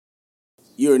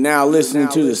You're now listening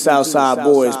to the Southside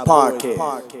Boys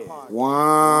podcast.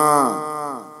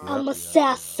 Wow. I'm a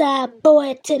Southside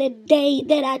boy to the day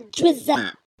that I drizzle.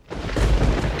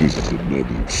 This is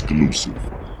another exclusive.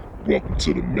 Welcome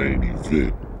to the main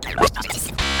event.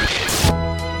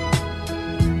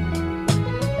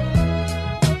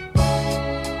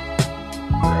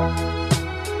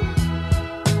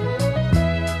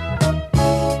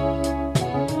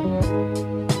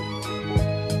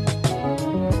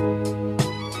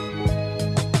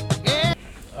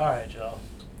 Alright, y'all.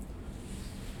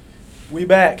 We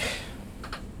back.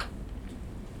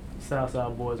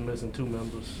 Southside Boys missing 2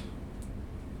 members,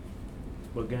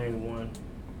 but gained 1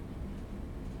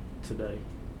 today.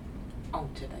 Oh,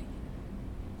 today.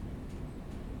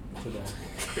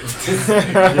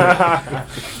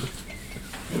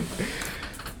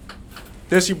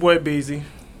 This your boy Beezy.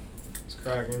 It's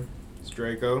cracking. It's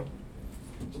Draco.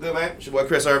 What's good, man? It's your boy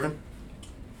Chris Irvin.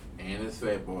 And it's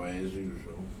Fat Boy as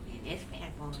usual. And it's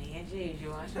Fat Boy as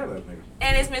usual. Shut up, nigga.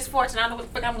 And it's Miss Fortune. I don't know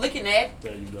what the fuck I'm looking at.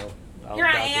 There you go. Here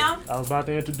I am. I was about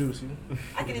to introduce you.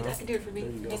 I can do it for me.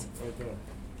 There you go. Yes. Right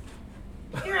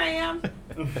there. Here I am.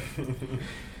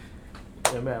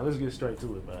 Yeah, man, let's get straight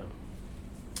to it, man.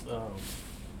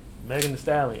 Megan Thee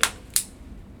Stallion.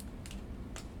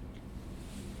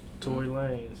 Tory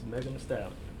Lanez, Megan Thee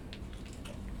Stallion.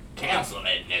 Cancel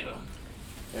that nigga.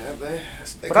 Yeah, they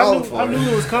But calling for I it. knew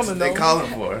it was coming, They though.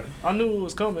 calling for it. I knew it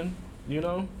was coming, you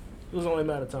know? It was only a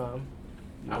matter of time.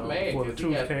 I'm mad before the 'cause he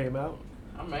truth got- came out.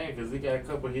 I'm mad because he got a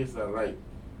couple hits I like.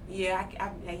 Yeah,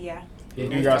 yeah.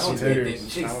 You got some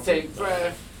hitters. Chicks Take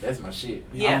 5. That's my shit.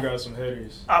 Yeah. You got some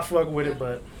hitters. I fuck with it,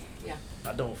 but Yeah.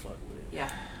 I don't fuck with it. Yeah.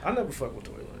 I never fuck with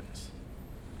Tory Lanez.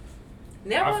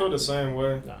 Never. I feel the same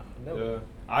way. Nah, never. Yeah.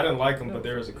 I didn't like him, Never but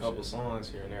there was a fuck with couple shit. songs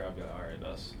here and there. I'd be like, alright,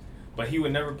 that's. But he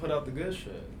would never put out the good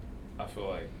shit. I feel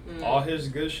like all his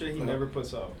good shit he never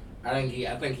puts out. I think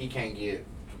he can't get.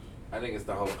 I think it's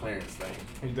the whole clearance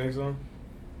thing. You think so?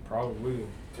 Probably.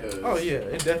 'Cause Oh yeah,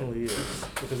 it definitely is,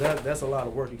 because that's a lot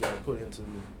of work you got to put into,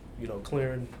 you know,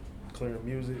 clearing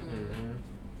music Mm-hmm.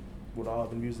 with all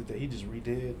the music that he just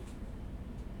redid.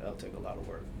 That'll take a lot of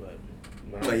work, but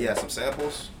But he had some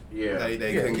samples. Yeah.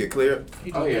 They Yeah. couldn't get cleared.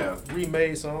 he Oh, yeah.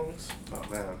 remade songs. Oh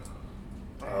man.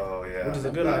 Oh yeah. Which is a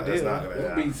good That's idea. not good.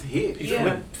 Them beats hit. He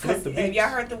Yeah. flipped the Have beats. y'all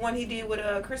heard the one he did with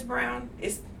Chris Brown?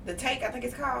 It's The Take, I think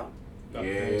it's called. I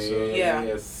Yeah. think so. Yeah.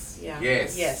 Yes. Yeah.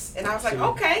 Yes. Yes. And I was like, See.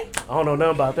 okay. I don't know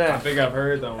nothing about I that. think I've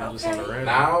heard that one just on the Okay. random.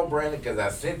 Now, Brandon, because I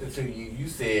sent it to you, you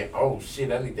said, "Oh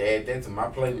shit, I need to add that to my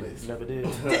playlist." Never did.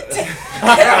 Here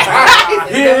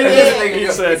it is, nigga.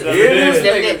 He said Here it is,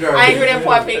 that. nigga. I ain't heard that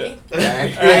part, Pinky. I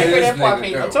ain't heard that part,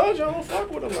 Pinky. I told you I don't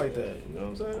fuck with him like that. You know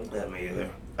what I'm saying? Yeah, me either.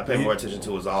 I pay more attention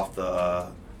to his off the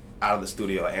out of the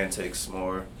studio antics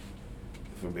more.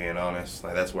 If we're being honest,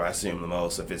 like that's where I see him the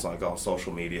most. If it's like on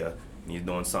social media and he's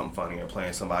doing something funny or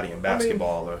playing somebody in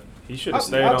basketball or. He should have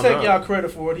stayed I'll on take that. y'all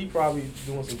credit for it. He probably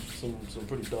doing some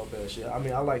pretty dope ass shit. I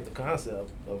mean, I like the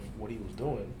concept of what he was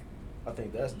doing. I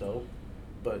think that's dope.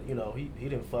 But you know, he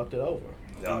didn't fucked it over.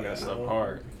 Oh, He yeah. messed up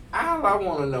hard. All I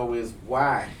want to know is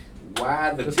why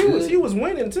the Cause good, he was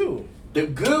winning too. the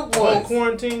good The whole ones.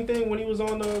 quarantine thing when he was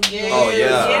on the Oh, yeah.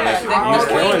 Yeah. The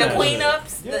Yeah. queen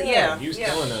ups. Yeah. He was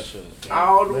killing that shit.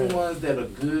 All the Man. ones that are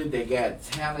good, they got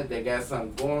talent, they got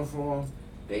something going for them,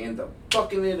 they end up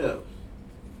fucking it up.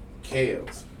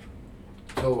 Kales,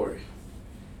 Tory,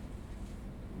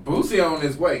 Boosie on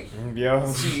his way. Yo.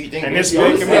 See, you think And it's Boosie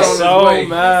making on me his so way.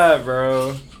 mad,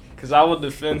 bro. Cause I would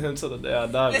defend him till the day I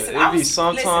die. Listen, But I it be was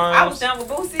done sometimes. with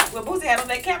Boosie. When Boosie had on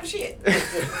that cap shit. Oh,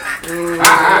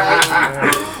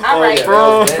 All right, yeah,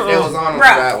 bro. That was on him for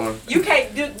Bruh. that one. You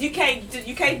can't do that. That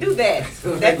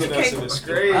you That's can't.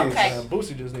 disgrace. Okay.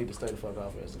 Boosie just need to stay the fuck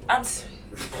off Instagram. I'm.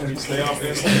 He stay off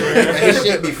That Instagram.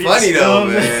 shit be funny though,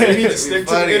 man. He need to stick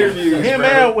to the Funny. interviews. Him bro.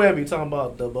 and Webby talking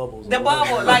about the bubbles. The or whatever.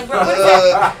 bubble, like, bro, what is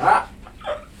that?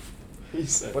 He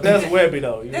said. But that's Webby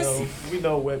though. You That's- know, we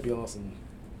know Webby on some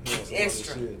other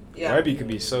Extra. shit. Yeah. Webby could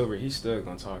be sober. He's still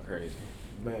gonna talk crazy.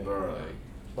 Man, Bro. like,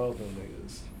 both them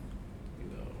niggas. You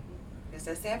know, It's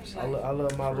that savage I life.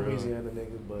 love my For real. Louisiana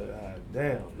niggas, but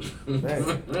damn,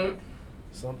 man,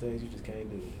 some things you just can't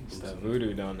do. It's that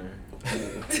voodoo down there.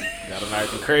 Got him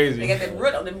acting crazy. They got that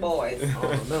root on them boys. I don't know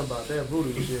nothing about that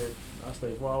voodoo shit. I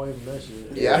stay far away from that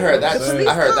shit. Yeah, I heard that. The police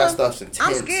I heard that come. stuff's intense.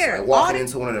 I'm scared. Like walking All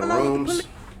into one of the come on with the rooms. police.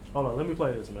 Hold on, let me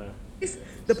play this, man.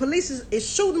 The police is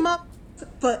shooting up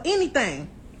for anything.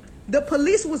 The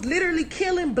police was literally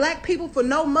killing black people for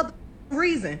no mother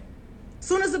reason.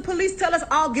 Soon as the police tell us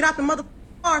all get out the mother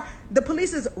car, the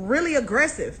police is really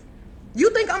aggressive. You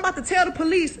think I'm about to tell the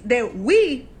police that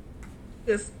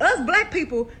us black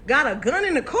people got a gun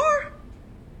in the car?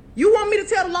 You want me to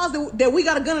tell the laws that we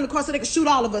got a gun in the car so they can shoot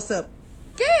all of us up?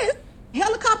 Yes.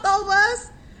 Helicopter over us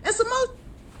and some more.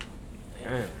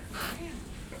 Damn.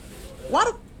 Why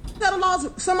the tell the laws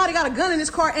somebody got a gun in this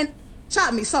car and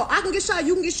shot me? So I can get shot,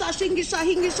 you can get shot, she can get shot,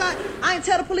 he can get shot. I didn't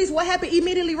tell the police what happened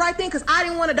immediately right then because I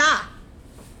didn't want to die.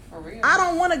 For real. I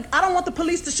don't want the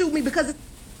police to shoot me because it's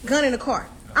a gun in the car.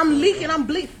 I'm leaking, I'm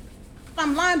bleeding.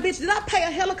 I'm lying, bitch. Did I pay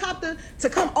a helicopter to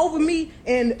come over me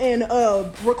and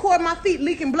record my feet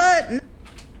leaking blood?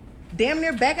 Damn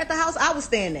near back at the house I was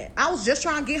staying at. I was just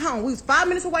trying to get home. We was 5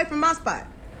 minutes away from my spot.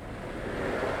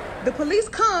 The police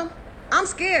come. I'm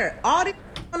scared. All this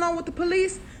going on with the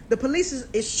police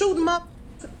is shooting up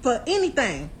for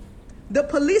anything. The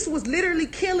police was literally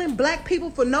killing black people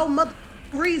for no mother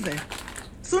reason.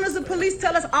 Soon as the police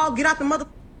tell us all get out the mother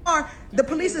car, the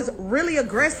police is really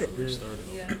aggressive.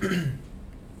 Yeah.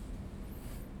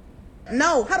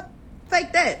 No, how the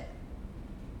fake that?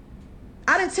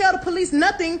 I didn't tell the police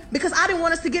nothing because I didn't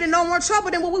want us to get in no more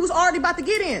trouble than what we was already about to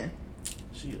get in.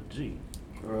 She a G.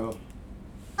 Girl.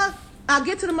 I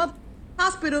get to the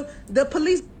hospital, the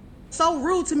police so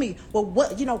rude to me. Well,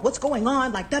 what's going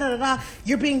on? Like, da-da-da-da,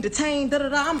 you're being detained,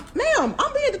 da-da-da. Ma'am,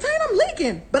 I'm being detained, I'm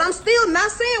leaking. But I'm still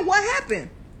not saying what happened.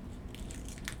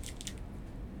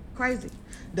 Crazy.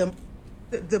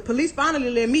 The police finally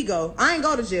let me go. I ain't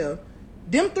go to jail.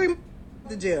 Them 3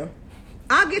 to jail.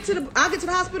 I get to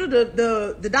the hospital.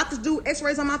 The doctors do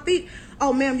X-rays on my feet.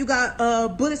 Oh, ma'am, you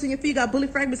got bullets in your feet. You got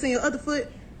bullet fragments in your other foot.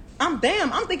 I'm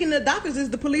thinking the doctors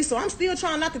is the police, so I'm still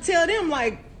trying not to tell them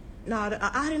like, nah,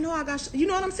 I didn't know I got. You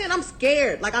know what I'm saying? I'm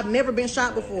scared. Like I've never been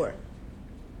shot before.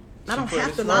 I don't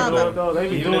have to lie about it. They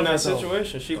be Even doing in that though.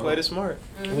 situation, she played it smart.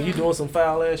 When you doing some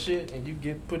foul ass shit and you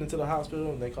get put into the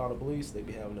hospital and they call the police, they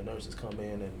be having the nurses come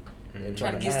in and try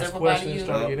Trying to to get ask stuff about questions, you.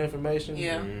 trying to get information.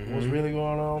 Yeah. What's really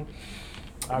going on?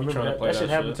 I remember trying to that play shit that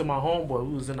happened shit. to my homeboy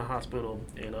who was in the hospital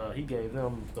and he gave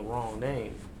them the wrong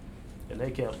name. And they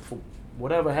kept, for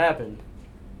whatever happened,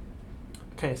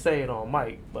 can't say it on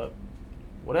mic, but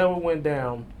whatever went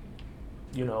down,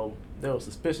 they were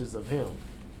suspicious of him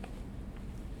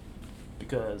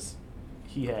because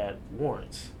he had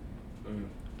warrants.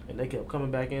 And they kept coming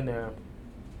back in there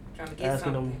Trying to get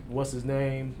asking something. him what's his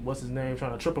name,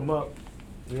 trying to trip him up.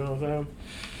 You know what I'm saying?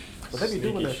 But they be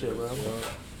doing Sneaky that shit, bro.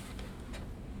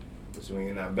 But when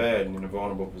you're not bad and you're in a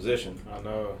vulnerable position, I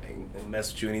know. they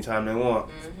mess with you anytime they want.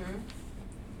 Mm-hmm.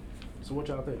 So what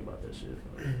y'all think about that shit?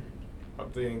 I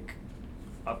think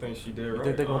she did You right.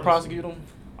 think they gonna honestly. prosecute him?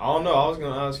 I don't know. I was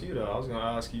gonna ask you though. I was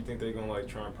gonna ask you think they're gonna like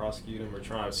try and prosecute him or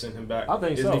try and send him back? I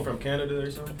think Isn't so. he from Canada or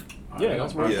something? Yeah,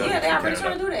 that's what. Yeah. Yeah, they already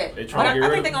trying to do that. They But trying to I get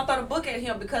rid think of they're him. gonna throw the book at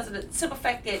him because of the simple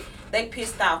fact that they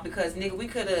pissed off because nigga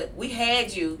we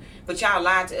had you, but y'all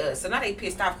lied to us. So now they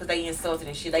pissed off because they insulted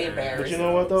and shit. They embarrassed. But you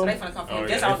know what, though? So they finna come for Oh, him. yeah,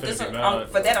 Just they on, finna just get on, mad.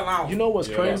 for that alone. You know what's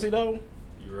Yeah. crazy though?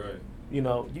 You're right.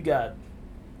 You got,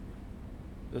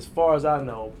 as far as I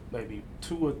know, maybe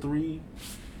 2 or 3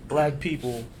 black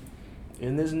people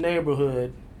in this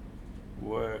neighborhood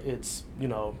where it's,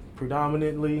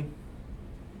 predominantly,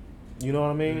 you know what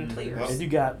I mean? Clears. And you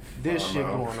got this Oh, shit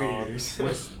no. going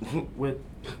on with,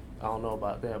 I don't know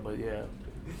about that, but yeah,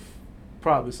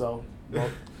 probably so. Well,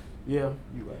 yeah,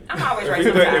 you right. I'm always right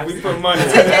If we sometimes. put money,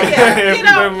 Yeah, if you we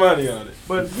know. put money on it.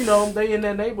 But they in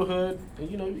that neighborhood, and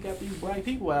you got these black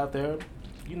people out there.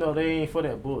 They ain't for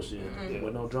that bullshit.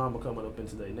 With no drama coming up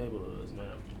into their neighborhoods,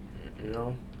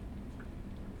 man.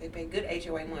 They pay good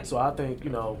HOA money. So I think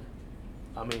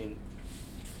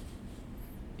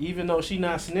even though she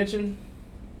not snitching,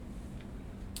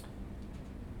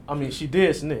 she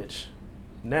did snitch.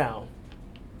 Now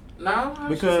No, how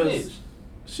because she snitch?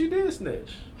 she did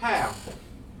snitch. How?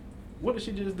 What did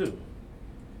she just do?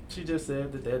 She just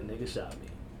said that nigga shot me.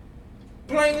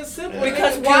 Plain and simple.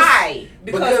 because why?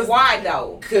 Because why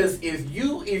though? Because if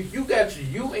you got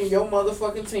you and your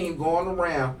motherfucking team going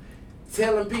around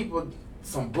telling people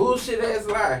some bullshit ass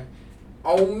lie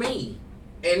on me,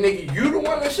 and nigga, you the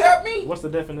one that shot me. What's the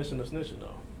definition of snitching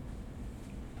though?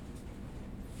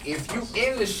 If you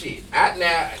in the shit,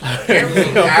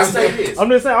 everything. I'll say this. I'm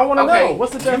just saying I want to Okay, know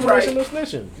what's the you definition right. of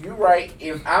snitching. You right.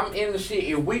 If I'm in the shit,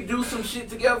 if we do some shit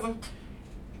together,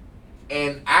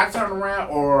 and I turn around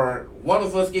or one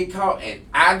of us get caught, and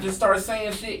I just start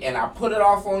saying shit, and I put it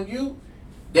off on you,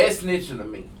 that's snitching to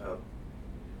me.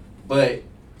 But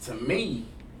to me,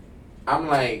 I'm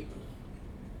like,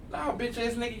 nah, bitch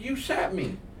ass nigga, you shot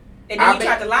me. And then you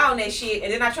tried to lie on that shit,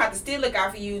 and then I tried to still look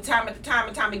out for you time and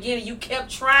time again, and you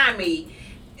kept trying me.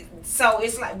 So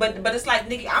it's like, but it's like,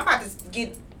 nigga, I'm about to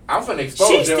get. I'm finna expose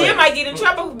She your still ass. might get in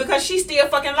trouble because she still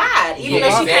fucking lied, even Yeah,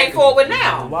 though she came exactly. forward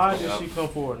now. Why did she come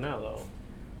forward now though?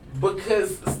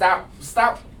 Because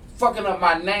stop fucking up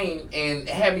my name and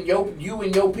having you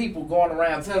and your people going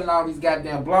around telling all these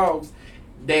goddamn blogs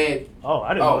that. Oh,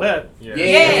 I didn't know that.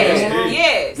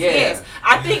 Yes.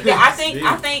 I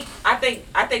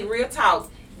think real talk.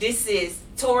 This is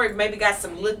Tory maybe got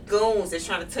some little goons that's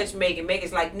trying to touch Megan.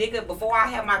 Megan's like, nigga, before I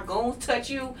have my goons touch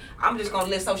you, I'm just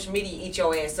gonna let social media eat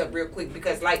your ass up real quick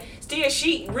because like still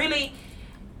she really.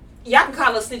 Y'all can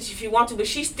call her snitch if you want to, but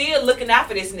she's still looking out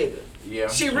for this nigga. Yeah,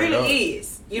 she really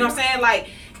is. You know what I'm saying? Like,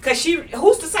 cause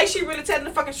who's to say she really telling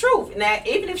the fucking truth? Now,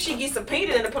 even if she gets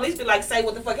subpoenaed and the police be like, say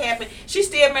what the fuck happened, she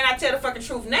still may not tell the fucking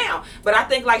truth now. But I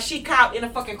think like she caught in a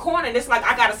fucking corner, and it's like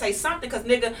I gotta say something, cause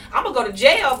nigga, I'm gonna go to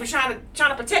jail for trying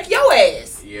to protect your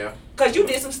ass. Yeah. Cause you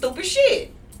did some stupid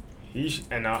shit.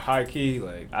 And now high key,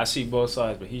 like I see both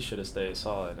sides, but he should have stayed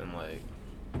solid and like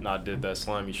not did that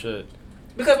slimy shit.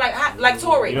 Because like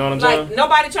Tory, you know what I'm like saying?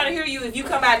 nobody trying to hear you if you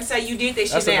come out and say you did that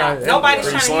shit That's now. Nobody's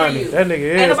trying to hear you. That nigga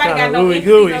is ain't nobody got no Louis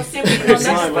empathy, Gooey. no sympathy, no nothing for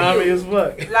Slimy you. as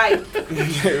fuck. Like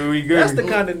That's the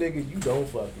kind of nigga you don't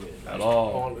fuck with at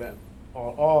all.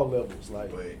 On all levels.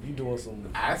 Like you doing some.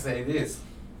 I say this.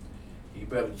 You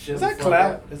better chill. Is that the fuck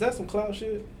clout? out. Is that some clout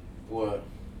shit? What?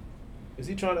 Is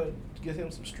he trying to get him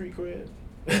some street cred?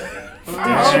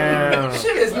 Damn.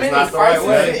 Shit is many That's not the right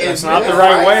way. It's not the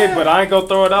right way, but I ain't gonna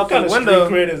throw it out the window. What kind of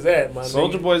street cred is that, my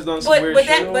Soldier nigga? Boy's done some weird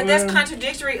shit. But that's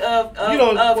contradictory of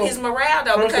his morale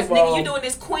though, because nigga, you doing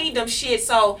this queendom shit.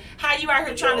 So how you out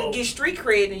here trying to get street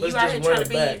cred and you out here trying to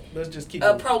be Let's just keep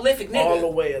a prolific nigga? all the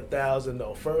way 1,000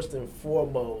 though. First and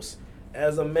foremost,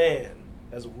 as a man,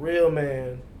 as a real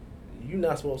man, you're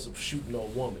not supposed to shoot no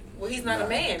woman. Well, he's not a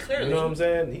man, clearly. You know what I'm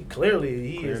saying? He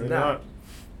clearly is not.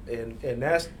 And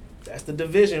that's the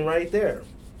division right there.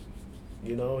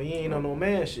 You know, he ain't on no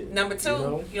man shit. Number two, you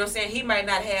know what I'm saying? He might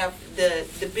not have the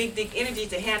big dick energy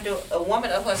to handle a woman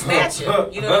of her stature.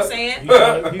 You know what I'm saying?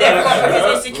 That's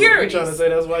his insecurities. You trying to say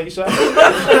that's why he shot him?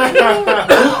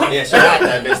 Yeah, she had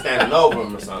that bitch standing over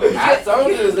him or something. I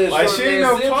told you that. Like she ain't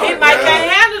no punk. He might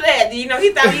can't handle that. You know, he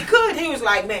thought he could. He was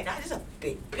like, man, this is a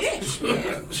big bitch,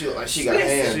 man. She look like she got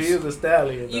hands. She is a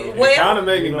stallion. Though. Well, kind of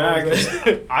make me you know mad what I'm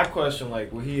 'cause I question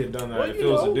like would he have done that Well, if you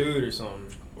it was know. a dude or something,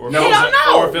 or if No. it was, Hell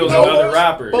no. or if it was No. another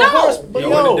rapper. But No. horse, He but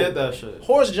wouldn't have yo, did that shit.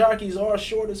 horse jockeys are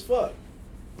short as fuck.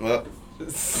 Well,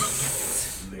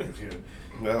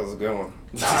 that was a good one.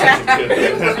 He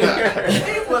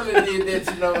wouldn't have did that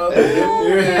to no other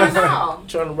dude. No.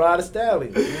 Trying to ride a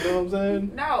stallion. You know what I'm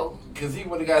saying? No. Because he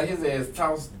would have got his ass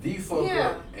tossed the fuck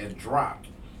up and dropped.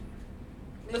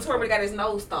 Looks where we got his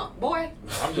nose thumped. Boy.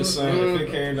 I'm just saying, if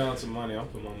it came down to money, I'm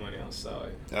putting my money on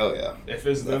Sally. Oh yeah. If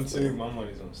it's them two, my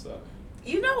money's on Sally.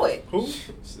 You know it. Who?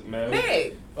 Meg.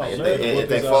 Meg. Oh, If man. they- Whoop if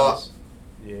they his fought. ass.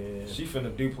 Yeah. She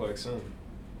finna duplex him.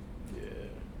 Yeah.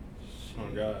 Oh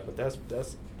God. But that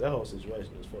whole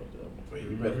situation is fucked up. But you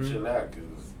better chill out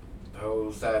because the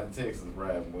whole side of Texas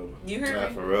riding with him. You Yeah, heard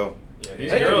me? for real. Yeah,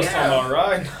 these Hey, girls yeah. talking about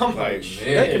riding. I'm like, Like, shit.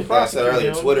 They can like I said prosecute earlier,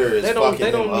 him. Twitter is They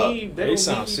fucking don't him up. need. They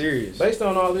sound need, serious. Based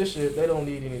on all this shit, they don't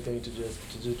need anything to just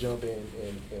jump in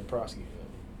and prosecute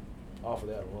him off of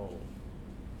that alone.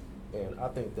 And I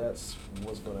think that's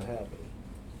what's gonna happen.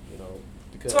 You know,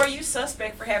 because Tori, you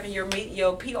suspect for having your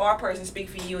PR person speak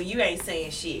for you and you ain't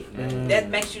saying shit. That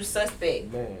makes you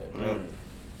suspect. man.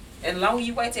 And the longer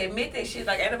you wait to admit that shit,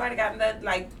 like anybody got nothing,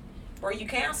 like, bro, you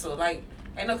canceled. Like,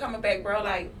 ain't no coming back, bro.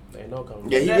 Like, Ain't no coming.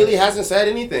 Yeah, he really hasn't said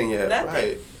anything yet. Nothing.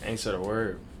 Right. Ain't said a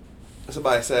word.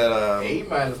 Somebody said. He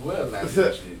might as well not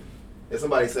say shit. Yeah,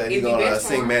 somebody said he's It'd be gonna best for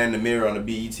sing him. "Man in the Mirror" on the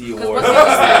BET Awards, what's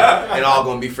he and all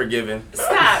gonna be forgiven.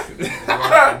 stop.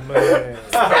 Man.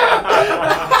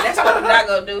 That's what we're not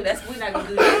gonna do. We're not gonna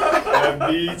do that. That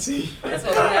BT. That's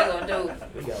what we're not gonna do.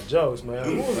 We got jokes, man.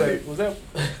 Who was that? Was that?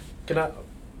 Can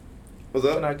What's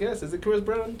up? I guess? Is it Chris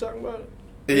Brown you talking about?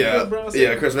 Yeah, Chris Brown yeah,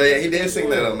 sing? Chris. Yeah, he did sing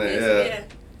that on there. Yeah,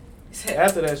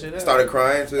 After that shit happened. started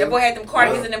crying too. That boy had them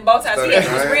cardigans and them bow ties. He Started had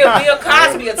his crying. real Bill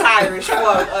Cosby attire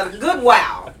for a good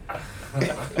while. For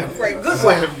a good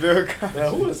while.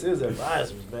 Man, who is his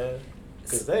advisors, man?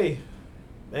 Because they,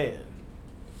 man.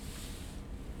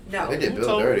 No. They did Who Bill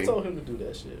told, dirty. who told him to do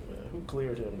that shit, man? Who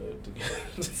cleared him to get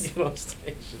on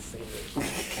stage and sing that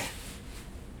shit?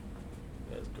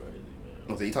 That's crazy,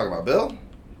 man. So you talking about Bill?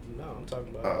 No, I'm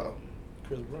talking about Oh.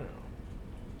 Chris Brown.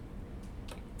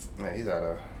 Man, he's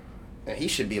at and he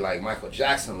should be like Michael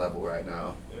Jackson level right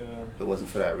now. Yeah. If it wasn't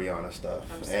for that Rihanna stuff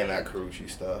I'm saying. and that Karuchi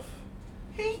stuff.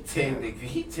 He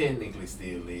technically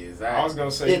still is. I was gonna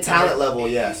say. Yeah, talent level,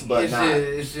 yes, but it's not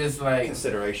it's just like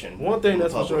consideration. One thing from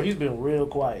that's the for sure, public. he's been real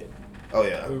quiet. Oh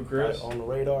yeah. Who, Chris? On the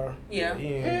radar. Yeah. He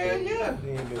ain't, Hell been, yeah. he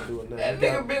ain't been doing that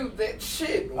nothing. nigga been that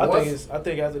shit. I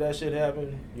think after that shit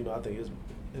happened, you know, I think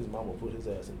his mama put his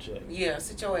ass in check. Yeah,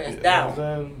 sit your ass You know down. what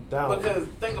I'm saying? Down. Because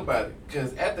think about it.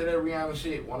 Because after that Rihanna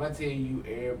shit, when I tell you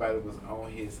everybody was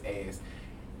on his ass,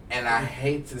 and I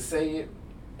hate to say it,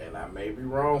 and I may be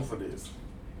wrong for this,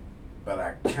 but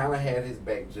I kind of had his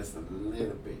back just a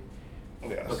little bit.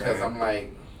 Yeah, Because same. I'm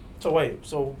like, So wait,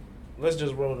 so let's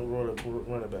just run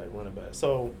it back.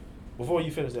 So before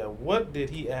you finish that, what did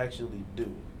he actually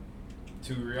do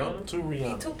To Rihanna? to He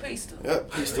Rihanna? two-pieced her.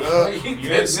 Yep, he stood up. You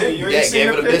ain't seen Yeah, the gave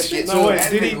it a picture? biscuit No, too. wait,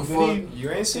 that did nigga fuck- You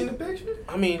ain't seen the picture?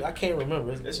 I mean, I can't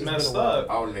remember. It's been a messed while. up.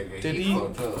 oh nigga, Did he he-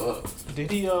 fucked her up.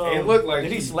 Did he? It looked like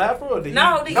Did he he- slap her or did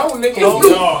No, he? No nigga,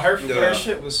 No, he her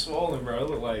shit was swollen, bro. It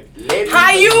looked like.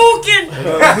 Hayukin!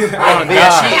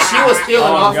 Yeah, she was stealing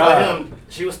Oh, off God. of him.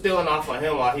 She was stealing off of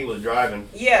him while he was driving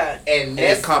Yeah. And in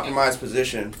that's his compromised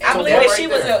position. I So believe that that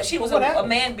right she was What a happened?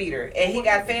 man beater, and he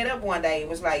got fed up one day and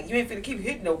was like, "You ain't finna keep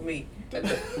hitting over me."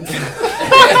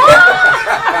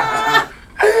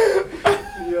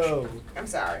 Yo, I'm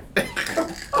sorry.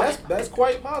 that's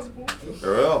quite possible.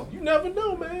 For real. You never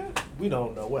know, man. We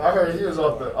don't know what. I heard happened. he was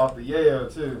off the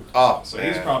yayo too. Oh, So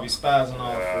man. he's probably spazzing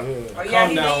off. Yeah. Yeah. Oh yeah, Calm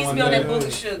he down used to one be on that day. book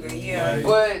of sugar. Yeah. Right.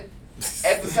 But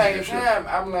at the same time,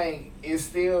 I'm like, it's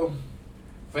still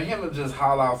for him to just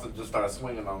haul off and just start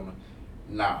swinging on her.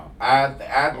 No, I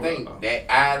think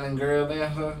that island girl in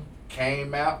her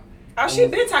came out Oh, she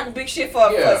been talking big shit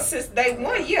for Yeah. since day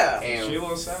one. Yeah. and She a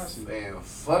little sassy. and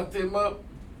fucked him up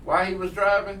while he was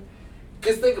driving.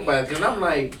 Cause think about it, cause I'm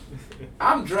like,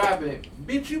 I'm driving,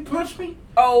 bitch, you punched me.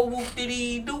 Oh, whoop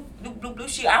diddy doop doop doop doop.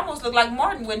 She almost looked like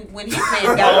Martin when Hitman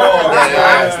Oh,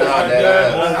 got her.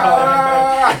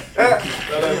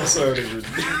 That episode is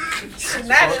ridiculous.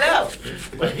 Snap it up.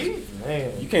 But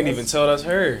man, You can't even tell that's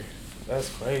her. That's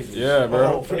crazy. Yeah,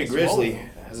 bro. Oh, Pretty face grisly swollen.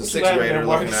 as a What you sixth grader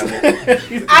laughing looking at, at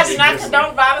Marcus? it. I do not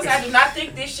condone violence. I do not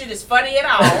think this shit is funny at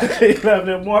all. He laughing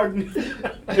at Martin.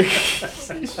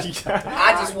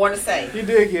 I just want to say. He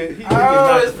did get Oh,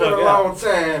 knocked it's the been a fuck out. long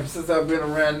time since I've been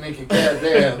around nigga.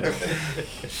 Goddamn.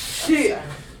 Shit.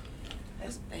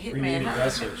 That's the We Hitman needed that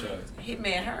hers. switch up.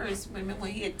 Hitman hers. Remember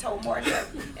when he had told Martin that,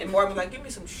 and Martin was like, "Give me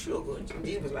some sugar," and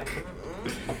he was like,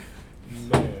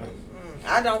 Man.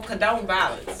 "I don't condone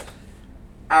violence."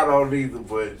 I don't either,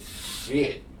 but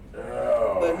shit.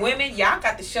 Oh. But women, y'all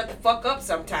got to shut the fuck up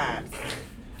sometimes.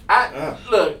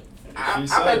 Look, She I'm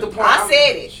said at the it. point. I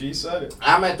said it. She said it.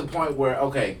 I'm at the point where,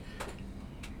 okay,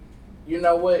 you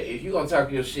know what? If you gonna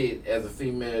talk your shit as a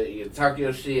female, you talk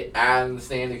your shit. I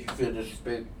understand if you feel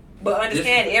disrespect, But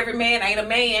understand, every man ain't a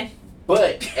man.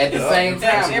 but at the same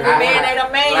time, Every man ain't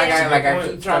a man. Like I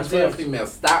keep trying That's to tell right.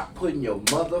 females, stop putting your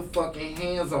motherfucking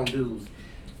hands on dudes.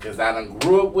 Cause I done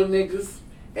grew up with niggas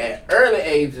at early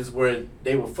ages where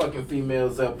they were fucking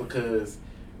females up because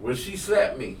when she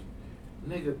slapped me,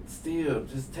 nigga, still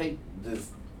just take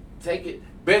it.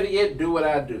 Better yet, do what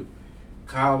I do.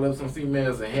 Call up some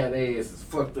females and have their asses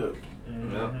fucked up.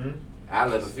 Mm-hmm. I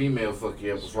let a female fuck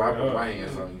you up before I put my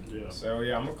hands on you. Yeah. So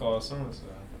yeah, I'm gonna call someone. So.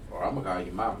 Or I'm gonna call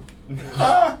your mama.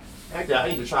 Actually, I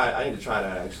need to try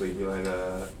that. Actually, be like,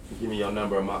 give me your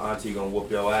number. My auntie gonna whoop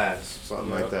your ass, something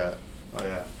like that. Oh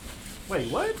yeah.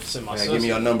 Wait, what? Send my Yeah, sister. give me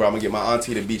your number. I'm gonna get my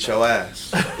auntie to beat your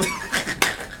ass.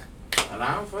 And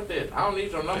I don't fuck that. I don't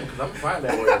need your number because I'm gonna find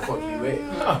out where the fuck you at.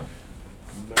 Man,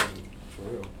 for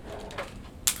real.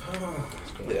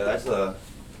 Yeah, that's yeah,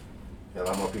 a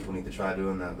lot more people need to try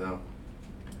doing that though.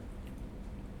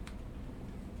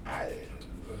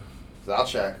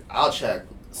 So I'll check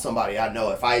somebody I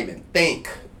know if I even think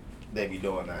they be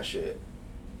doing that shit.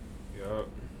 Yup.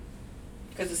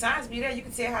 Cause the signs be there. You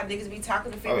can tell how niggas be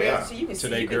talking to Oh, females. yeah. So you can To see.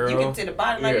 they You girl. can to the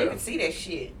body like you Yeah. can see that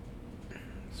shit.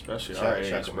 Especially our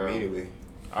Check age, them bro. immediately.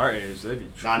 Our age, they be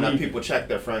Not enough tweaking. people check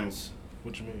their friends.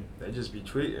 What you mean? They just be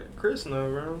tweeting. Chris know,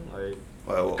 bro. Like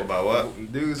Well, about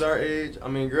what? dudes our age. I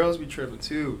mean, girls be tripping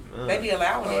too. They be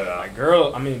allowing Oh it. yeah.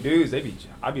 Like dudes, they be.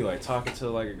 I be like talking to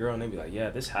like a girl, and they be like, "Yeah,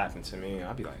 this happened to me." And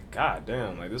I be like, "God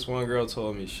damn!" Like this one girl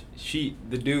told me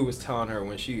the dude was telling her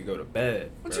when she could go to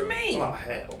bed. What bro. you mean? Oh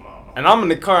hell no. And I'm in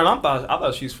the car, and I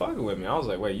thought she was fucking with me. I was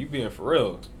like, "Wait, you being for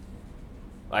real?"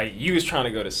 Like you was trying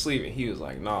to go to sleep, and he was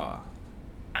like, "Nah."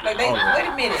 Like they, wait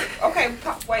a minute. Okay,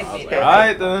 wait a I was minute. like, "All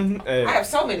right then." Hey. I have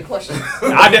so many questions.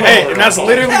 Hey, and that's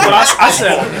literally what I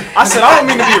said. I said I don't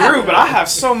mean to be rude, but I have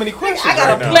so many questions. I got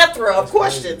right a now. plethora of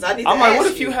questions. I need I'm to like, ask what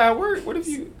if you had work? What if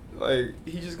you like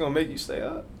he just gonna make you stay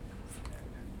up?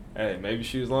 Hey, maybe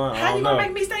she was lying. I How don't you know. gonna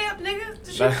make me stay up,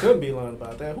 nigga? She couldn't be lying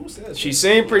about that. Who says She that?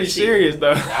 seemed pretty serious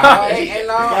though. Ain't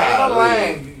no Golly.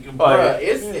 lying, Like, bruh.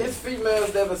 It's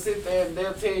females that'll sit there and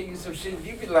they'll tell you some shit.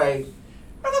 You be like,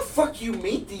 where the fuck you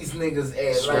meet these niggas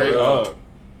at? Straight like, up.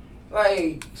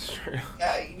 Like, Straight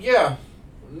up. yeah.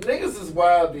 niggas is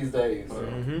wild these days.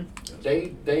 Mm-hmm.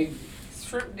 They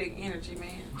Shrimp dick energy,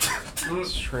 man.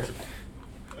 Shrimp.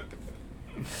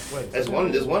 Wait, This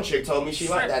one chick told me she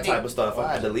liked that type of stuff.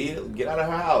 I had to leave, get out of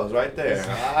her house right there. See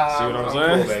what I'm Cool,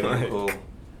 saying? baby. I'm cool.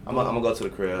 I'm gonna go to the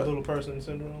crib. little person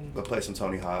syndrome. Go play some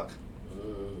Tony Hawk.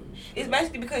 It's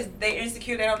basically because they're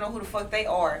insecure. They don't know who the fuck they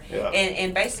are, Yeah.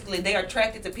 and basically they are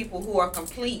attracted to people who are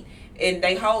complete. And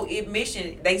they whole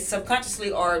mission, they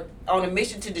subconsciously are on a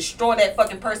mission to destroy that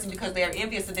fucking person because they are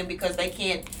envious of them because they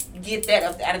can't get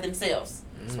that out of themselves.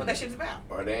 That's what that shit's about.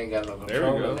 or they ain't got no There we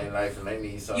control go. in their life and they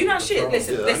need something. You know, to shit. control.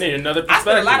 Listen, Yeah. I listen. need another I perspective.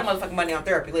 spend a lot of motherfucking money on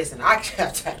therapy. Listen,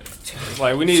 It's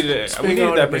like we needed Speak that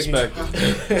on it,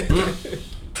 perspective.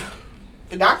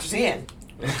 the doctor's in.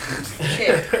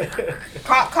 Shit.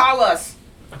 Call us.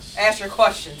 Ask your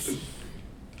questions.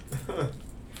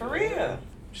 For real.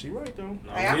 She right though.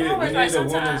 No, Hey, I'm we always need right a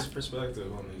sometimes. woman's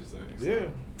perspective on these things. Yeah.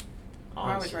 I'm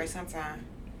always Honestly. right sometime.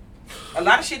 A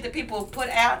lot of shit that people put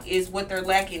out is what they're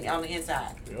lacking on the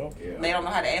inside. Yep. Yeah. They don't know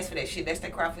how to ask for that shit. That's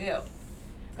their cry for help.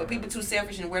 But people too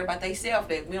selfish and worried about themselves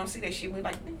that we don't see that shit. We're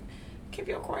like, keep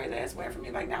your crazy ass away from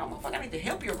me. Like, nah, motherfucker, I need to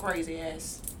help your crazy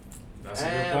ass. That's a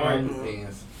good point.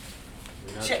 Depends.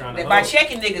 We're not Check, trying to by help.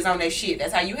 checking niggas on that shit.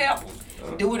 That's how you help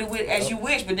them. Do it with, as you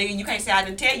wish, but nigga, you can't say I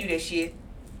didn't tell you that shit.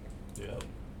 Yep.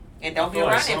 And don't I be feel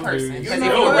like around that some person. dudes- Because You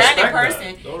if know, you're they'll around that respect that.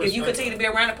 person, They'll if you respect continue to be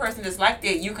around a person that's like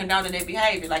that, you condone their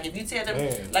behavior. Like if you tell them,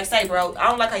 Man. like say, bro, I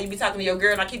don't like how you be talking to your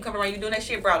girl and I keep coming around you doing that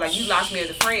shit, bro. Like you lost me as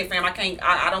a friend, fam.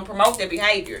 I don't promote that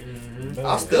behavior.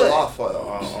 I'm still off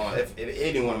on if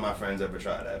any one of my friends ever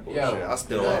tried that bullshit. Yo, I'm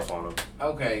still yeah. off on them.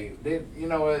 Okay, you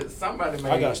know what? Somebody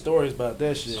made. I got stories about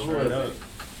that shit. Straight up.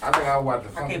 I think I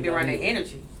watched the. I can't be around that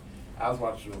energy. I was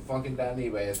watching Funkin'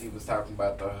 Dineva as he was talking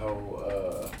about the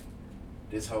whole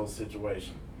this whole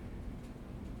situation,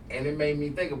 and it made me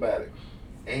think about it.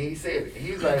 And he said,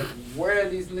 he's like, where are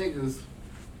these niggas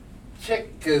check?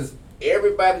 Because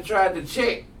everybody tried to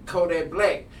check Kodak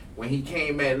Black when he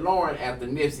came at Lauren after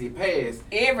Nipsey passed.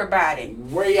 Everybody.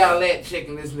 Where y'all at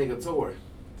checking this nigga tour?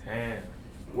 Damn.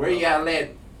 Where y'all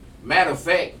at? Matter of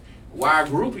fact, why a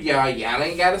group of y'all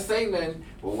ain't gotta say nothing,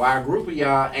 but why a group of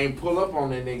y'all ain't pull up on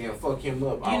that nigga and fuck him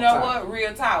up all You the know time? what?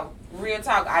 Real talk. Real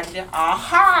talk. I just,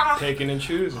 aha. Taking and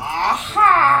choosing.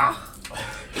 Aha.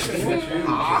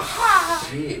 Aha.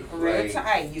 Shit, Real like, talk.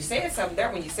 Hey, you said something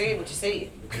there when you said what you said.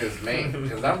 Cause man,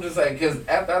 cause I'm just like, cause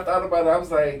after I thought about it, I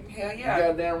was like, Hell you yeah.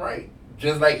 goddamn right.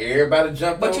 Just like everybody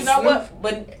jumped But on you know Snoop. what?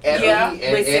 But After yeah,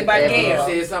 he- but said by after he Gail.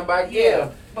 said something about Yeah.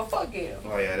 Gail. But fuck Gail.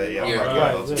 Oh yeah, that, yeah. Yeah, I'm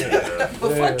right. those two, Yeah. yeah.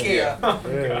 But fuck Gail.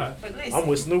 Yeah. But listen. I'm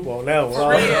with Snoop on that one. For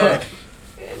real.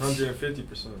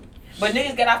 150%. But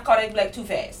niggas got off Kodak Black too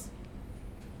fast.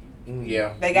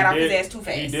 Yeah. They got off He his did- ass too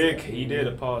fast. He did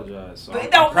apologize. So But it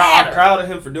I'm don't matter. I'm proud of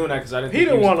him for doing that because I didn't. He think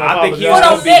didn't was- wanna I think he apologize. was Foot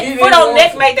gonna on be- neck, he foot didn't on want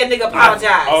neck to. made that nigga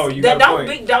apologize. Oh, you got a don't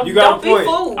point. be don't You got don't a be point.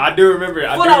 fooled. I do remember.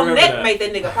 I Foot do on remember neck that. made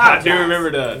that nigga I apologize. do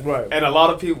remember that. Right. And a lot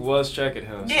of people was checking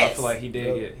him. So I Yes. feel like he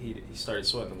did get he started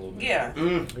sweating a little bit. Yeah,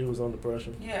 He was under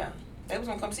pressure. yeah. They was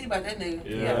gonna come see about that nigga.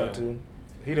 Yeah. Yeah. Too.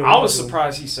 He didn't I want was to.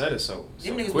 surprised he said it so Them so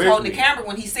niggas quickly. was holding the camera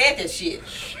when he said that shit.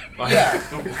 Like, Yeah.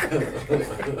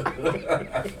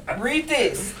 Read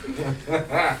this.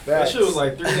 that shit was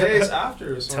like 3 days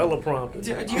after or something.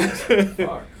 teleprompter.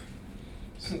 Fuck.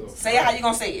 So, Say it how you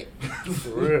gonna say it. For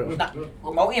real. Nah,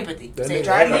 with more empathy. That Say it, nigga-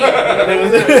 try it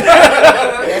again.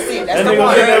 That's it. That's That the nigga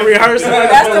was in there one. rehearsing.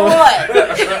 That's the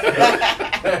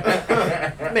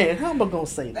one. Man, how am I gonna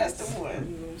say That's this? the one. You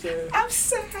know what I'm saying? I'm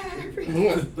sorry.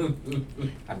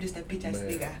 I'm just that bitch ass Man.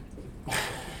 nigga.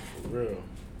 For real.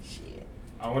 Shit.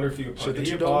 I wonder if he Shit did that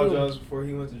he you don't do. apologize before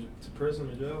he went to prison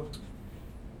or jail.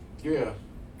 Yeah.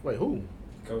 Wait, who?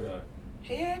 Kodak.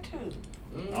 Yeah, too.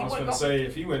 I was wasn't gonna gonna- say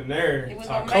if he went there He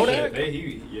wasn't talking gonna make shit, it.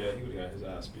 he would have got his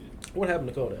ass beat. What happened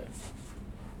to Kodak?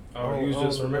 Oh, he was I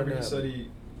just don't know remember he what said he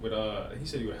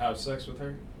would have sex with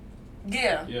her.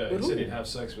 Yeah. Yeah, With he said who? he'd have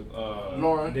sex with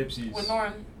Lauren. Nipsey's. With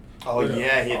Lauren. Oh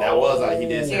yeah, that was he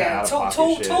did say Yeah. out of Too pocket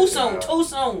too shit, too soon. yeah. Too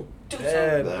soon. Too soon.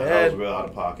 Bad, That bad. was real out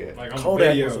of pocket. Like on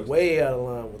Kodak videos. was way out of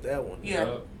line with that one. Yeah.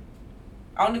 Yep.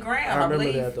 On the ground, I I remember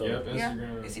believe. that though. Yep, Yeah.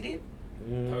 Instagram. Yes, he did.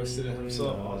 Posted it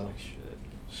himself. I was Nah. like, shit.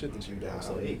 Shit that you don't say.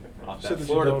 Golly. Off Shit that that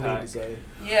Florida you don't need pack. to say.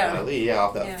 Yeah. Yeah,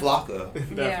 off that Yeah. Flocka.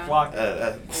 That Yeah. flock.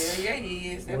 Yeah,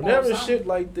 he is. That boy Whenever was shit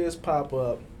like this pop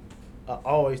up, I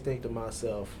always think to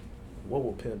myself, what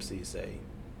would Pimp C say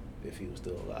if he was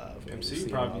still alive? Pimp And C he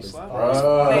was probably seeing all this- slapping.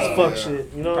 all this Man. fuck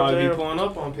shit. You know what I'm Probably be saying? pulling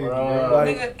up on people, Right. bro.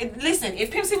 Like- Nigga, listen,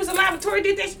 if Pimp C was alive and Tory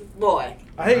did that shit, boy.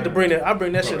 I hate to bring that. I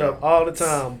bring that shit up all the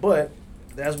time, but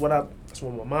that's what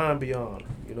my mind be on.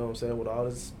 You know what I'm saying? With all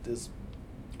this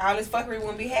All this fuckery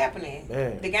wouldn't be happening.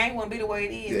 Man. The game wouldn't be the way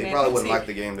it is, Yeah, man. he probably Pimp wouldn't C- like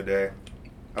the game today.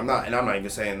 I'm not even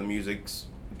saying the music's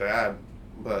bad,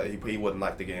 but he wouldn't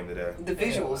like the game today. The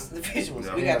visuals.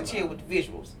 Yeah. We gotta chill with the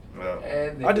visuals. Yeah.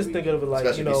 And I just think of it like,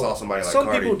 Especially if you saw somebody like some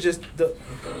Cardi. people just,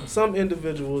 some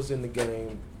individuals in the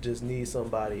game just need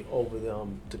somebody over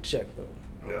them to check them.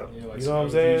 Yeah. Yeah, like You know what I'm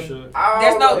saying?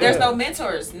 There's no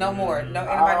mentors no more. No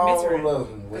anybody all mentoring. of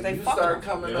them. When they you fucking start them.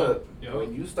 coming Yeah. up, Yeah.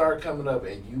 when you start coming up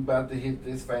and you about to hit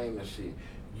this fame and shit,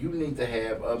 you need to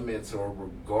have a mentor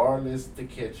regardless to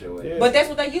catch your ass. Yeah. But that's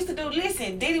what they used to do.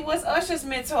 Listen, Diddy was Usher's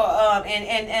mentor,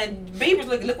 and Bieber's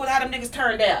look what how them niggas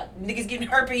turned out. Niggas getting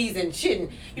herpes and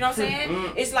shitting. You know what I'm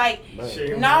saying? It's like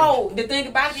no. The thing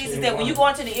about it is that when you go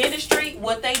into the industry,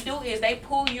 what they do is they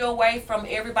pull you away from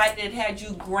everybody that had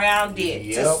you grounded to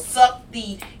Yep. suck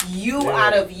the you Yeah.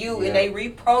 out of you, Yeah. and they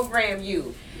reprogram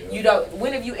you. Yep. You know,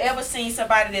 when have you ever seen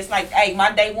somebody that's like, hey,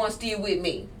 my day one still with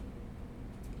me?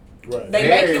 Right. They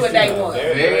make you a day one.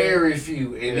 Very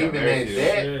few. And Yeah, even very at few.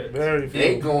 that, Very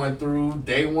they few. going through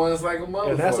day ones like a motherfucker.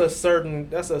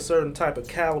 And that's a certain type of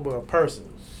caliber of person.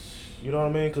 You know what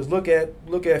I mean? Because look at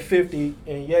 50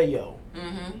 and Yayo.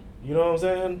 Mm-hmm. You know what I'm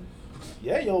saying?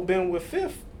 Yayo been with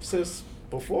Fifth since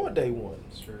before day one.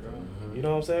 You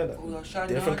know what I'm saying?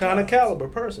 Different kind of caliber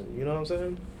person. You know what I'm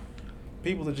saying?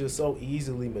 People are just so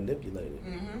easily manipulated.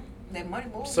 Mm-hmm. That money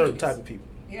moves. Certain type of people.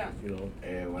 Yeah. You know.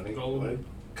 And when it Golden.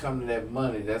 come to that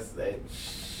money, that's that.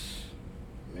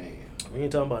 Man, We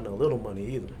ain't talking about no little money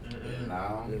either.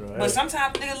 no. You know, But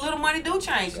sometimes nigga, little money do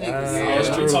change niggas. That's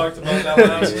We true. talked about that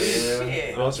last week.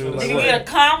 Shit. That's true. Nigga get a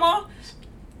comma.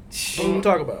 What we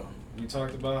talk about? We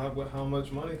talked about how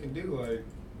much money can do. Like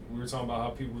we were talking about how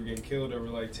people were getting killed over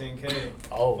like 10K,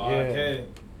 Oh, 5K.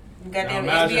 Goddamn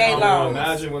Now NBA loans.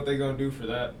 imagine what they gonna do for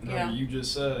that number Yeah. you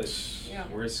just said. Yeah.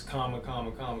 Where it's comma.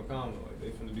 Like they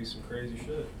finna do some crazy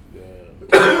shit.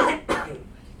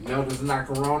 You know this is not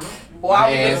Corona. Boy, I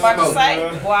was just about to smoke.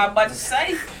 say. Boy, I was about to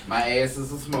say. My ass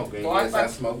is a smoker. And Boy, yes, I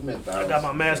smoke menthol. I got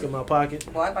my mask in my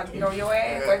pocket. Boy, I about to get on your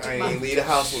ass. What I you ain't leave the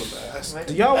house with a mask.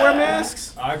 Do y'all wear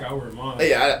masks? I wear mine.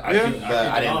 Yeah, I Yeah. keep, but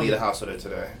I didn't leave the house with it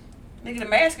today. Nigga, the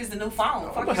mask is the new phone.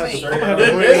 I'm Fuck gonna you have to, mean? I'm gonna have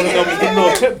to bring one of them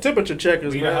little temperature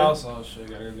checkers, Leave the man. house all shit.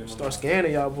 Gotta go get my Start mask.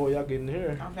 scanning y'all, boy. Y'all getting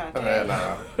here. I'm trying to tell you.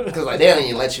 Nah, because like they don't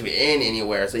even let you in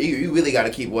anywhere, so you really got to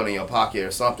keep one in your pocket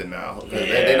or something now. 'Cause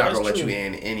they're not that's gonna let true. you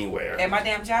in anywhere. At my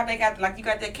damn job, they got like you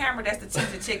got that camera. That's the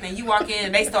teacher chick, and you walk in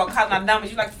and they start calling out numbers.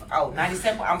 You like, oh,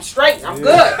 97. I'm straight. I'm good.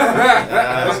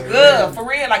 I'm good for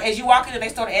real. Like as you walk in, and they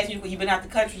start asking you, you been out the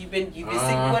country, you been sick,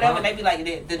 whatever. And they be like,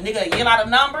 the nigga yell out a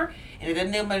number, and the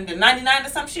number the 99 or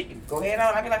some shit. You go ahead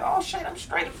on. I be like, oh shit, I'm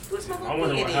straight. What's my I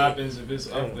wonder what happens if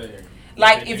it's up there.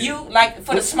 Like if you like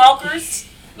for the smokers.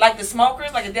 Like the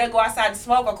smokers, like if they'll go outside and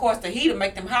smoke, of course the heat will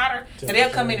make them hotter. So they'll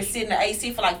come in and sit in the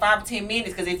AC for like 5 or 10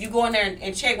 minutes. Because if you go in there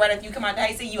and check right after you come out the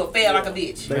AC, you'll fail like a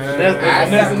bitch. I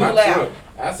sit in my Cool out. truck.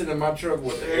 I sit in my truck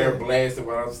with the air blasted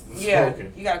while I was Yeah,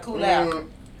 smoking. you gotta cool out.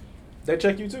 They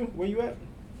check you too? Where you at?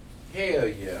 Hell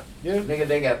yeah. Yeah. Nigga,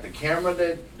 they got the camera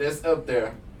that's up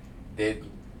there.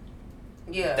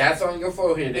 Yeah. That's on your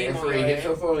forehead. The Beam on infrared your hit head.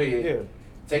 your forehead. Yeah.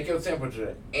 Take your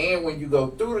temperature. And when you go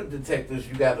through the detectors,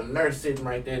 you got a nurse sitting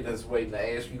right there that's waiting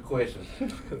to ask you questions.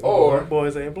 Or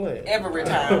boys ain't playing. Every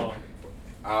time.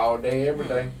 all day, every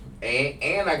day.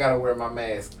 And I gotta wear my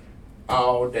mask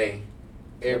all day,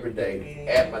 every day,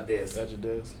 at my desk. At your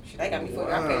desk. Shit, they got me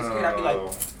fucked. I can't scream. I be like,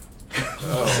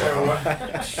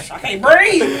 Oh. I can't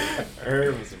breathe.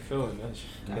 Herb was a feeling that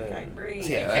shit. I can't breathe.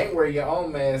 You can't wear your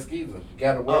own mask either. You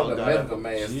gotta wear the God. medical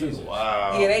mask Jesus. too.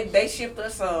 Wow. Yeah, they shipped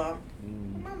us I'm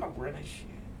not wearing that shit.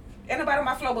 Ain't nobody on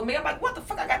my floor but me. I'm like, what the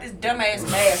fuck I got this dumbass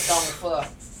mask on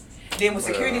for? Then when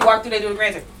security walked through, they do the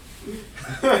grand check.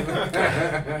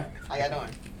 How y'all doing?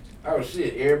 Oh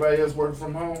shit! Everybody else working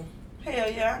from home.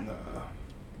 Hell yeah.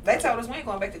 They told us we ain't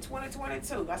going back to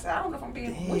 2022. I said, I don't know if I'm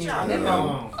being with y'all that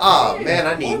long. Oh man,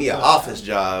 I need me an office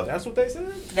job. That's what they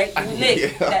said? They, look,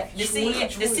 Yeah. the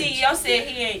CEO said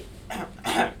he ain't.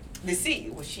 The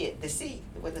CEO, well, shit.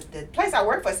 The place I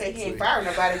work for said he ain't firing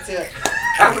nobody till.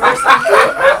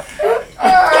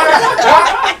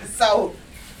 So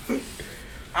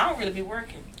I don't really be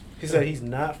working. He said he's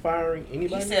not firing He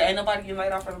anybody? said ain't nobody getting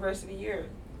laid off for the rest of the year.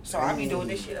 So I be doing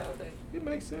this shit all day. It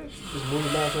makes sense. Just move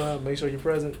the mouse around, make sure you're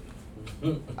present.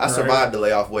 I survived the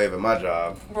layoff wave at my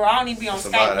job. Bro, I don't even be on That's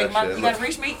about Skype. that shit. You gotta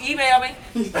reach me. Email me.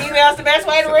 Email's the best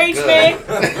way to reach me.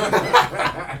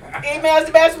 Email's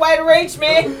the best way to reach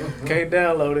me. Can't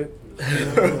download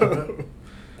it.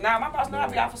 Nah, my boss know I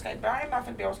be off of Skype, bro. I ain't not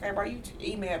finna be on Skype, bro. You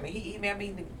email me. He emailed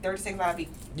me 30 seconds. I'll be.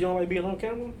 You don't like being on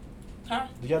camera? Huh?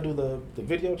 Do y'all do the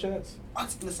video chats? Oh,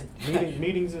 listen.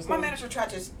 Meetings and stuff? My manager tried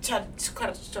to start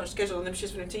scheduling them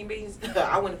shits for them team meetings.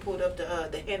 I went and pulled up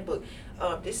the handbook.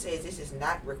 This says this is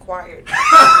not required. No.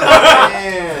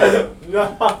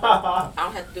 I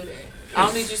don't have to do that. I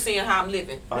don't need you seeing how I'm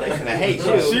living. Oh, they finna hate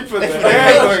you. She put the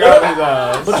handbook on his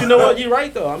eyes. But you know what? You're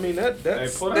right though. I mean that's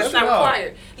That's not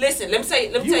required. Listen, let me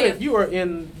tell you. You are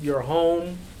in your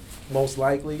home, most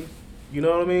likely. You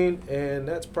know what I mean? And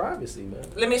that's privacy, man.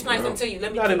 Let me explain something to you.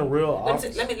 Let me not in a real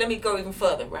office. Let me go even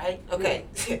further, right? Okay.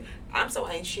 Yeah. I'm so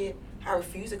ain't shit. I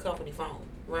refuse a company phone,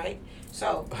 right?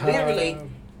 So literally,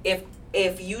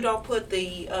 if you don't put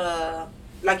the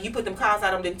like you put them calls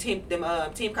out on them team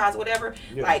calls or whatever,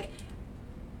 like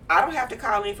I don't have to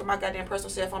call in from my goddamn personal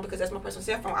cell phone because that's my personal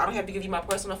cell phone. I don't have to give you my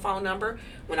personal phone number.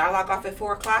 When I log off at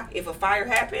 4:00, if a fire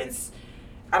happens,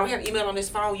 I don't have email on this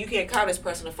phone. You can't call this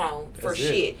personal phone for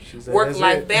shit.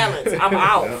 Work-life balance. I'm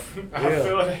off.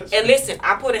 And listen,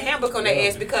 I put a handbook on their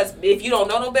ass because if you don't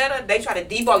know no better, they try to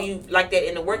debug you like that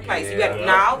in the workplace. You got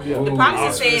the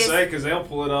policy says because they'll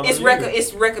pull it out.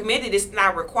 It's recommended. It's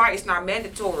not required. It's not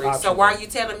mandatory. So why are you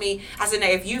telling me? I said, now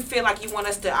if you feel like you want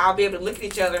us to, I'll be able to look at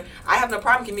each other. I have no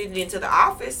problem communicating into the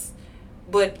office.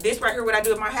 But this right here, what I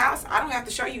do at my house, I don't have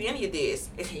to show you any of this.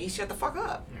 He shut the fuck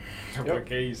up. What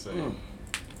can you say?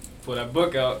 Pull that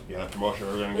book out. Yeah, that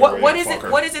promotion. What is it?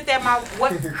 What is it that my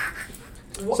what?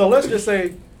 So let's just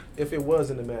say, if it was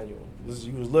in the manual,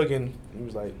 you was looking, you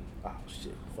was like, oh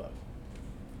shit, fuck.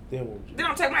 Then what would you do? Then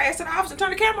I'm taking my ass to the office and turn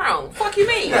the camera on. Fuck you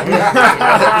mean?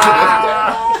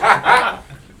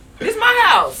 This is my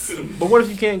house. But what if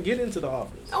you can't get into the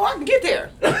office? Oh, I can get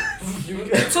there.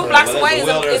 2 blocks away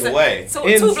is a way. So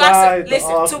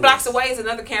 2 blocks away is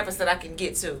another campus that I can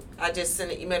get to. I just send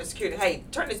an email to security. Hey,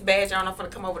 turn this badge on. I'm gonna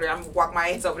come over there. I'm gonna walk my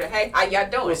ass over there. Hey, how y'all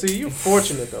doing? Well, see, you're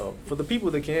fortunate though. For the people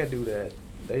that can't do that,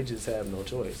 they just have no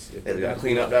choice. They gotta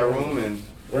clean up that room and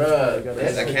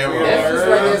that's that camera. That's just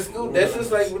like at school. That's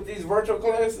just like with these virtual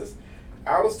classes.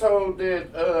 I was told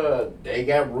that they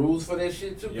got rules for that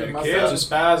shit too. Yeah, my kids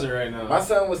are spazzing right now. My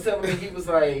son was telling me, he was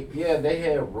like, yeah, they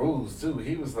had rules too.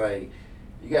 He was like,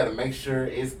 you got to make sure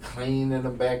it's clean in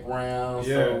the background.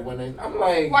 Yeah. So when I'm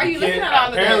like, why are you looking at all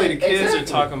of that? Apparently the kids are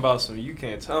talking about some. You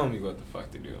can't tell me what the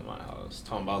fuck to do in my house.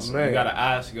 Talking about some. You gotta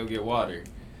ask to go get water.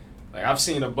 Like I've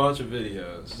seen a bunch of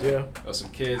videos. Of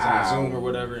some kids on Zoom or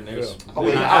whatever, and they was.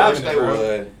 I wish they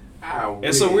would.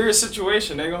 It's a weird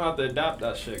situation. They're gonna have to adapt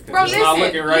that shit. Bro, it's not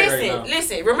looking right now.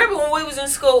 Listen. Remember when we was in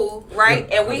school,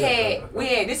 right? And we had.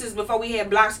 This is before we had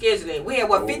block scheduling. We had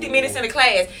 50 minutes in the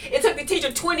class. It took the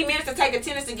teacher 20 minutes to take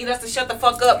attendance to get us to shut the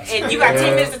fuck up, and you got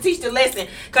 10 minutes to teach the lesson.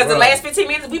 Cause the last 15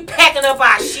 minutes we packing up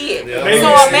our shit.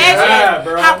 So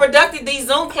imagine how productive these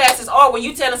Zoom classes are when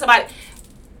you telling somebody,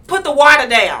 put the water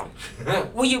down.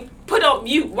 When you put on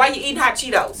mute while you eating hot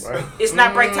Cheetos. Right. It's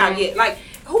not break time yet. Like,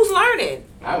 who's learning?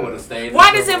 I would have stayed.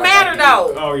 Why does it matter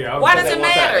though? Oh yeah. Why does it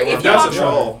matter?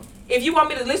 If you want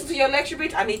me to listen to your lecture,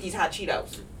 bitch, I need these hot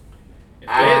Cheetos.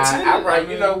 I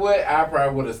probably, you know what? I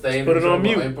probably would have stayed. Put it on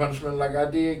mute. In punishment like I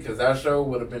did, because I sure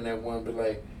would have been that one. But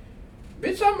like,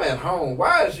 bitch, I'm at home.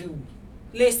 Why is you?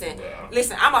 Listen,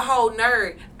 I'm a whole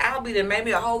nerd. I'll be done made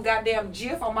me a whole goddamn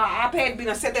GIF on my iPad. Be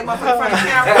done set that motherfucker in front of the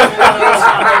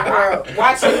camera.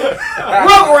 Watching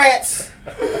Rugrats.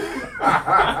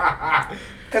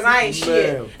 Cause I ain't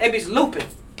shit. That bitch looping.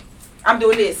 I'm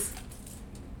doing this.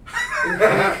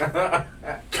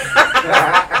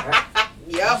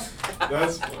 Yep.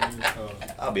 That's funny.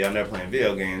 I'll be out there playing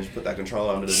video games. Put that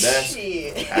controller under the desk.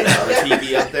 Shit. Have the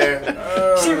TV up there.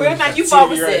 She really not you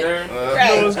focusing. Right there.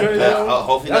 Right. You know what's crazy?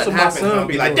 Hopefully that happens. I'll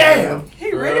be like, damn.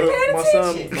 He really paying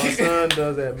attention. My son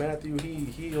does that. Matthew,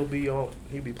 he'll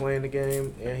be playing the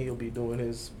game and he'll be doing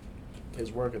his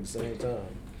work at the same time.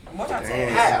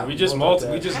 We just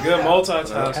good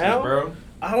multitasking, bro.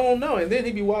 I don't know. And then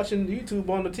he be watching YouTube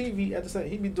on the TV at the same.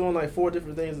 He be doing like 4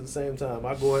 different things at the same time.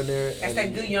 I go in there. That's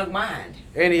that good young mind.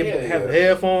 And he have the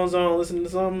headphones on, listening to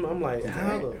something. I'm like,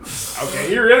 how the?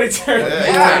 Okay, you really turned.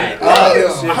 I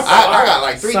got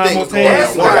like 3 things going on.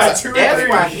 That's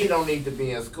why he don't need to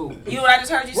be in school. You know what I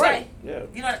just heard you say? Yeah.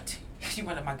 You know what? She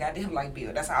wanted my goddamn light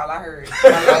bill. That's all I heard. My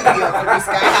light bill for the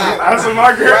sky high. That's what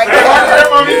my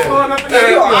grandma be pulling up in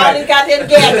there. All these goddamn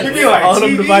gadgets. You be like, all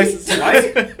them devices.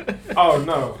 Oh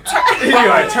no. You be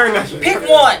like, turn that shit. Pick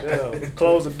one. Yeah.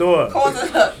 Close the door. Close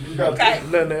it up. Okay.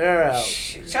 Letting the air out.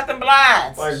 Shut them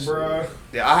blinds. Like, bro.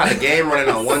 Yeah, I had a game running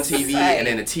on one TV and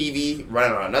then a TV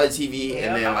running on another TV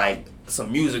and then like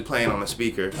some music playing on the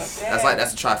speaker. That's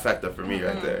a trifecta for me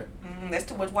right there. That's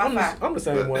too much Wi-Fi. I'm the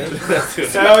same way.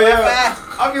 Hell yeah.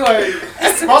 I'll be like,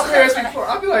 my parents before.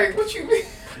 I'll be like, what you mean?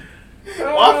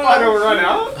 Why fight over run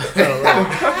out?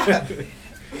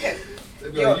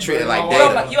 You treat it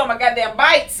like you on my goddamn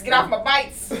bites. Get off my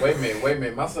bites. Wait a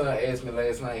minute. My son asked me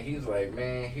last night. He was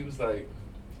like,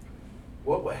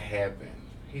 what would happen?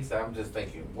 He said, I'm just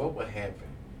thinking, what would happen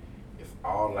if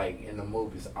all, like, in the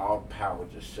movies, all power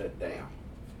just shut down?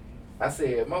 I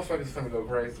said, motherfuckers finna go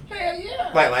crazy. Hell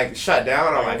yeah. Like shut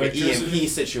down or like an EMP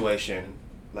situation.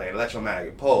 Like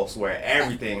electromagnetic pulse where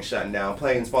everything's shutting down,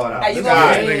 planes falling out. Hey, you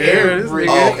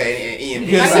okay, EMP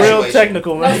situation. Real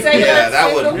technical, man. Yeah,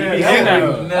 that would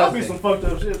that'd be some fucked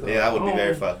up shit, though. Yeah, that would be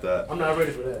very fucked up. I'm not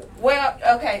ready for that. Well,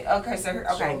 okay, sir.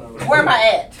 Okay. Where am I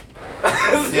at?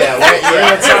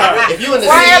 If you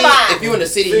in the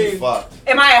city, you fucked.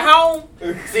 Am I at home?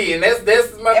 See, and that's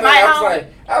my thing.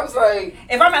 I was like,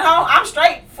 if I'm at home, I'm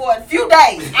straight for a few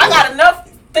days. I got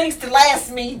enough things to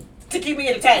last me to keep me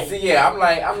entertained. See, yeah, I'm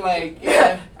like,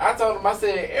 yeah. I told him, I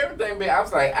said everything. I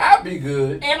was like, I'll be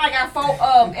good. And I got 4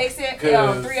 XL,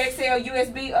 3XL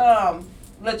USB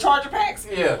little charger packs.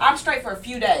 Yeah. I'm straight for a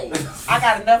few days. I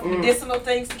got enough medicinal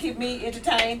things to keep me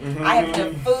entertained. I have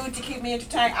enough food to keep me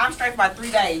entertained. I'm straight for about 3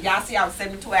 days. Y'all see, I was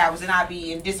 72 hours and I'll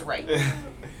be in disarray.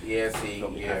 Yeah, see,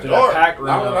 yeah. That pack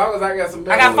run. As long as I got some.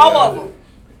 I got 4 of them.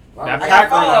 That pack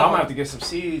run. I'm gonna have to get some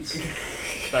seeds.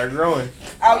 Start growing.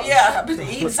 Oh yeah, I've been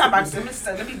eating something.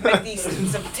 Let me make these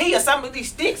some tea or something with these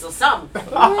sticks or something.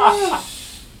 Cause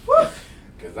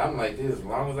I'm like this. As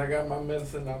long as I got my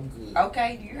medicine, I'm good.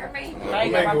 Okay, you hear me? I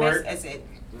ain't got my medicine. That's it.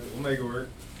 We'll make it work.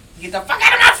 Get the fuck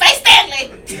out of my face, Stanley!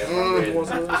 You want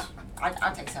some of this?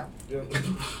 I'll take some. Yeah.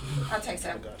 I'll take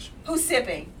some. I got you. Who's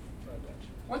sipping?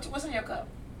 What's in your cup?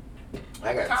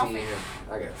 I got Coffee. tea in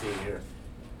here.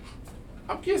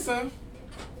 I'm kissing.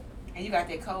 And you got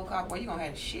that cold coffee. Boy, you gonna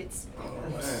have the shits.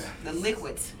 The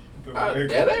liquids.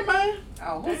 That ain't mine.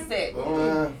 Oh, who's that?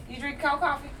 You drink cold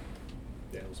coffee?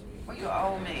 Yeah, it was me. Well, you're an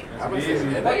old man. I'm Easy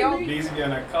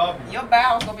getting that coffee. Your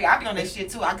bowels gonna be. I be on that shit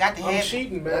too. I got to I'm have it.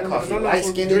 cheating, That man. coffee I'm not light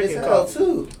supposed to skinned be as drinking hell coffee.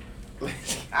 too.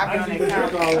 I be on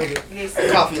that coffee. Listen.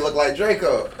 Coffee look like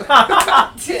Draco.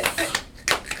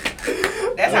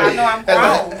 That's how I know I'm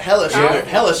grown. Hella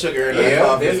sugar in that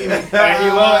coffee. He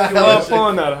love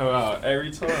pulling that hoe out every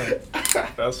time.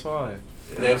 That's fine.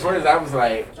 At first, I was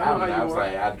like,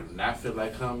 I do not feel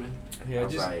like coming. Yeah, I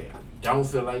was like, don't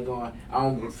feel like going. I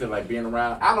don't feel like being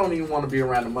around. I don't even want to be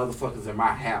around the motherfuckers in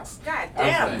my house. God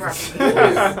damn, bro.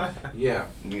 Yeah.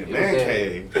 You man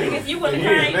cave. If you wouldn't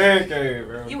have came, Man cave,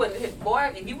 bro. you wouldn't have,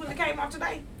 boy, if you wouldn't have came on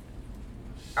today,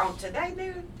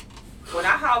 dude, when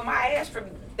I hauled my ass from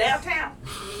downtown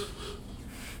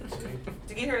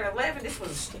to get here at 11, I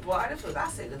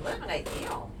said 11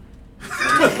 a.m.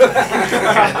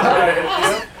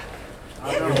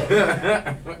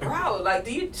 Bro, like,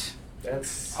 do you... I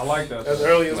like that. That's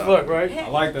early as fuck, right? I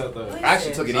like that though. I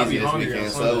actually took it I'd be easy this hungry weekend,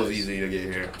 on so it was Sundays. easy to get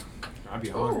here. I'd be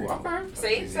hungry.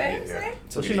 See?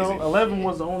 But you know, 11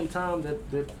 was the only time that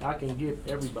I can get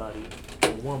everybody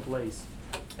in one place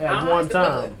at one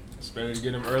time. It's better to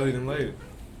get them early than late.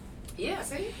 Yeah,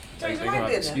 see? They Change your got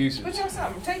life, didn't it? excuses. Put you on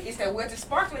something. Take it's that wet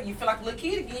sparkling. You feel like a little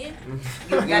kid again.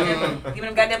 Give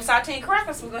them goddamn saltine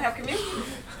crackers. We're gonna have communion.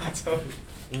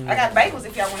 I got bagels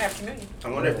if y'all want to have communion. I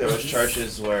wonder if there was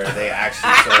churches where they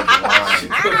actually served wine.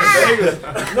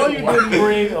 No, you didn't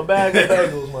bring a bag of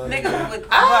bagels, man. Nigga, with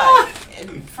right.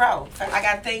 And bro, I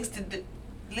got things to do.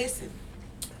 Listen,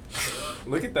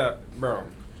 Look at that, bro.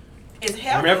 it's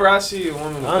healthy. Whenever I see a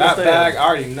woman with I that understand. bag, I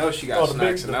already know she got the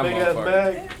snacks in that big ass motherfucker.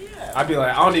 bag. Yeah. I'd be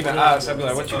like, I don't even ask. I'd be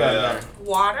like, what you got in there?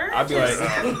 Water. I'd be like,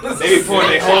 they be pouring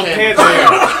their whole cans in there.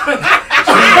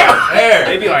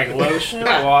 They be like lotion,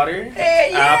 water,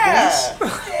 apples.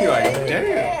 You like,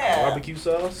 damn. Barbecue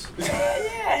sauce.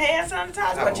 Hand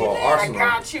sanitizer. What you whole need? arsenal. I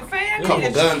got you, fam.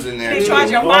 Couple guns in there. You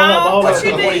charge your Hold up, mom. hold What up.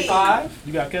 you need? 45.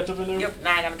 You got ketchup in there? Nah,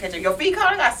 I ain't gonna catch it. Your feet cold.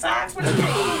 I got socks. What you need?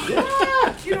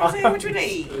 You know what I'm saying? What you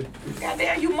need?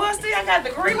 Goddamn, you musty. I got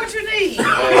degree. What you need?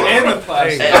 And the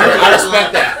plastic. Hey, I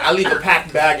respect that. I leave a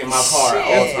packed bag in my car at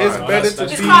all Shit. times. It's better to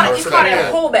It's be. called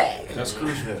a whole bag. That's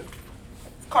crucial.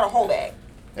 It's called a whole bag.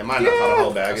 It might not call a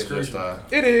whole bag. It's That's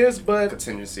just It is, but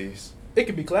contingencies. it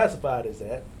can be classified as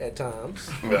that at times.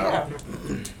 Yeah.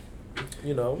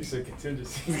 You know, You said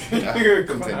contingency.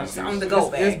 Contingencies. On the go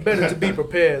bag. it's better to be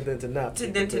prepared than to not. Be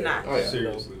Than to prepared. not. Oh yeah.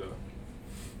 Seriously though.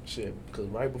 Shit, because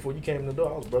right before you came in the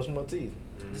door, I was brushing my teeth.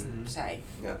 Say.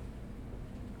 Yeah.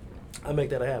 I make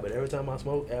that a habit. Every time I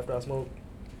smoke, after I smoke,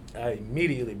 I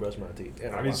immediately brush my teeth.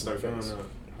 And I need to wash my start doing face. that.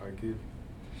 I kid.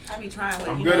 I be trying with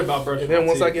I'm you good know, about brushing And then my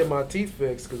once teeth. I get my teeth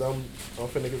fixed, because I'm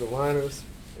finna get the liners,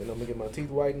 and I'm gonna get my teeth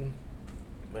whitened,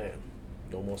 man,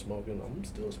 No more smoking. I'm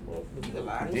still smoking. You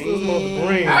lie. I'm still smoking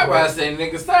green. I about to say,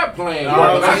 nigga, stop playing.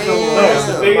 No,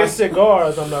 the biggest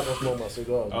cigars, I'm not gonna smoke my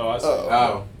cigars. Oh, I see.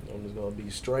 Oh. I'm just gonna be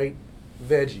straight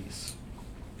veggies.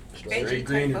 Veggie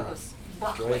green.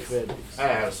 Straight veggies. I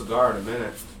had a cigar in a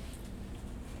minute.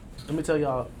 Let me tell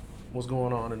y'all what's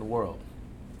going on in the world.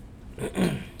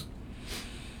 Did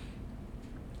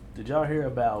y'all hear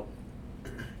about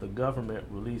the government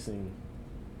releasing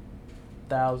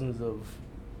thousands of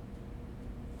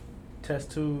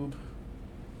test tube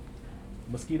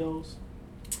mosquitoes?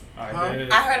 I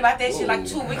heard about that shit like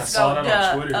 2 weeks I saw ago.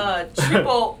 that on Twitter. The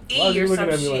triple Why E you or looking some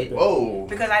at me like shit. that? Whoa.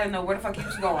 Because I didn't know where the fuck he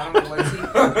was going. I'm like, what is he?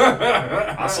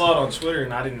 I saw it on Twitter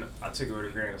and I took it with a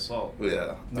grain of salt.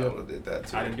 Yeah, I Yep. would've did that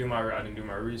too. I didn't do my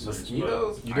research.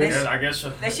 Mosquitoes? But I guess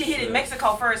That shit hit in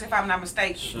Mexico first, if I'm not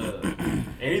mistaken. Shit.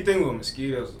 Anything with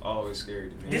mosquitoes is always scary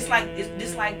to me. This like the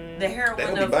They heroin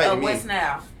don't be of biting me. West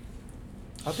Nile.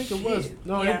 I think it was.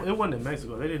 No, Yeah. it wasn't in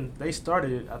Mexico. They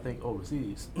started it, I think,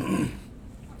 overseas.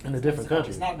 In a different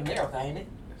country. It's not in America, ain't it?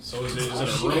 So is it a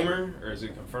rumor or is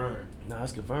it confirmed? Nah,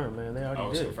 it's confirmed, man. They already Oh,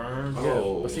 it's did. confirmed? Yeah.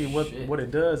 Oh, But see, shit. what it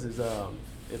does is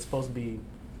it's supposed to be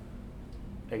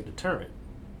a deterrent.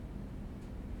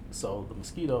 So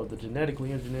the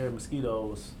genetically engineered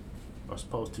mosquitoes are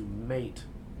supposed to mate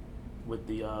with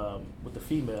the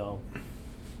female,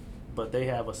 but they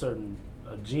have a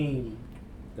gene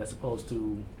that's supposed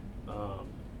to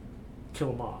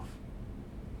kill them off.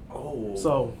 Oh.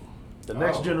 So the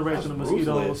next generation of that's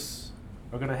mosquitoes ruthless.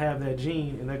 are gonna have that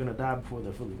gene, and they're gonna die before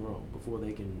they're fully grown, before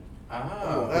they can,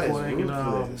 Oh, that is before they can,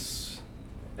 ruthless.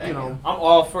 you know. I'm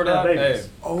all for that. Yeah, Hey, babies.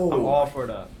 I'm all for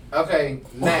that. Okay,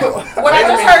 now. What I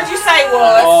just heard you say I'm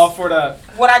all was for that.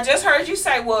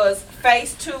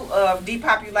 phase 2 of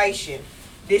depopulation.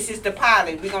 This is the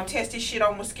pilot. We're gonna test this shit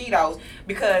on mosquitoes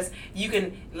because you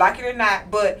can like it or not,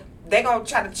 but they're gonna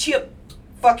try to chip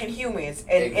fucking humans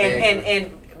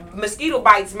and mosquito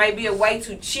bites may be a way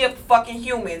to chip fucking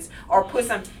humans or put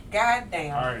some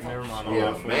goddamn. All right, never mind. I'm Yeah,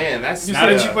 all for man, it. that's Now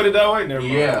that you put it that way, never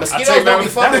mind. Yeah. I Mosquitoes take don't be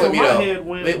that. fucking That's with in me my though. head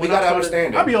when We I gotta started-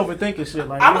 understand I be it. overthinking shit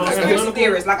like. I'm you a know what conspiracy saying?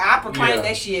 theorist. Like I proclaim Yeah.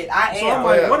 that shit. I So I'm am.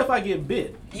 like, what if I get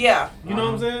bit? Yeah. You know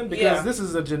what I'm saying? Because Yeah. this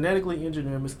is a genetically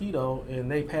engineered mosquito,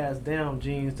 and they pass down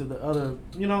genes to the other.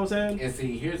 You know what I'm saying? And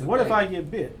see, here's the What thing. if I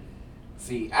get bit?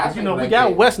 See, I 'Cause, think you know, like we got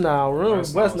that. West Nile. Remember,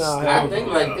 West West Nile Nile. I has- think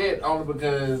like that only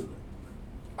because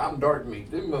I'm dark meat.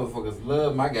 Them motherfuckers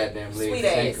love my goddamn legs Sweet and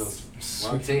ass. ankles.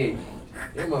 Well, I'm telling you.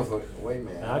 Them motherfuckers, wait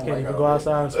man. I can't even go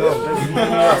outside and smoke.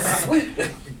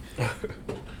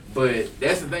 But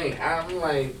that's the thing. I'm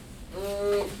like,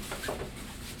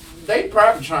 they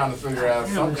probably trying to figure out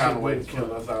Damn, some this kind shit of way to good as kill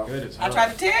fuck. us all. Good as I hell.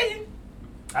 tried to tell you.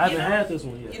 I haven't You know? had this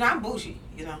one yet. You know, I'm bougie.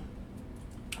 You know,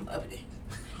 I'm uppity.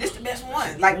 This the best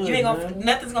one. Like you ain't gonna, Mhm.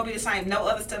 nothing's gonna be the same. No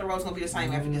other Stellaro's gonna be the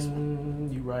same after this one.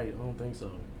 You right. I don't think so.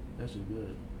 That shit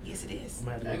good. Yes, it is. I'm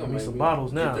gonna have to They get gonna me make some me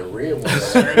bottles get now. the real one.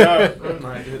 Straight up.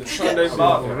 Might do the Sunday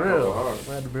bottle. For real. I'm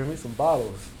gonna have to bring me some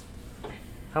bottles.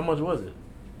 How much was it?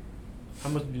 How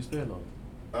much did you spend on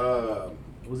it?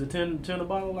 Was it 10 a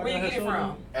bottle? Like Where I you had get it showed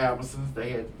from? Albertsons,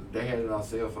 they had it on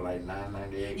sale for like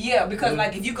 $9.98. Yeah, because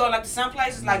like if you go like to some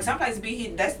places, like some places be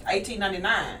hitting that's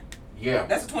 $18.99. Yeah.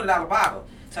 That's a $20 bottle.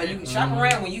 So you can shop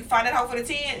around. When you find that hoe for the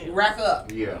 10, rack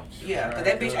up. Yeah. Yeah, cause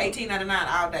that bitch $18.99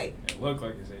 all day. It looked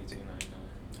like it's $18.99.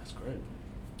 That's great.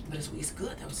 But it's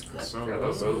good. That was good. So, Yeah,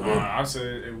 that's so good. I said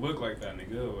it looked like that in a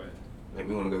good way. Make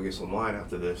me want to go get some wine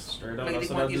after this. Straight up, Make that's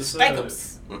it what I want you to just stank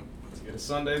said. 'em. Let's get a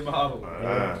Sunday bottle.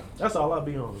 That's all I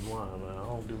be on is wine, man. I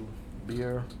don't do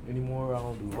beer anymore. I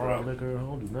don't do hard liquor. I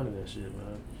don't do none of that shit,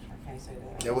 man. I can't say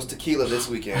that. There was tequila this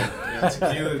weekend. Yeah,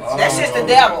 tequila. That's just the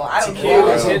devil. I don't Tequila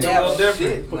care. is hitting a little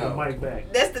different. Shit, Put the no. mic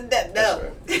back. That's the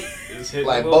devil. It's hitting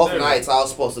Like a little both different. nights, I was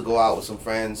supposed to go out with some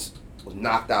friends. Was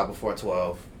knocked out before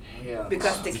 12. Yeah.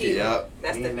 Because tequila. Yep.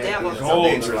 That's the Yeah, devil. It's Gold a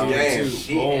dangerous tequila, game. too.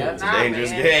 Shit. Gold. It's a Nah, dangerous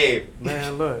man. game.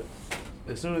 Man, look.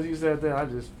 As soon as you said that, I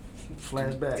just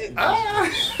flashed back.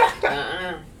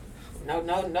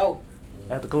 No.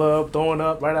 At the club, throwing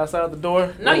up right outside the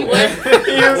door. No, you wasn't.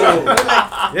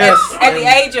 Yes. At the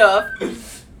age of,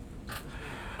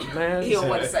 Man. he don't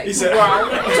want to say. He Too said- grown.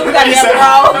 he Too said-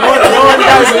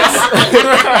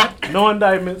 goddamn No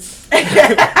indictments. grown.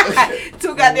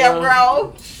 Too goddamn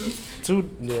grown.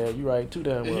 Yeah, you're right. Too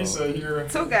damn well. He said you're.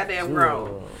 Too goddamn Too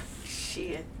grown. well.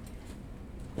 Shit.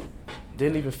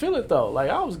 Didn't even feel it though. Like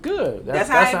I was good. That's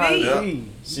how it be. it be.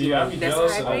 See, I be That's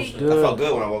jealous how of it that be. shit. I Good. felt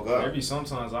good when I woke There up. be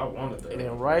sometimes I wanted that. And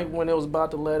then right when it was about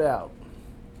to let out,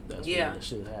 that's Yeah. when the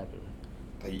shit happened.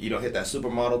 Like, you don't hit that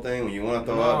supermodel thing when you want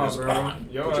to throw Nah, up. Just bro.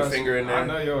 put your finger in there. I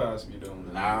know your ass be doing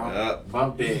that. Nah, Yep.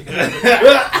 bump it.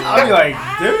 I'll be like,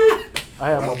 dude. I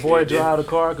had my boy drive the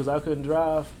car because I couldn't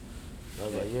drive. I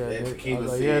was like, yeah, nigga, you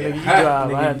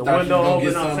drive. I had the window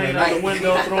open. I'm saying out the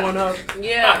window, throwing up.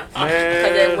 Yeah, man.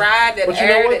 Cause that ride, that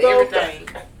air, that everything.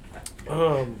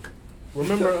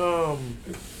 Remember, I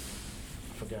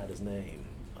forgot his name.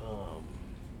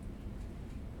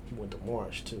 He went to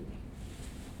Marsh too.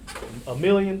 A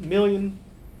million.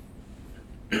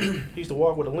 He used to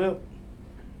walk with a limp.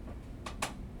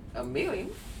 A million.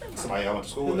 Somebody I went to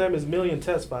school His with. name is Million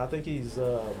Tespa. I think he's,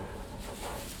 I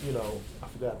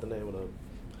forgot the name of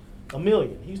A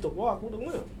Million. He used to walk with a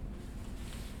limp.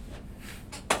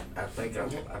 I think I know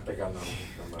who you're talking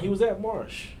about. He was at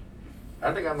Marsh.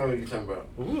 I think I know who you're talking about.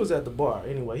 Well, we was at the bar.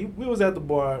 Anyway, we was at the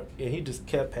bar, and he just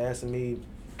kept passing me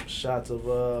shots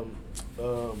of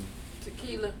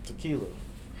Tequila.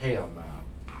 Hell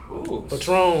no. Ooh.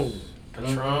 Patron.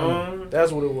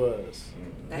 That's what it was.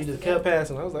 That's He just the kept guy.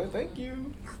 passing. I was like, thank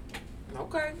you.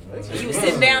 Okay. You was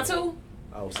sitting down too?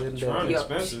 I was sitting Patron down.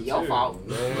 expensive Your too. fault.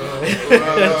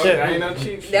 That ain't no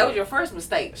cheap shit. That was your first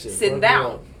mistake. Shit Sitting fucked me down.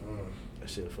 up. That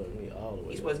shit fucked me all the way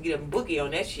You up. supposed to get a boogie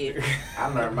on that shit. I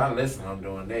learned my lesson on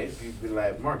doing that. People be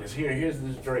like, Marcus, here's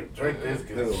this Drake this,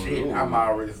 cause shit, I'm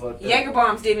already fucked up. Jaeger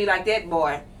bombs did me like that,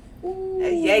 boy.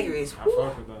 That Jaeger is. I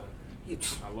fuck with that. You-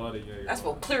 I love the Jaeger. That's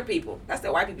for clear people. That's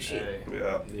that white people shit. Hey,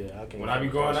 Yeah. Yeah, I can't. when I be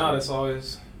going out, it's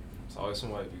always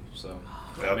some white people. So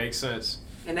Yep. that makes sense.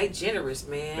 And they generous,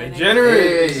 man. They generous,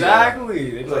 Yeah. exactly.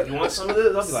 They be like, "You want some of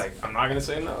this?" I'll be like, "I'm not gonna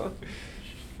say no."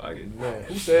 Fuck it. Man,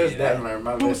 who says I that? learned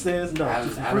my Who lesson. says no? I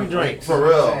Just a done free drank drink. For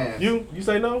real. times. You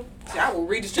say no? See, I will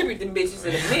redistribute them bitches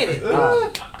in a minute.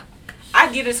 I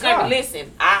give this disclaimer.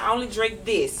 Listen, I only drink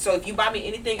this. So if you buy me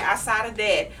anything outside of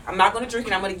that, I'm not going to drink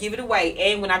it. I'm going to give it away.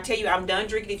 And when I tell you I'm done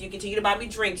drinking, if you continue to buy me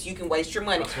drinks, you can waste your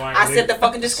money. That's why I set the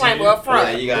fucking disclaimer up front.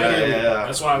 Yeah, you got it. Yeah.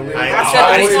 That's why I said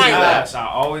always disclaimer. ask. I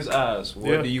always ask,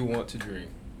 "What Yeah. do you want to drink?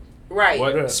 Right.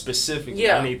 What Yeah. specifically?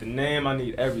 Yeah. I need the name. I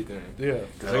need everything." Yeah.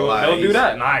 Because they'll do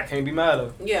that. Nah, I can't be mad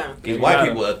at them. Yeah. These white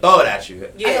people will throw it at you.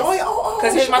 Yes.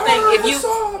 Because here's my thing.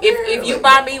 If you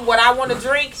buy me what I want to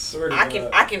drink, Swear to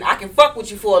I can fuck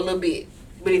with you for a little bit.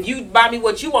 But if you buy me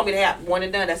what you want me to have, one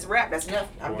and done, that's a wrap. That's enough.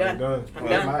 I'm One and done. done. I'm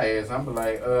Like done. my ass, I'm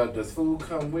like, does food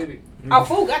come with it? Oh,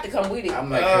 food got to come with it. I'm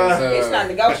like, 'cause, It's not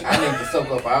negotiable. I need to soak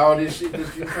up all this shit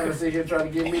that you trying to sit here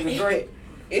trying to get me to drink.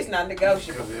 It's not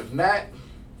negotiable. Because if not,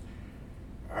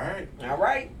 alright. All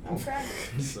right. Okay.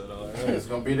 It's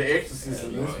gonna be the exorcist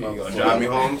in this You gonna motherfucker. drive me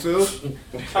home too?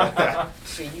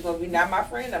 Shit, you gonna be not my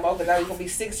friend. I'm over. Now you gonna be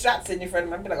 6 shots sitting in front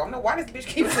of me. I'm be like, I don't know why this bitch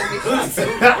keeps sending me shots.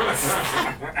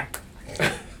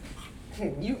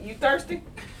 You thirsty?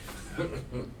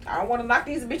 I don't want to knock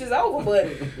these bitches over, but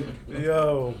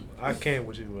Yo, I can't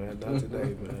with you, man. Not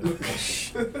today, man.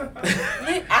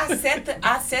 I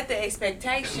set the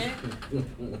expectation.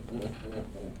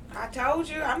 I told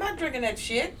you I'm not drinking that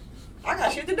shit. I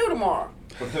got shit to do tomorrow.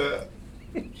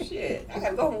 Shit, I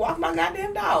gotta go and walk my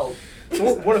goddamn dog.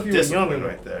 What if you were Discipline younger?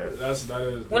 right there. That is.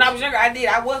 When I was younger,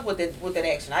 I was with that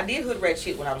action. I did hood rat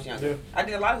shit when I was younger. Yeah. I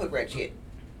did a lot of hood rat shit.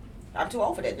 I'm too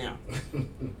old for that now.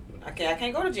 I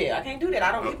can't go to jail. I can't do that.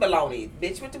 I don't eat bologna.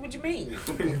 Bitch, what you mean?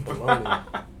 Bologna.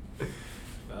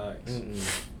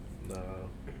 Facts. Nah.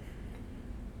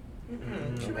 You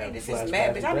mean this Flashback is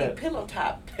mad, bitch? to I that. need pillow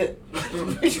top.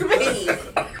 What you mean?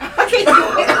 I can't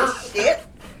do that shit.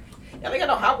 Y'all ain't got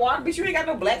no hot water, bitch. You ain't got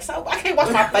no black soap. I can't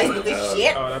wash my face with this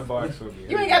shit. Oh, that box will be.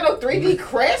 You ain't got no 3D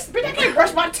crest, bitch. I can't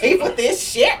brush my teeth with this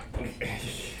shit.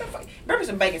 Remember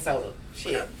some baking soda.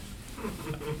 Shit.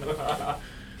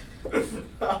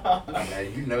 Now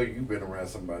you know you've been around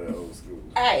somebody old school.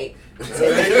 Hey. That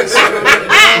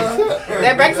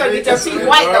baking soda get your teeth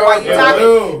white though while you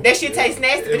talking. That shit tastes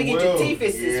nasty, but it get your teeth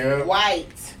is white.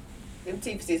 Them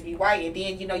teeth is be white, and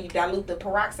then you dilute the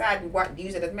peroxide and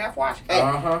use it as mouthwash.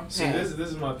 Hey. See, this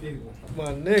is my people. My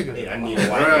nigga. Hey, I need a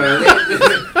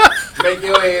white. Make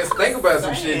your ass think about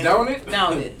some shit, don't it?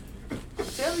 Don't it? I'm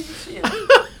telling you shit.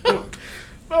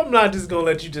 I'm not just gonna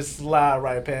let you just slide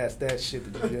right past that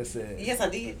shit that you just said. Yes, I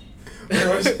did.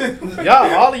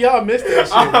 All of y'all missed that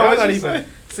shit. Y'all What'd not you even.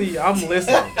 See, I'm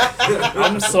listening.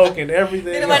 I'm soaking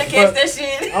everything. Did nobody catch that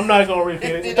shit? I'm not gonna repeat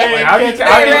it. Did They they- ain't I be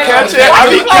catch it. catching. I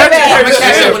be Watch I'm gonna it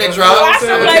catch it when it drops. Watch I'm it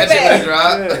gonna play catch it when it back.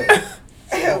 drops.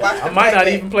 Watch I the might not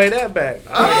playback. even play that back.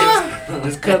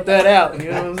 Just cut that out.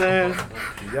 You know what I'm saying?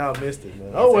 Y'all missed it,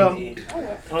 man. Oh well.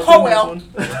 Oh well.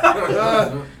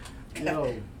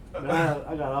 Yo, man,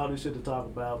 I got all this shit to talk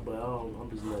about, but I'm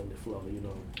just letting it flow. You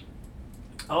know.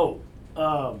 Oh,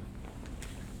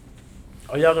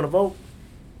 are y'all gonna vote?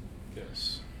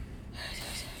 Yes.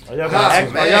 Are y'all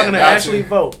gonna actually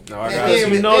vote? No, I got you.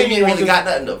 You know you ain't really got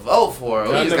nothing to vote for.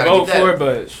 Nothing to vote for,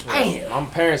 but I'm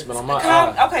parents, but I'm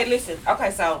not. Okay, listen.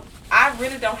 Okay, so I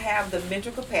really don't have the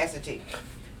mental capacity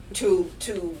to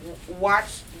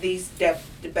watch these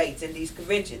debates and these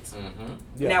conventions. Mm-hmm.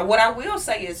 Yeah. Now, what I will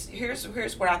say is, here's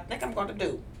what I think I'm going to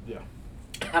do. Yeah.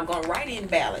 I'm going to write in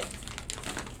ballot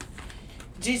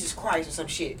Jesus Christ or some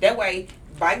shit. That way,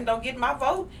 Biden don't get my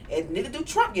vote, and neither do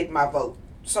Trump get my vote.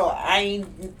 So I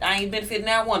ain't benefiting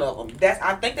now one of them.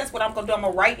 I think that's what I'm gonna do. I'm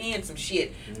gonna write in some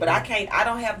shit, but I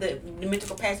don't have the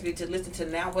mental capacity to listen to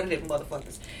now one of them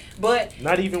motherfuckers. But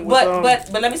not even with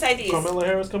but let me say this: Kamala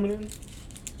Harris coming in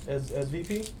as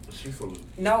VP. She's full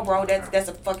of... No, bro, that's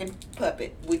a fucking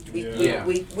puppet. We're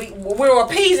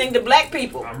appeasing the black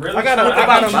people. I'm really I gotta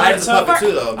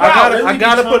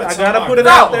put it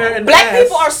out there. And black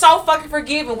people are so fucking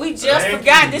forgiving. We just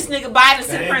forgot this nigga Biden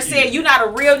sitting here and said, "You not a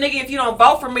real nigga if you don't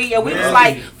vote for me," and we was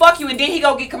like, "Fuck you," and then he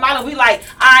go get Kamala. We like,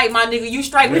 "All right, my nigga, you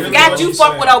straight." We forgot you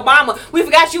fuck with Obama. We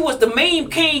forgot you was the meme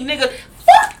king, nigga.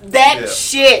 Fuck that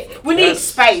shit. We need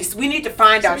space. We need to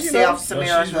find ourselves,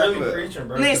 America. She's really preaching,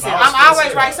 bro. Listen, I'm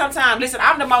always right sometimes. Listen,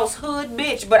 I'm the most hood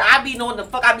bitch, but I be knowing the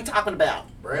fuck I be talking about.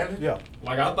 Brandon? Yeah.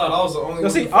 Like, I thought I was the only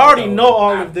one. See, I already know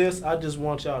all of this. I just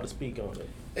want y'all to speak on it.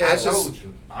 Yeah, it's just,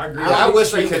 I agree. I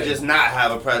wish we could just not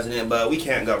have a president, but we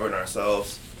can't govern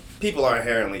ourselves. People are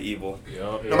inherently evil.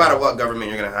 No matter what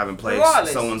government you're gonna have in place,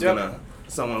 someone's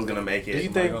gonna make it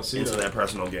into their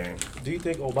personal game. Do you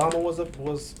think Obama was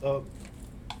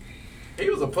He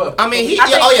was a puppet. I mean,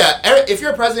 if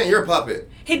you're a president, you're a puppet.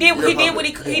 He did what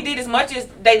he did as much as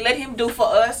they let him do for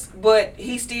us, but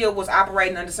he still was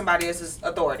operating under somebody else's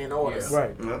authority and orders. Yeah.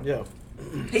 Right. Yeah.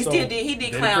 He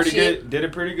did clown shit. Did a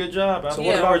pretty good job. So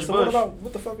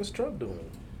what the fuck is Trump doing?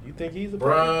 You think he's a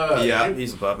puppet? Yeah,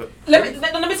 he's a puppet.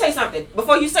 Let me say something.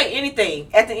 Before you say anything,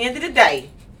 at the end of the day,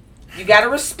 you gotta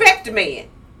respect the man.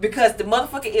 Because the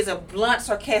motherfucker is a blunt,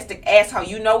 sarcastic asshole.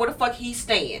 You know where the fuck he's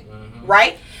staying.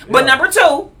 Right? Yeah. But number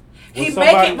two,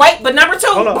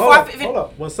 hold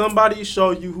up. When somebody show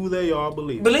you who they are,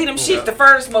 believe them shit the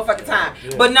first motherfucking time.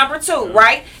 Yeah. But number two,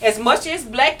 right? As much as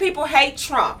black people hate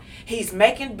Trump, he's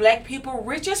making black people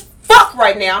rich as fuck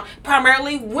right now.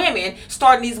 Primarily women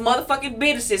starting these motherfucking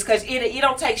businesses because it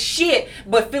don't take shit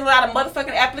but filling out a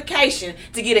motherfucking application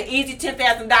to get an easy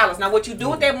 $10,000. Now what you do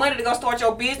with that money to go start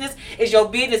your business is your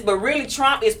business, but really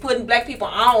Trump is putting black people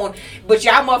on, but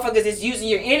y'all motherfuckers is using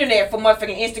your internet for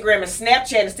motherfucking Instagram and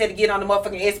Snapchat instead of getting on the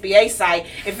motherfucking SBA site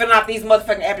and filling out these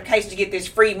motherfucking applications to get this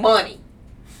free money.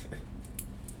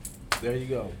 There you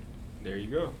go.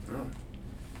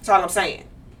 That's all I'm saying.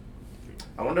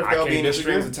 I wonder if there'll be any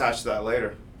strings attached to that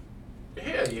later.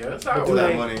 Hell yeah, that's how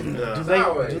that money.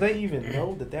 Do they even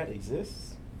know that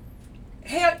exists?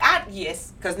 Hell,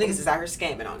 yes, because niggas is out here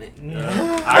scamming on it.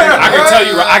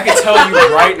 I can tell you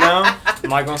right now. I'm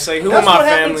not gonna say who in my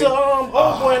family.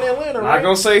 I'm not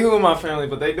gonna say who in my family,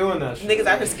 but they doing that shit. Niggas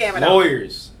out here scamming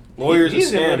Lawyers are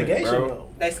scamming, litigation, bro.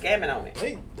 They scamming on it.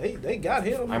 They got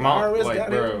him.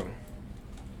 Bro.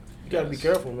 You gotta be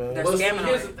careful, man. They're scamming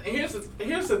on it.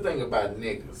 Here's the thing about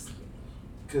niggas.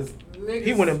 Cause niggas...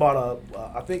 He went and bought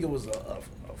I think it was a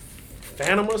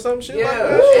Phantom or some shit. Yeah, like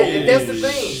that. That's the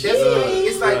thing.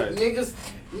 It's like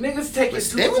niggas taking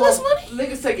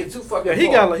niggas taking too fucking. Yeah,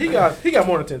 he got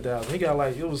more than 10,000. He got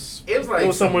it was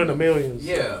somewhere in the millions.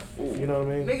 Yeah, you know what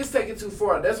I mean. Niggas take it too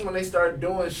far. That's when they start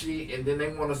doing shit, and then they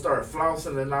want to start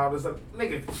flossing and all this.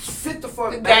 Nigga, sit the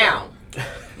fuck down.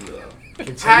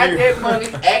 Hide that money.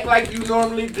 Act like you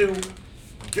normally do.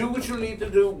 Do what you need to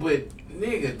do, but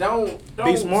nigga, don't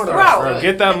be smart, bro.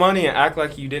 Get that money and act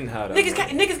like you didn't have that.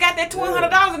 Niggas got that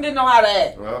 $1,200 and didn't know how to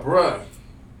act. Bruh.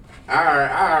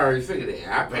 I already figured it.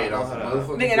 I paid off some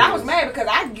motherfucking nigga, and I was mad because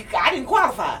I didn't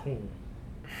qualify.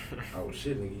 Oh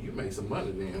shit, nigga, you make some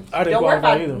money then. I didn't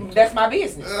qualify either. That's my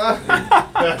business. That's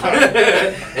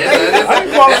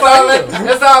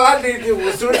all I did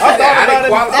was soon as I didn't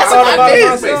qualify. I thought about it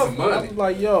myself. I was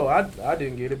like, yo, I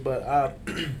didn't get it, but I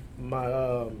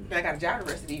got a job the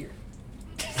rest of the year.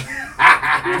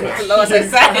 Lord say.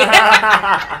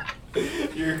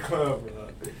 You're clever.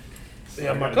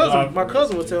 Yeah, my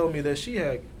cousin was telling me that she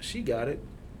got it,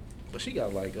 but she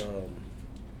got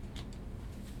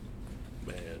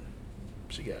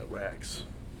she got racks.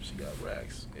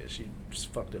 And she just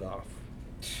fucked it off.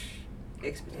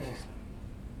 Experience.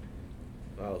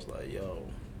 I was like, yo,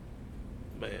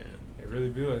 man. It really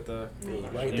be like that.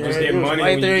 Right you just get money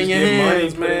right there in your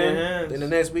hands, man. Then the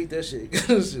next week, that shit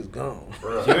is just gone.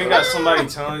 Bro. You ain't got somebody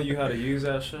telling you how to use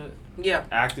that shit? Yeah.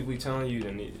 Actively telling you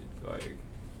to need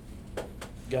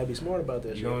gotta be smart about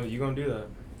that shit. You gonna do that.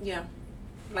 Yeah.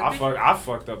 Like, I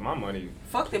fucked up my money.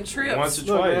 Fuck them trips. Once or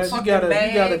Look, man, twice. Fuck them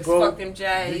bags, go. fuck them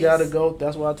J's. You gotta go.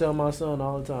 That's what I tell my son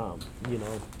all the time. You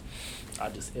know, I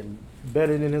just embed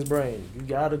it in his brain. You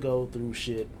gotta go through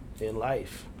shit in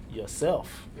life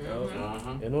yourself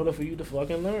in order for you to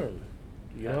fucking learn.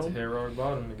 You know, to hit rock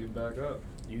bottom to get back up.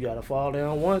 You gotta fall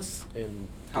down once and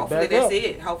hopefully that's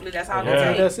it. Hopefully that's all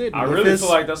yeah. it That's it. I really feel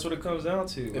like that's what it comes down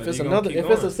to. If it's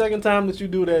it's the second time that you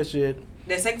do that shit,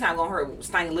 that second time gonna hurt,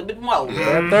 sting a little bit more.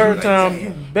 That third time, you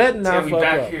better not fuck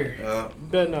up. Here. You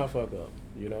better not fuck up.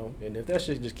 You know, and if that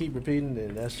shit just keep repeating,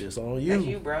 then that's just on you. That's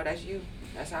you, bro. That's you.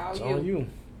 That's all it's you. on you.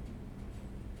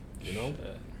 You know,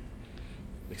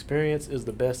 experience is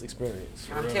the best experience.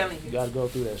 I'm telling you. You gotta go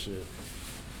through that shit.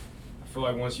 I feel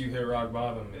like once you hit rock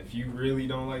bottom, if you really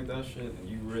don't like that shit, then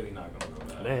you really not gonna go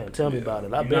back. Man, tell me about it.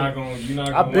 You're not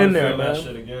gonna been there, feel man. that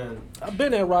shit again. I've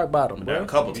been at rock bottom, bro. A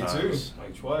couple Me times. too,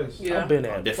 like twice. Yeah. I've been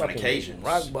at on different occasions.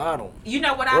 Rock bottom. You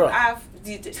know what Bruh. I've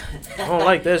I don't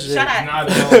like that shit. Shout out. Not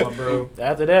at all, bro.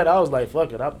 After that, I was like,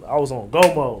 fuck it. I was on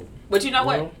go mode. But you know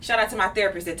what? know? Shout out to my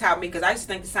therapist that taught me, because I used to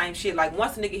think the same shit. Like,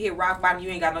 once a nigga hit rock bottom, you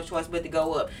ain't got no choice but to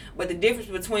go up. But the difference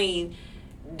between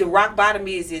the rock bottom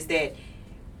is that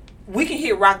we can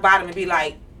hit rock bottom and be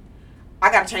like,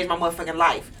 I gotta change my motherfucking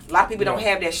life. A lot of people don't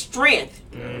have that strength.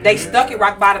 They stuck at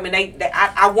rock bottom, and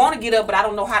I want to get up, but I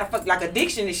don't know how to fuck, like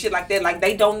addiction and shit like that. Like,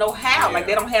 they don't know how. Like,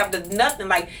 they don't have the nothing.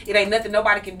 Like, it ain't nothing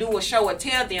nobody can do or show or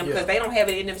tell them, because they don't have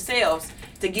it in themselves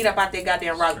to get up out that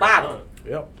goddamn rock bottom.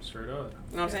 Yep. Straight up.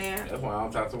 You know what I'm saying? That's why I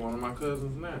don't talk to one of my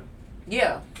cousins now.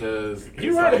 Yeah. Cause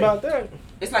You right about that.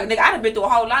 It's like, nigga, I done been through a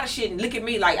whole lot of shit, and look at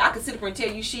me, like, I could sit up and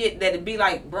tell you shit that'd be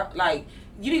like, bro, like,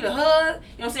 you need a hug, you know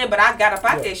what I'm saying? But I got up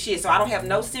out that shit, so I don't have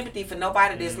no sympathy for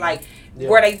nobody that's like,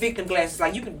 wear they victim glasses.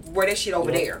 Like, you can wear that shit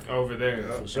over there. Over there,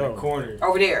 For in sure. the corner.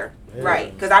 Over there.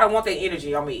 Right. Because I don't want that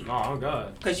energy on me. Oh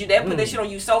God. Because they put that shit on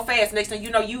you so fast, next thing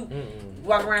you know, you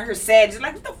walk around here sad, just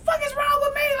like, what the fuck is wrong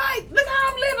with me? Like, look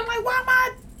how I'm living. Like, why am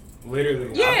I?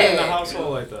 Literally. Yeah. I've been in a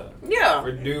household like that. Yeah.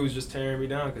 Where dude was just tearing me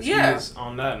down because Yeah. he was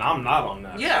on that and I'm not on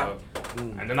that. Yeah. So.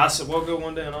 And then I woke up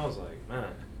one day and I was like, man,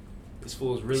 this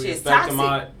fool is really Shit's affecting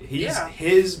toxic.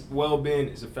 his well-being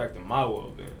is affecting my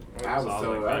well-being. I was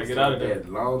so told, gotta get out of there.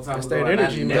 Long time That's ago. that and I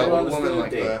energy, never man. understood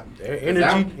Like that.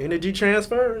 that. Energy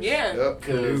transfers. Yeah. Yep.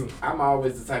 Because I'm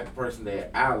always the type of person that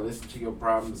I'll listen to your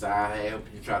problems, I'll help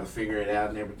you try to figure it out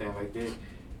and everything like that.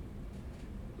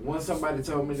 Once somebody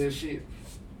told me this shit,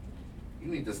 you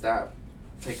need to stop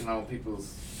taking on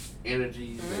people's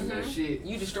energies and their shit.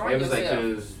 You destroying It was like, yourself.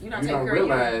 because You you not don't taking care of you.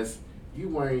 realize you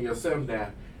wearing yourself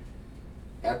down.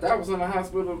 After I was in the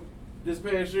hospital this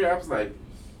past year, I was like,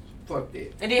 fuck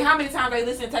that. And then how many times they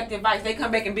listen and take the advice, they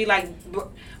come back and be like,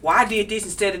 well, I did this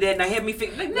instead of that, and I had me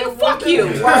fix. Like, nigga, fuck you.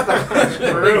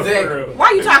 Exactly.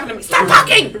 Why you talking to me? Stop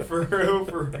talking. For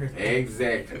real.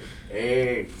 Exactly. I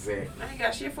ain't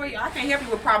got shit for you. I can't help you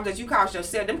with problems that you caused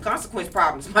yourself. Them consequence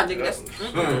problems, my nigga. That's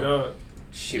Straight up.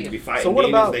 Shit, be fighting So what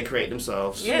demons about- they create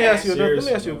themselves. Yeah. Let me ask you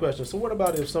seriously, a question. So what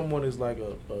about if someone is like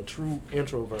a true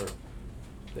introvert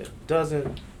that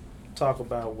doesn't talk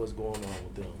about what's going on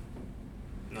with them?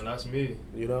 No, that's me.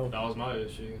 You know, That was my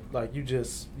issue. like you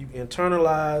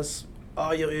internalize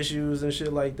all your issues and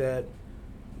shit like that.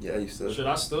 Yeah, you still. Shit,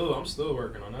 I'm still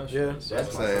working on that shit. Yeah. So,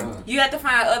 That's my Same. son. you have to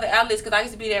find other outlets, because I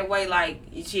used to be that way. Like,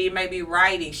 she may be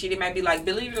writing, she may be like,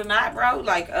 believe it or not, bro.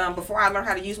 Like, before I learned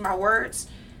how to use my words,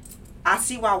 I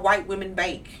see why white women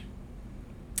bake.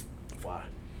 Why?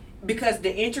 Because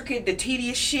the intricate, the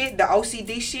tedious shit, the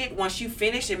OCD shit, once you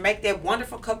finish and make that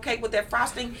wonderful cupcake with that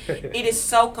frosting, it is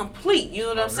so complete. You know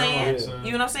what I'm saying? Yeah.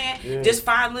 You know what I'm saying? Yeah. Just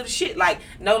find little shit. Like,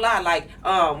 no lie, like,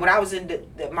 when I was in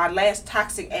my last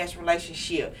toxic ass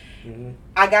relationship,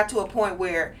 I got to a point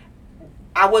where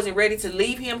I wasn't ready to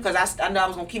leave him, because I know I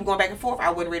was gonna keep going back and forth. I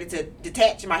wasn't ready to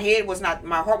detach. My head was not,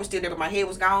 my heart was still there, but my head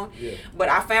was gone. Yeah. But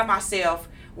I found myself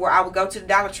where I would go to the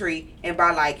Dollar Tree and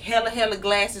buy like hella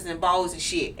glasses and bowls and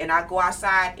shit, and I go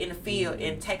outside in the field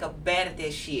and take a bath at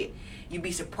that shit. You'd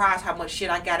be surprised how much shit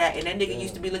I got out. And that nigga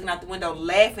used to be looking out the window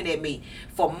laughing at me.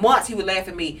 For months he would laugh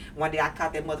at me. One day I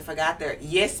caught that motherfucker out there.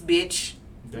 Yes, bitch.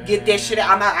 Get that shit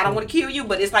out. I don't want to kill you,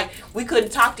 but it's like we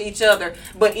couldn't talk to each other.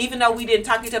 But even though we didn't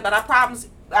talk to each other about our problems,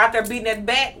 out there beating that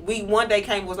back, we one day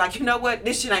came and was like, you know what?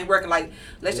 This shit ain't working. Like,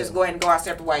 let's just go ahead and go our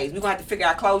separate ways. We're going to have to figure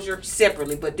out closure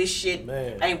separately, but this shit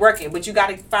ain't working. But you got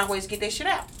to find ways to get that shit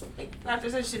out. Not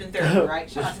just that shit in therapy, right?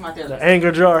 Shout out to my therapist. The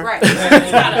anger jar. Right.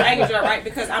 It's not an anger jar, right?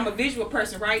 Because I'm a visual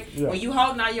person, right? Yeah. When you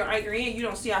holding all your anger in, you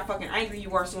don't see how fucking angry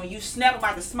you are. So when you snap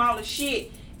about the smallest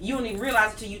shit, you don't even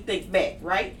realize it till you think back,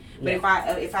 right?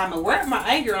 But if I'm aware of my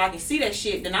anger and I can see that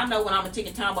shit, then I know when I'm a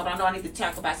ticking time bomb. I know I need to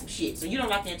talk about some shit. So you don't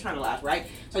like to internalize, right?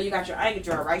 So you got your anger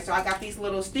jar, right? So I got these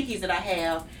little stickies that I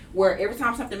have where every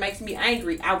time something makes me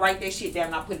angry, I write that shit down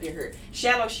and I put it in here.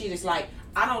 Shallow shit is like,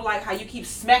 I don't like how you keep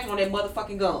smacking on that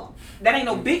motherfucking gum. That ain't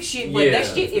no big shit, but that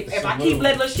shit, if I keep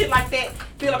letting little shit like that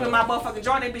fill up in my motherfucking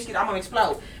jar, that bitch shit, I'm gonna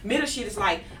explode. Middle shit is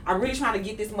like, I'm really trying to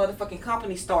get this motherfucking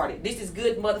company started. This is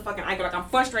good motherfucking anger. Like, I'm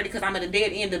frustrated because I'm at a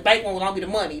dead end. The bank won't allow me the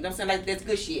money. You know what I'm saying? Like, that's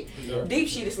good shit. Yeah. Deep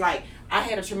shit is like, I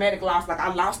had a traumatic loss. Like,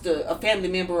 I lost a family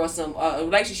member or some a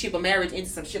relationship or marriage into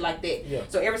some shit like that. Yeah.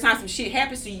 So every time some shit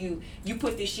happens to you, you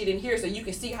put this shit in here so you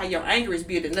can see how your anger is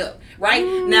building up. Right?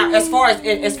 Now, as far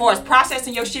as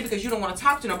processing your shit because you don't want to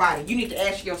talk to nobody, you need to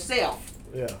ask yourself.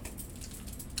 Yeah.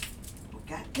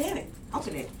 God damn it.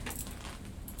 Open it.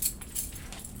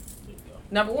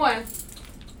 Number one,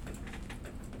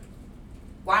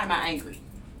 why am I angry?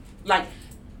 Like,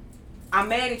 I'm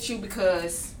mad at you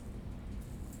because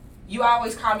you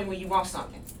always call me when you want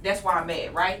something. That's why I'm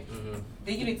mad, right? Mm-hmm.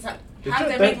 Then you need to how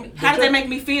does that make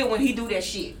me feel when he do that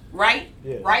shit, right?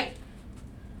 Yeah. Right?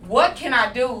 What can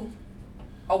I do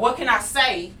or what can I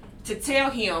say to tell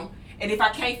him? And if I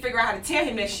can't figure out how to tell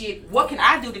him that shit, what can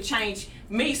I do to change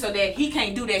me so that he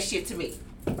can't do that shit to me?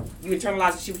 You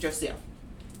internalize the shit with yourself.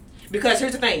 Because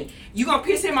here's the thing, you gonna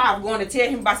piss him off going to tell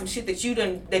him about some shit that you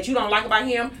don't like about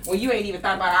him when you ain't even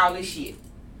thought about all this shit.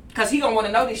 Cause he gonna want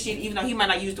to know this shit even though he might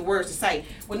not use the words to say,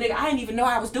 well nigga, I didn't even know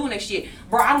I was doing that shit.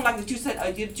 Bro, I don't like that you said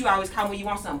that you always call when you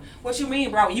want something. What you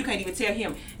mean, bro? You can't even tell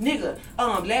him, nigga,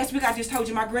 last week I just told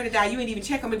you my granny died, you ain't even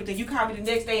check on me, but then you called me the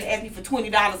next day and asked me for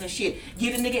 $20 and shit.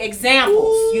 Give the nigga examples.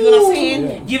 Ooh, you know what I'm saying?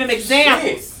 Yeah. Give him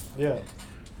examples. Yeah.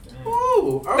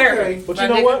 Ooh, okay. But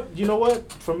you know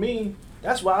what? For me,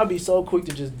 that's why I be so quick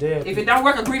to just dead. If it don't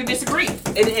work, agree to disagree.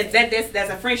 And that's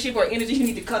a friendship or energy you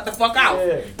need to cut the fuck out.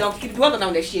 Yeah. Don't keep dwelling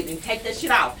on that shit and take that shit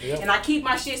out. Yep. And I keep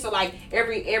my shit so like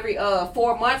every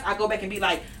 4 months I go back and be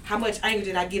like, how much anger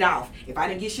did I get off? If I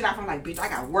didn't get shit off, I'm like, bitch, I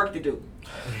got work to do.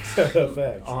 Facts.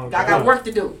 I got work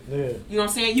to do. Yeah. You know what I'm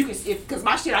saying? You can, because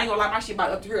my shit, I ain't gonna lie, my shit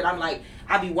about up to here. I'm like,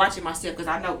 I be watching myself because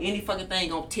I know any fucking thing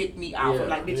gonna tick me off. Yeah. I'm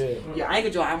like, bitch, your anger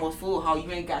jar almost full. How you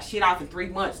ain't got shit off in 3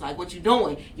 months? Like, what you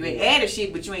doing? You ain't added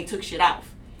shit, but you ain't took shit off.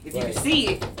 If you can see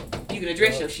it, you can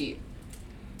address your shit.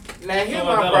 Now here's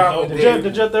my problem.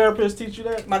 Did your therapist teach you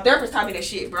that? My therapist taught me that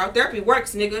shit, bro. Therapy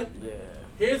works, nigga. Yeah.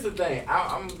 Here's the thing.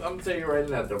 I'm telling you right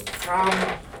now. The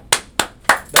problem.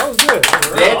 That was good.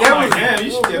 That was damn.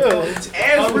 You should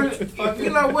get you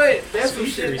know what? That's some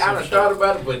shit I done thought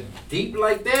about it, but deep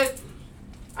like that,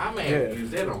 I may have to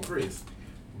use that on Chris.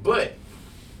 But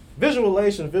visual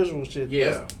shit.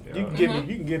 Yeah. You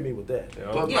can get me with that.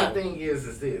 But my thing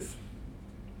is this.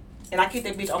 And I keep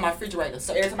that bitch on my refrigerator.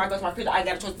 So every time I go to my refrigerator, I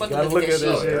gotta look at that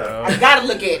shit. shit. I gotta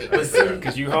look at it.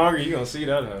 Because you hungry, you gonna see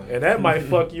that. Huh? And that might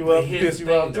fuck you up and piss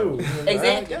you off too.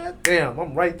 Exactly. God damn,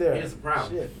 I'm right there. Here's the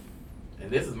problem. Shit.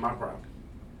 And this is my problem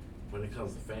when it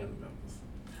comes to family members.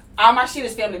 All my shit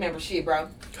is family member shit, bro.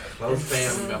 Close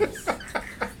family members.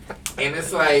 And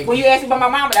it's like... When you ask me about my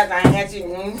mama, that's I ain't ask you.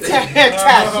 She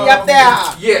up there.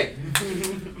 Yeah.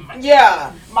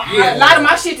 Yeah. A lot of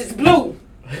my shit is blue.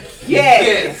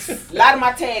 Yes. A lot of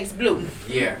my tags blue.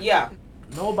 Yeah. Yeah.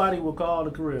 Nobody will call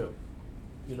the crib.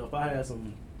 You know, if I had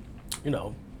some,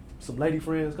 some lady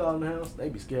friends calling the house,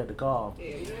 they'd be scared to call.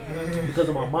 Yeah. Because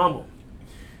of my mama.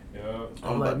 Yeah.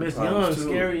 I'm like, Miss Young,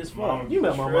 scary as fuck. You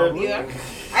met my mama. Yeah.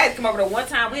 I had to come over there one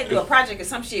time. We had to do a project or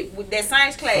some shit with that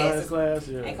science class. Science class,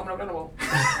 yeah. Ain't coming over no more.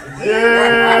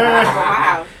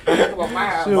 Yeah. Come on my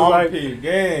house. She was like,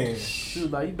 she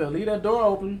was like, you better leave that door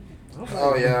open.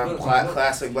 Oh yeah,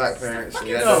 classic black parents. We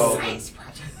did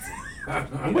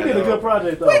a good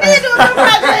project though. We did do a good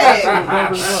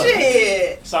project.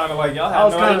 Shit. Sounded like y'all had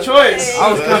no other choice.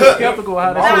 I was kind of skeptical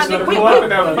how that shit was going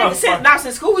to Now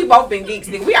since school we both been geeks,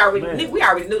 nigga. We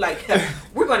already knew like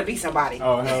we're gonna be somebody.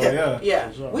 Oh hell yeah.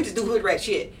 Yeah. Sure. We just do hood rat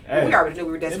shit. Hey, we already knew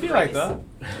we were destined. It'd be like that.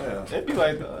 Yeah. It'd be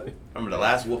like that. Remember the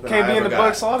last whooping Can't I be in ever the got.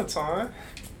 Bucks all the time.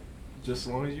 Just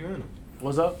as long as you in them.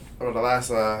 What's up? Oh, the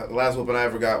last whooping I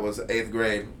ever got was 8th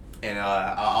grade, and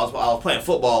I was playing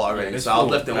football already, so I was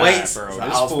lifting weights. Bro. So this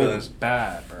I was fool feeling is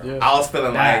bad, bro. Yeah. I was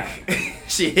feeling bad. like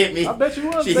she hit me. I bet you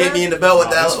was. She hit me in the belt with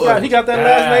that. He got that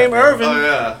last name, Irvin. Oh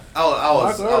yeah,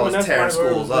 I was tearing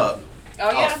schools up.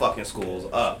 Oh yeah. I was fucking schools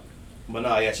up. But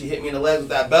no, yeah, she hit me in the legs with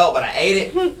that belt, but I ate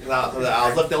it. I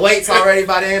was lifting weights already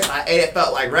by then, so I ate it.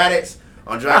 Felt like Raditz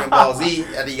on Dragon Ball Z.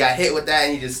 And you got hit with that,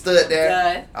 and you just stood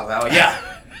there. I was like, oh yeah.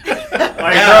 Like,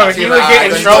 bro, if you would get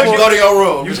in trouble, go to your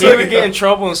room. You would get in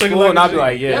trouble in school, and I'd be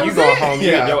like, yeah, you go home, you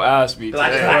get your ass beat.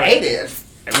 I ate it.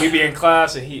 And we be in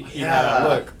class, and he had a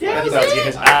look. Yeah, He thought to get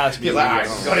his ass beat. He's like, all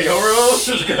right, go to your room.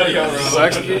 Just go to your room.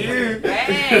 Sucks for you.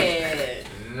 Bad.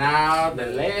 Now the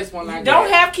last one I Don't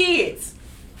got have kids.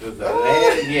 was the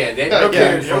last. Yeah,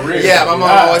 that's for real. Yeah, my mom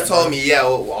always told me,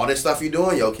 all this stuff you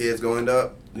doing, your kids going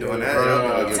up doing that.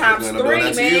 Your kids Times gonna do 3,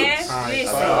 that to you. man.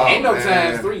 Listen. Ain't no man.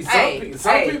 times 3.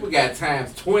 Some people got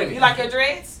times 20. You like your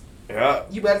dreads? Yeah.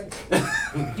 You better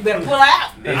pull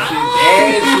out.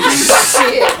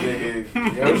 Shit.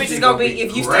 Them bitches gonna be,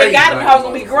 if you still got them, hoes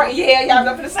gonna be great. Yeah, y'all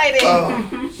gonna say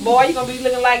that. Boy, you gonna be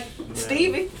looking like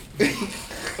Stevie.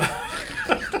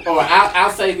 Oh,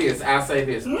 I'll say this.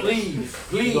 Please.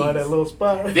 Go on that little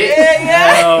spot.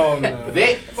 Yeah. Oh, no.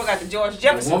 Vet Forgot the George the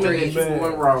Jefferson woman that dreads. you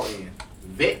went raw in.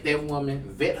 Vet that woman.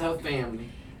 Vet her family.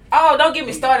 Oh, don't get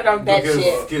me started on that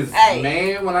shit. Because, Hey,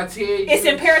 man, when I tell you. it's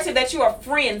imperative that you are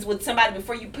friends with somebody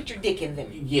before you put your dick in them.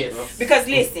 Yes. Because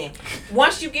listen,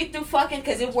 once you get through fucking,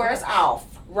 because it wears off,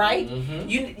 right?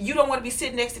 Mhm. You don't want to be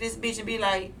sitting next to this bitch and be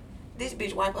like, this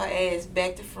bitch wipe her ass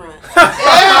back to front.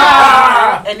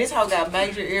 And this hoe got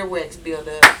major earwax build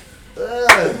up.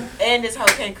 And this hoe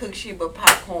can't cook shit but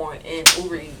popcorn and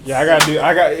Uber Eats. Yeah,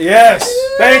 yes.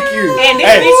 Thank you. And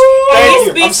this Hey, bitch,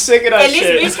 thank you. I'm sick of that and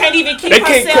shit. this bitch can't even keep They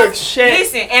herself. can't cook shit.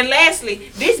 Listen, and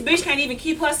lastly, this bitch can't even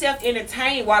keep herself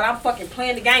entertained while I'm fucking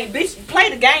playing the game. Bitch, play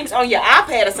the games on your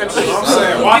iPad or some shit. I'm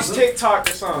saying, watch TikTok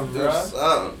or something,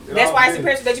 bro. That's why it's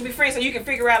imperative that you be friends so you can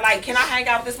figure out, like, can I hang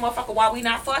out with this motherfucker while we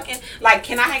not fucking? Like,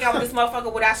 can I hang out with this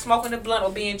motherfucker without smoking the blunt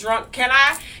or being drunk? Can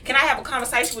I have a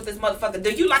conversation with this motherfucker?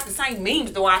 Do you like the same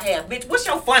memes do I have? Bitch, what's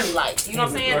your funny like? You know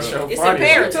what I'm saying? What's your It's funny?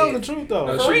 imperative. Tell the truth though.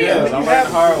 No, For she real. does. I learned the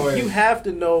hard way. You have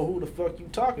to know who the fuck you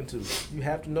talking to. You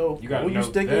have to know You gotta who you know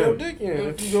sticking them. your dick in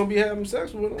if you gonna be having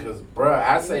sex with them. Because, bro,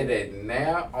 I say that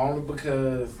now only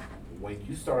because when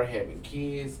you start having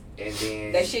kids and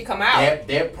then That shit come out.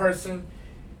 that person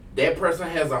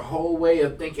has a whole way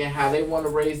of thinking how they want to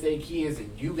raise their kids,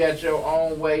 and you got your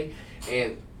own way,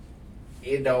 and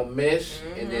it don't mesh,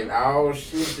 and then all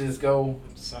shit just go.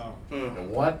 So, And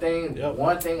one thing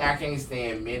I can't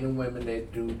stand men and women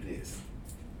that do this.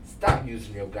 Stop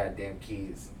using your goddamn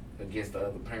kids against the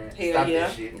other parent. Hell Stop yeah.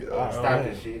 that shit. Yeah. Stop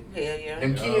that shit. Hell yeah.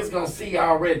 Them kids gonna see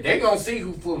already. They gonna see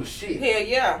who full of shit. Hell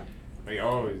yeah. they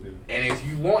always do. And if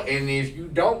you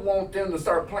don't want them to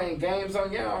start playing games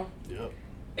on y'all,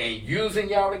 and using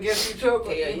y'all against each other,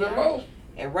 Hell even yeah. more.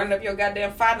 And running up your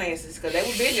goddamn finances because they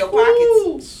will be in your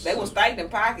pockets. They will stay in them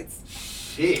pockets.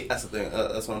 Shit. That's the thing.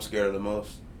 That's what I'm scared of the most.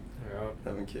 Yeah.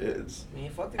 Having kids. Man,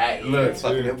 fuck the Hey, kids. look,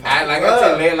 Fucking them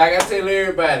like I tell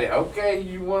everybody, okay,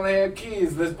 you want to have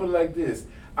kids, let's put it like this.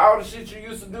 All the shit you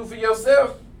used to do for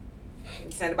yourself,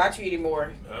 It's not about you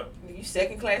anymore. You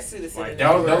second class citizen. like,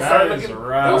 don't start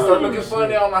looking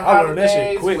funny on the I learned that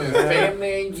shit holidays quick, when man. family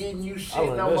ain't getting you I shit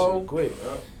learned no that more. shit quick.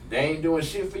 They ain't doing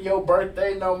shit for your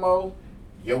birthday no more.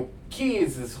 Your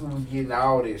kids is who's getting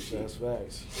all this shit. That's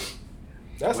facts.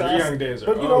 That's Well, how the I young days are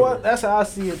But you know over. what? That's how I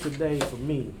see it today for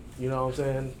me. You know what I'm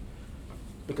saying?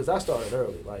 Because I started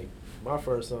early. Like my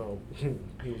first son,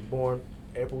 he was born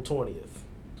April 20th.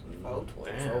 Oh,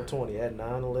 April 20 at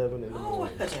 9:11 in the Oh,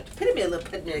 morning. put me a little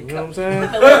put me a You know what I'm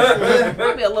cup. saying?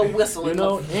 Put me a little whistle. You in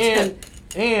know, the-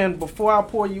 and before I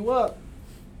pour you up,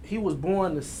 he was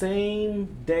born the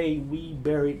same day we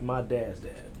buried my dad's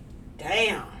dad.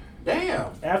 Damn.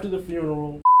 After the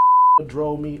funeral,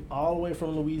 drove me all the way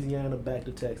from Louisiana back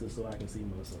to Texas so I can see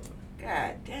my son.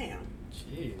 God damn.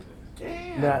 Jesus.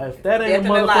 Damn. Now, if that ain't a Death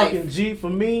in the life. motherfucking G for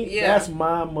me, Yeah. that's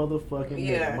my motherfucking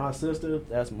Yeah. nigga. My sister,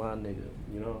 that's my nigga.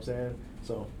 You know what I'm saying?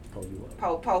 So, pull you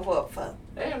up. Pop up for.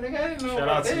 Damn, nigga, I didn't know Shout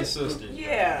about out to that. the sisters.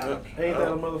 Yeah. Ain't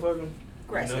that a motherfucker?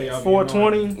 Gracias. You know y'all be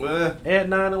 420 Well, at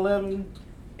 9/11,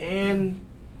 and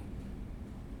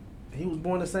he was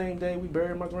born the same day we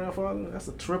buried my grandfather. That's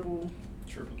a triple,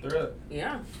 Triple threat.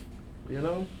 Yeah. you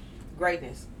know?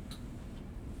 Greatness.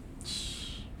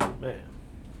 Man.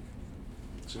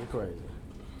 Shit crazy.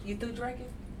 You through drinking?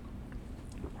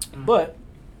 But,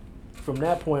 from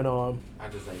that point on, I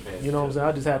just ain't passed. you know what I'm saying?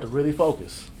 I just had to really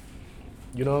focus.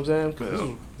 You know what I'm saying? 'Cause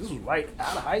this was right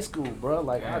out of high school, bro.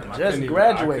 Like, Damn, I I just couldn't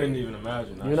graduated. even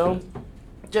imagine that You know?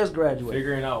 shit. Just graduated.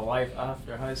 Figuring out life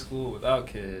after high school without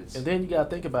kids. And then you gotta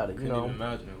think about it, you Couldn't know. even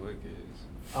imagine it with kids.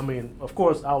 I mean, of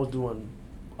course, I was doing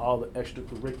all the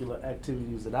extracurricular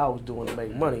activities that I was doing to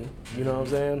make money, you know what I'm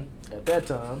saying, at that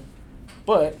time.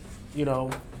 But, you know,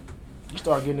 you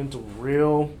start getting into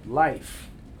real life.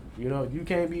 You know, you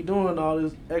can't be doing all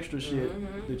this extra shit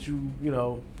that you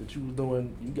was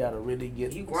doing. You gotta really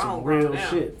get You grown, some real grown now.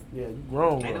 shit. Yeah, you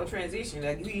grown. Ain't no bro. transition.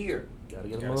 Like, you here. Gotta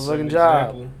get a Gotta set an motherfucking job.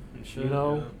 example and shit, You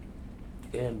know?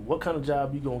 And what kind of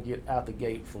job you gonna get out the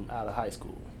gate from out of high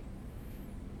school?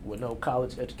 with no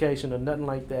college education or nothing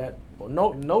like that, or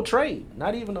no trade,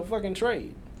 not even a fucking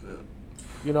trade.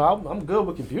 You know, I'm good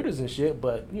with computers and shit,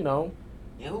 but you know.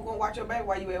 And who gonna watch your baby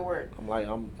while you at work?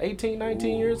 I'm 18,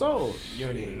 19 years old. You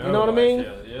don't even know. You know what I mean?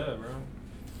 Yeah, bro.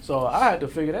 So I had to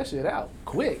figure that shit out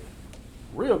quick,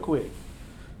 real quick.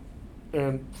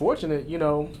 And fortunate, you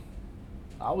know,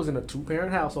 I was in a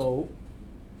 2-parent household,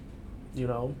 you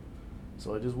know,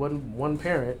 so it just wasn't one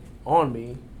parent on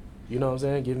me, you know what I'm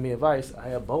saying, giving me advice. I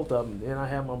had both of them. Then I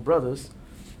had my brothers,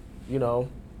 you know,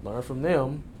 learn from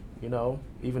them, you know,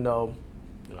 even though,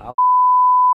 you know,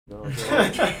 you know what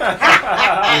I'm saying?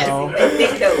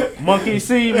 You know, monkey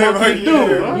see, monkey do,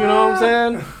 you know what I'm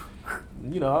saying?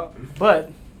 You know,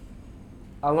 but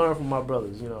I learned from my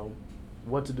brothers, you know,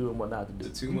 what to do and what not to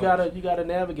do. You gotta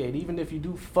navigate. Even if you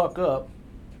do fuck up,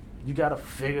 you gotta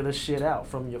figure the shit out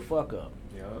from your fuck up.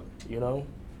 Yep. You know,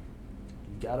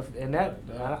 you gotta, and that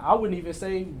I wouldn't even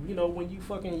say, you know, when you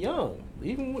fucking young.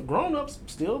 Even with grown ups,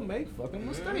 still make fucking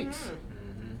mistakes.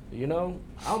 Mm-hmm. You know,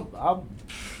 I'm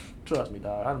trust me,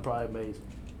 dog. I done probably made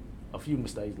a few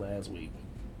mistakes last week,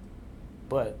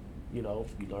 but you know,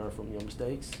 you learn from your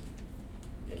mistakes.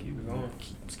 And keep it going.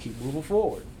 Keep moving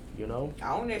forward. You know.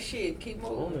 Own that shit. Keep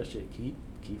moving. Own that shit. Keep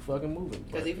fucking moving.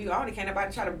 Because if you own it, can't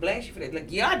nobody try to blast you for that.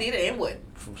 Like, yeah, I did it, and what?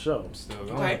 For sure. I'm still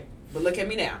going. Okay, but look at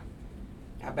me now.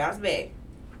 I bounced back.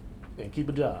 And keep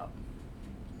a job.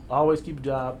 Always keep a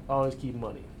job. Always keep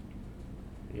money.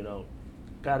 You know,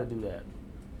 gotta do that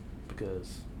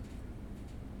because,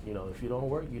 you know, if you don't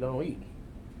work, you don't eat.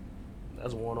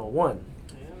 That's 101.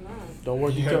 Don't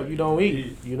work, you don't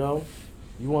eat. You know,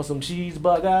 you want some cheese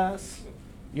guys?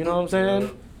 You know what I'm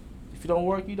saying? If you don't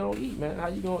work, you don't eat, man. How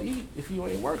you gonna eat if you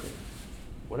ain't working?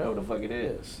 Whatever the fuck it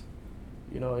is.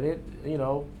 You know, and it, you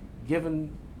know,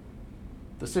 given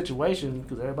the situation,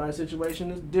 because everybody's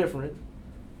situation is different,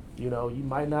 you know, you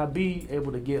might not be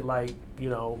able to get, like,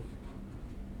 you know,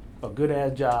 a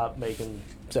good-ass job making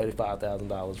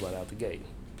 $75,000 right out the gate.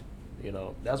 You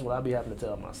know, that's what I be having to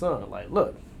tell my son. Like,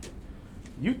 look,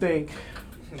 you think...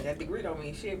 That degree don't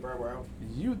mean shit, bro.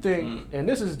 You think, and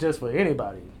this is just for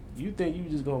anybody, you think you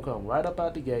just gonna come right up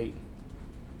out the gate,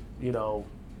 you know,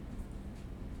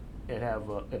 and have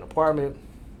an apartment,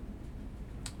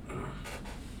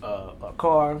 a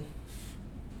car,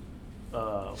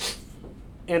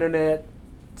 internet,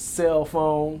 cell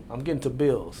phone. I'm getting to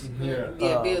bills.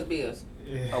 Bills.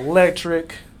 Yeah.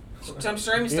 Electric. Some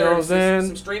streaming you know services. What I'm saying?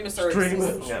 Some streaming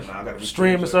services.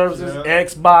 Streaming services. Yeah.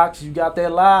 Xbox. You got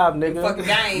that live, nigga. Fucking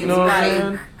games. You know what I'm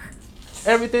saying?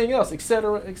 Everything else,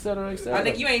 etc., etc., etc. I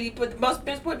think you ain't put the most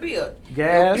expensive bill.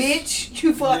 Gas. Yo, bitch,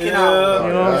 you fucking You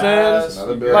know what I'm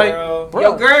saying? Like, bro.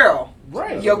 Your girl.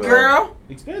 Right. Your girl.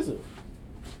 Expensive.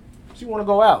 She want to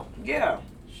go out. Yeah.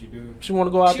 She want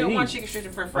to go out she to eat. She don't want chicken strips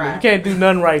and french fries. I mean, you can't do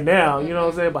nothing right now, you know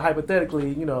what I'm saying? But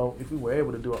hypothetically, you know, if we were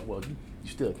able to do it, well, you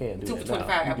still can do 2 it. 2 for $25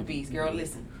 Applebee's, girl.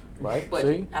 Listen. Right. But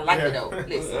see? I like it though.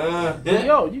 Listen. But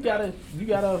yo, you gotta.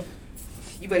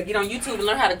 You better get on YouTube and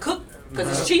learn how to cook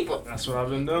because it's cheaper. That's what I've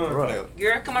been doing. Right.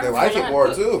 Girl, come on. They like it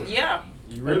more too. Yeah.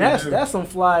 You really and do. that's some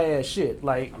fly ass shit.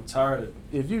 Like, I'm tired of it.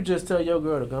 If you just tell your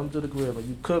girl to come to the crib and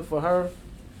you cook for her,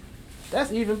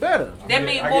 that's even better. That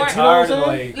means I more. get tired of,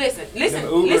 like, listen.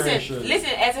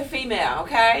 As a female,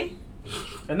 okay.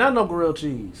 And not no grilled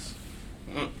cheese.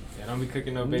 Yeah, don't be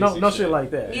cooking no basic no shit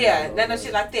like that. Yeah, no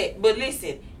shit like that. But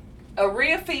listen, a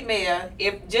real female,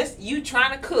 if just you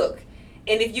trying to cook,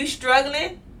 and if you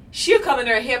struggling, she'll come in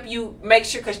there and help you make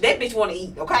sure, because that bitch want to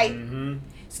eat, okay? Mm-hmm.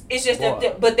 It's just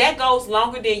but that goes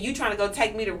longer than you trying to go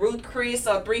take me to Ruth Chris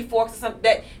or Three Forks or something.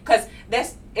 That, because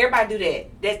that's, everybody do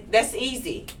that. That's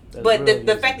easy. That's but really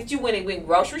the easy. fact that you went and went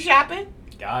grocery shopping,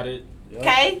 got it.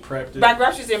 Okay, prepped it. Buy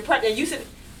groceries and prep, and you said.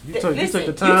 You took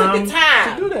the time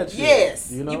to do that shit.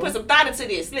 Yes. You know? You put some thought into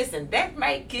this. Listen, that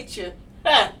might get you.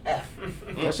 That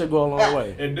should go a long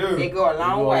way. It do. It go a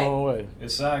long way.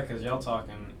 It's sad because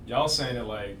y'all saying it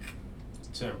like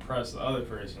to impress the other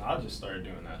person. I just started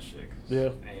doing that shit. Yeah.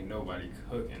 Ain't nobody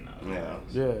cooking now.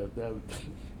 Yeah. Yeah.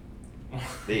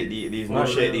 These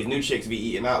new chicks be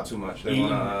eating out too much. They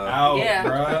wanna out,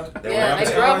 bruh. They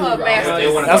grub her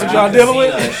bastards. That's what y'all dealing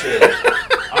with.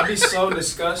 I'd be so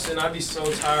disgusted. I'd be so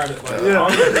tired of, like, I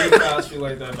don't eat fast food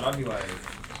like that, but I'd be like,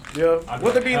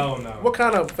 hell no. What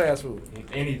kind of fast food?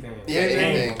 Anything. Yeah,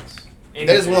 anything.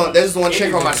 There's one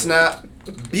chick on my Snap,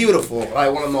 beautiful,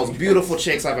 like one of the most beautiful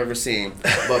chicks I've ever seen.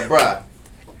 But bruh,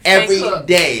 every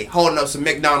day holding up some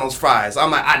McDonald's fries.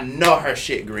 I'm like, I know her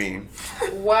shit green.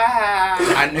 Wow.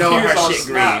 I know her shit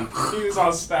green. He was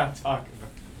on Snap talking.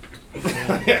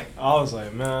 I was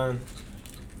like, man.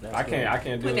 I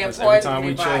can't do it every time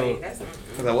we chill. Cause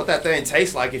like, what that thing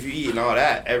tastes like if you eating all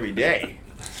that every day?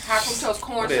 High fructose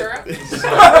corn syrup.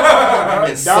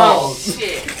 And salt.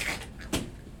 Shit.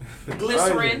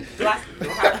 Glycerin. How do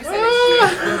you say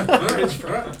that shit?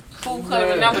 Food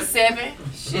coloring number 7.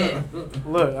 Shit.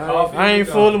 Look, I ain't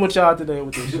fooling with y'all today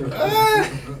with this shit.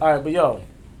 Alright, but yo,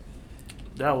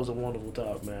 that was a wonderful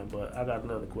talk, man. But I got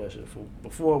another question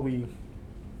before we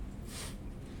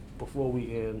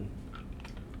end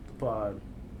the pod.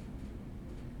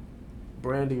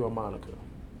 Brandy or Monica?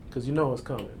 Because you know it's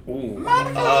coming. Ooh.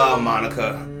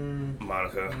 Monica.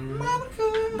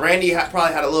 Brandy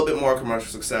probably had a little bit more commercial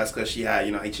success because she had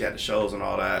the shows and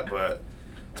all that, but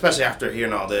especially after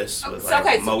hearing all this with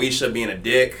Moesha being a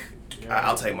dick,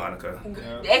 I'll take Monica.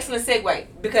 Excellent segue,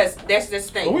 because that's the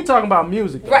thing. But we talking about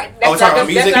music, though. Right? We're talking about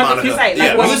music, Monica.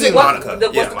 Yeah, music, Monica.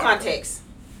 What's the context?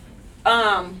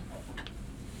 If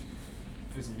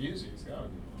it's music, it's gotta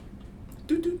be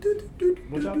Monica.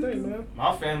 What y'all think, man?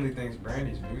 My family thinks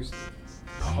Brandy's music.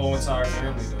 My whole entire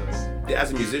family does. Yeah,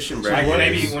 as a musician, Brandy.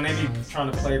 Brandy. Like when they be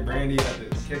trying to play Brandy at the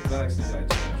kickbacks, it's like.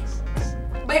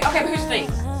 But here's the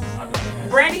thing.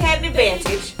 Brandy had an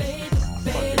advantage.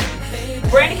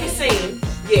 Brandy can sing,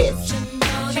 yes.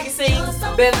 She can sing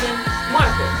better than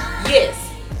Monica, yes.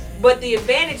 But the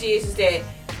advantage is that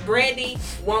Brandy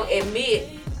won't admit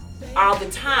all the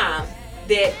time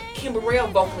that Kim Burrell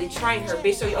vocally trained her,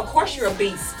 bitch. So of course you're a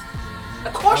beast.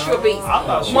 Of course you're a beast.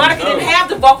 Monica didn't have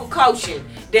the vocal coaching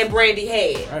that Brandy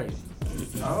had. Right.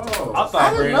 Oh, I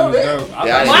thought Brandy was dope.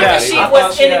 Monica shit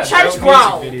was in the church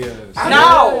grown.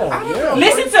 No.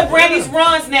 Listen to Brandy's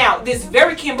runs now. This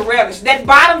very Kim Burrell-ish. That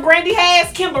bottom Brandy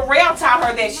has, Kim Burrell taught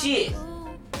her that shit.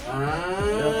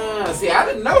 See, I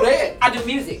didn't know that. I do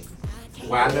music.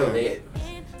 Well, I know that.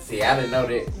 See, I didn't know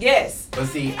that. Yes. But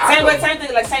see, same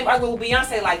thing, like same argument with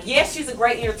Beyonce. Like, yes, she's a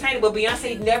great entertainer, but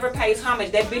Beyonce never pays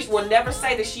homage. That bitch will never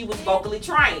say that she was vocally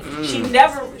trained. She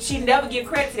never give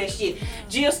credit to that shit.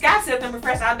 Jill Scott said them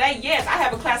professor all day. Yes, I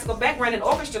have a classical background in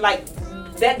orchestra. Like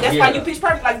that's why you pitch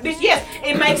perfect. Like, bitch, yes,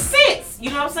 it makes sense.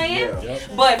 You know what I'm saying? Yeah.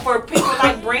 But for people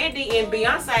like Brandy and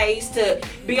Beyonce's to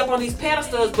be up on these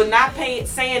pedestals, but not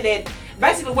saying that.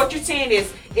 Basically, what you're saying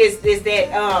is that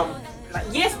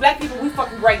yes, black people, we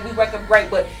fucking great, we wake up great,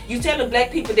 but you telling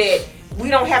black people that we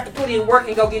don't have to put in work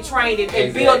and go get trained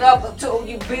and build up to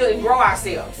you build and grow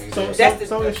ourselves. So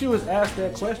if she was asked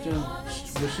that question,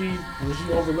 would she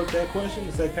overlook that question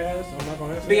and say pass? I'm not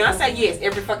gonna answer. Beyonce, yes,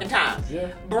 every fucking time.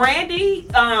 Yeah. Brandy,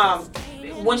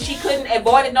 when she couldn't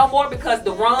avoid it no more because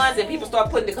the runs and people start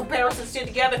putting the comparisons shit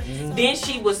together, then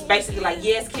she was basically like,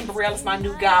 yes, Kim Burrell is my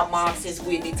new godmom since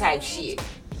Whitney type shit.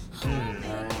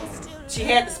 She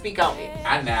had to speak on it.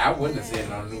 I wouldn't have said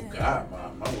no new godmom.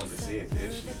 I wouldn't have said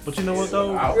this shit. But you know what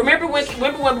though? Remember when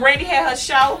Brandy had her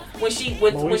show when she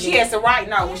had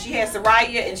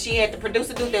Soraya and she had the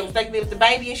producer dude that was thinking it was the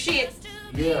baby and shit.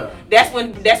 Yeah. That's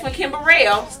when Kim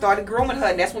Burrell started grooming her,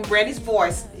 and that's when Brandy's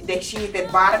voice that she hit that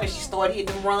bottom and she started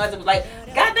hitting them runs and was like,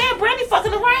 goddamn, Brandy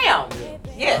fucking around.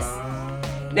 Yes.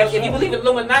 If you believe in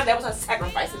Illuminati, that was her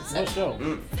sacrifice in the show.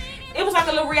 It was like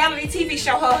a little reality TV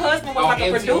show. Her husband was like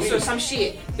a producer or some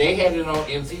shit. They had it on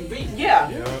MTV. Yeah.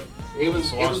 It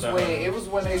was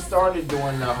when they started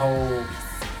doing the whole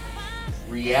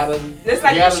reality. It's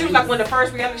like she was like one of the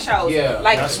first reality shows. Yeah.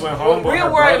 Like that's when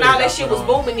Real World and all that shit was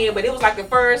booming in, but it was like the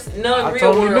first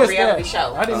non-real world reality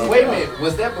show. Wait a minute,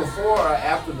 was that before or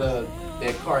after that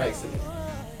car accident?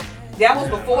 That was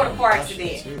before the car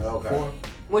accident. Okay.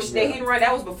 When they hit and run,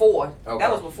 that was before. Okay. That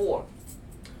was before.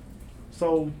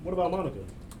 So what about Monica?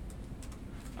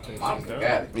 Monica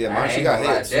got it. Yeah, she got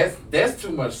hits. That's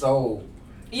too much soul.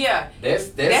 Yeah.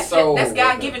 That's soul. That's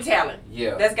God-given talent.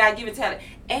 Yeah. That's God-given talent.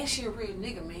 And she a real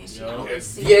nigga, man. She always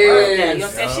see yes. You know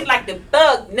what I'm saying? She like the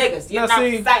thug niggas. You know what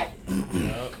I'm saying?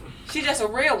 She just a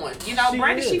real one. You know,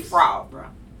 Brandy, she fraud, bro.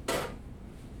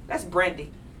 That's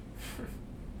Brandy.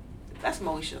 That's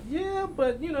Moesha. Yeah,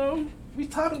 but you know, we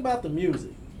talking about the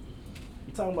music.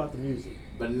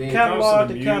 But then catalog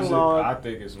to catalog, I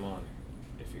think it's money.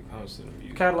 If it comes to the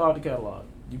music, catalog to catalog,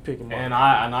 you pick them up. And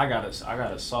I got a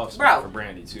soft spot for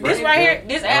Brandy too. This right here,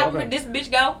 this album, this bitch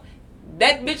go,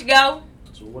 that bitch go.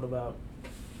 So what about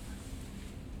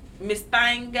Miss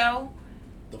Thing go?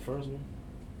 The first one.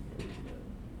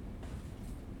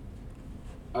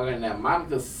 Okay, now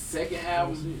Monica's second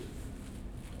album,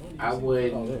 I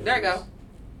would. There you go.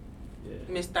 Yeah.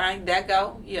 Miss Thing, that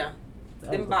go, yeah.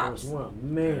 That was the first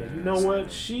one. Man, you know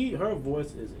what? Her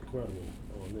voice is incredible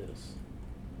on this.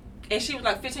 And she was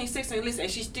like 15, 16, listen,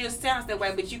 and she still sounds that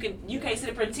way, but you can't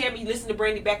sit up and tell me, listen to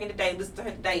Brandy back in the day, listen to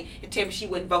her today, and tell me she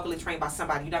wasn't vocally trained by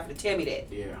somebody. You're not going to tell me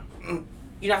that. Yeah.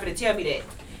 You're not going to tell me that.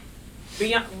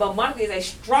 But Monica is a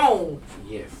strong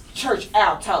church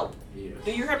alto. Yeah.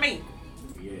 Do you hear me?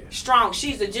 Yeah. Strong.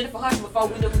 She's the Jennifer Hudson before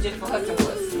we knew who Jennifer Hudson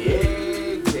was. Yeah,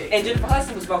 exactly. And Jennifer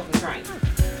Hudson was vocal trained.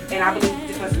 And I believe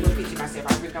Jennifer Hudson will picture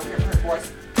myself. I really don't hear her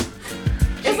voice.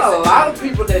 There's a lot of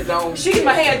people that don't. She get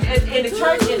Mahalia in the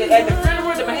church, at the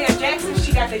funeral, the Mahalia Jackson,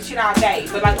 she got that shit all day.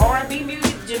 But like R&B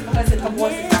music, Jennifer Hudson, her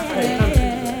voice is not good.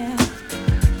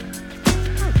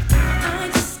 I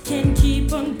just can't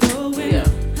keep on going. Yeah.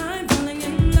 I'm falling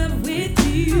in love with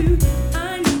you.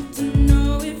 I need to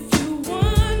know if you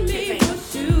want me for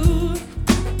sure.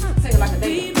 Sing it like a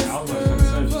baby. I was gonna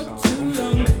say For too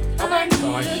long. Okay.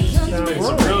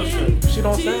 She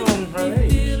don't sound her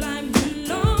age.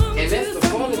 And that's the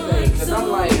funny thing, because I'm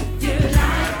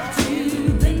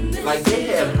like they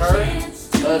had her,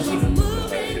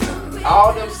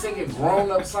 all them singing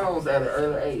grown-up songs at an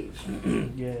early age.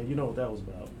 Yeah, you know what that was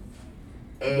about.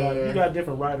 And You got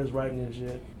different writers writing and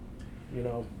shit, you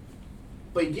know.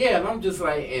 But yeah, and I'm just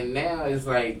like, and now it's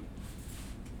like,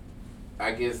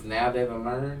 I guess now that I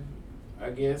learned, I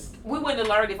guess. We wouldn't have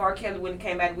learned if R. Kelly wouldn't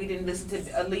came out. We didn't listen to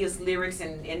Aaliyah's lyrics,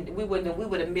 and we would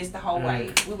have missed the whole way.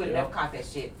 We would have never caught that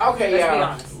shit. Okay, Let's be y'all.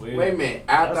 honest. Wait a minute.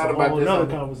 I That's thought a about whole this.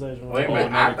 nother On, conversation. wait a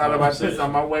minute. I thought about this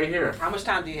on my way here. How much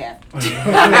time do you have?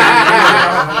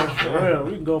 Yeah,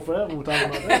 we can go forever. We're talking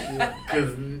about that shit.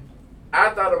 Because I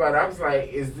thought about it. I was like,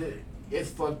 it's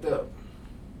fucked up.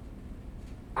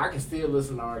 I can still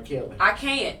listen to R. Kelly. I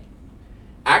can't.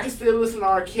 I can still listen to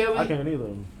R. Kelly. I can't either.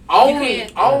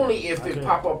 Only if it can't.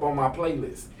 pop up on my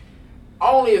playlist.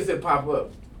 Only if it pop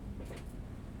up.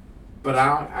 But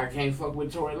I can't fuck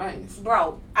with Tory Lanez.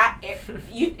 Bro, it's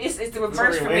the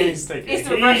reverse for me. Tory It's Lanez the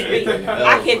reverse for me. taking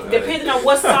I can, depending on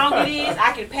what song it is,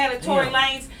 I can palette Tory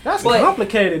Lanez. That's but,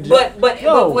 complicated. But with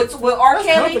R. That's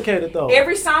Kelly, complicated though.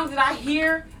 every song that I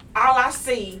hear, all I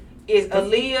see is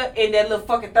Aaliyah and that little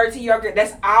fucking 13-year-old girl.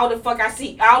 That's all the fuck I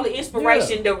see. All the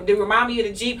inspiration that remind me of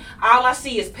the Jeep. All I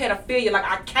see is pedophilia. Like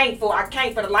I can't for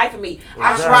the life of me.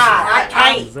 I Exactly. tried. I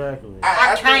can't. Exactly.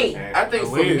 I can't. I think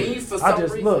for me, for some I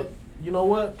just reason. look. You know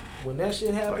what? When that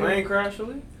shit happened, Plane crash,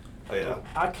 really? Oh, yeah.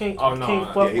 I can't. Oh, I no, can't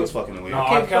no. fuck Yeah, he was with. fucking weird. No, I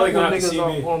can't R. Kelly fuck gonna with have to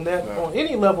niggas see me. on that on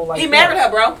any level like He that. married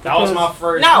her, bro. That was my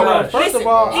first No, crush. First listen, of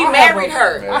all, he I have married a-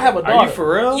 her. I have a daughter. Are you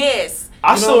for real? Yes.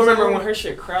 I You know still what I'm remember saying? when her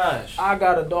shit crashed. I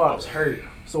got a daughter. I was hurt.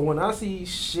 So when I see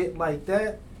shit like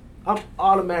that, I'm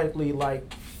automatically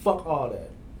like, fuck all that.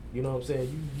 You know what I'm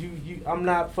saying? You I'm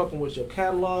not fucking with your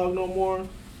catalog no more.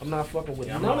 I'm not fucking with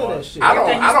none of that shit. I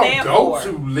Everything you don't stand go for.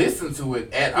 to listen to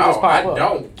it at It just all. pop I up.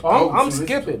 don't. Oh, go I'm to listen to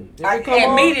skipping. If I, it come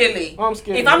on, immediately. I'm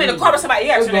skipping. If I'm in the car with somebody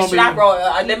else, It's that shit gonna out, bro.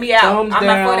 Let me out. Thumbs I'm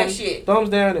down, not for that shit. Thumbs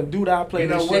down and do not play You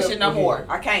know this what? That shit no more.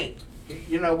 I can't.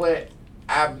 You know what?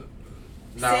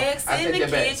 Sex I in take the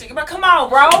that back. kitchen. But come on,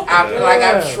 bro.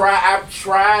 I've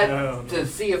tried Yeah. to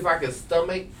see if I could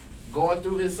stomach going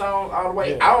through his song all the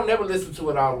way. Yeah. I don't never listen to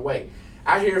it all the way.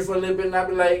 I hear it for a little bit and I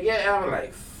be like, yeah, and I'm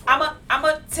like, I'm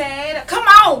a Ted. Come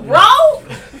on,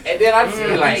 bro. and then I just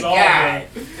be like, It's all God,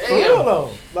 For real though.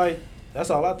 Like, that's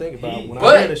all I think about. When I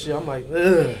But- hear this shit, I'm like,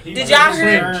 ugh. Did y'all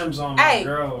hear- Germs on my Hey,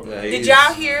 girl. Yeah, Did he's-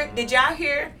 y'all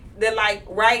hear that, like,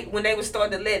 right when they were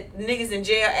starting to let niggas in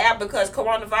jail out because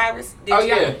coronavirus?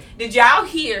 Did y'all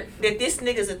hear that this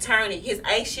nigga's attorney, his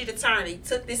ain't shit attorney,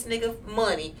 took this nigga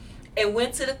money and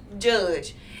went to the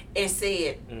judge and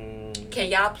said, can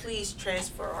y'all please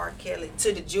transfer R. Kelly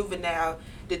to the juvenile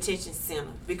detention center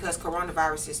because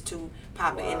coronavirus is too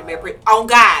popular in America. On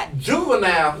God.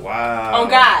 Juvenile. Wow. On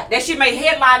God. That shit made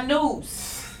headline news.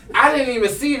 I didn't even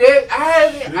see that.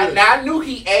 I knew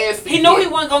he asked. He knew he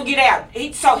wasn't gonna get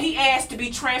out. So he asked to be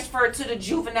transferred to the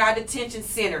juvenile detention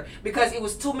center because it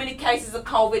was too many cases of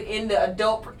COVID in the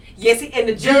adult. Yes, and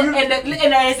the judge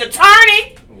and his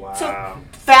attorney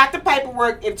filed the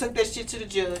paperwork and took that shit to the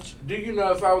judge. Do you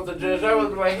know if I was the judge, I would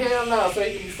be like, hell no. So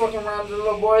you can be fucking around with the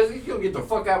little boys. You can get the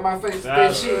fuck out of my face with that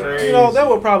That's shit. crazy. You know, that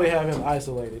would probably have him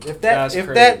isolated. If that, That's if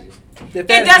crazy. that, if It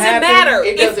that doesn't happened, matter.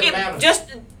 It doesn't matter.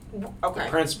 Just okay.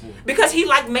 Principle. Because he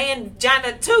like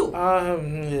mangina too.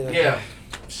 Yeah.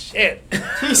 Shit.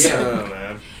 Yeah,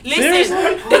 man. Listen, Seriously?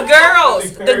 the girls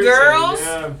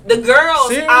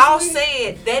Seriously? all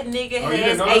said that nigga Oh, you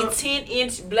has didn't know a that?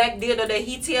 10-inch black dildo that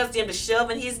he tells them to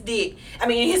shove in his dick. I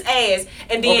mean, in his ass,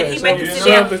 and then Okay, he so make you them sit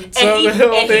shove down the- shove the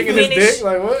whole thing in his finish. dick?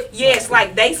 Like what? Yes,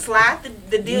 like they slide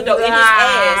the dildo in his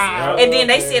ass, and then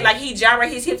they Okay. said like he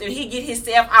gyrate his hips and he get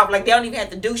himself out. Like they don't even have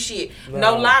to do shit.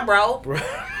 No Nah. lie, bro.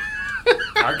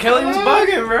 R. Kelly was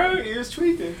bugging, bro. He was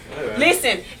tweaking.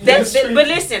 Listen, Yes, but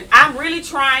listen, I'm really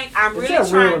trying. Is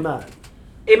that real or not?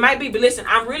 It might be, but listen,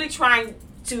 I'm really trying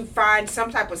to find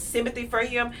some type of sympathy for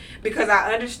him because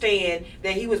I understand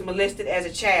that he was molested as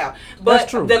a child. But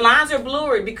That's true. the lines are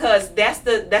blurry because that's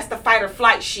the fight or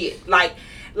flight shit. Like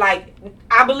Like,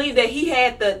 I believe that he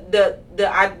had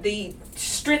the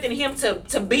strength in him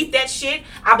to beat that shit.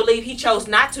 I believe he chose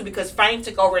not to because fame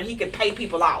took over and he could pay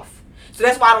people off. So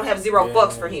that's why I don't have zero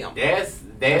fucks for him. That's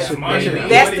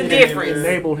the difference.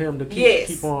 Enable him to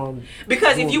keep on.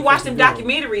 Because if you watch them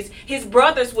documentaries, his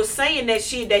brothers was saying that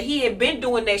shit, that he had been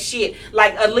doing that shit.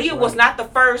 Like Aaliyah was not the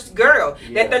first girl.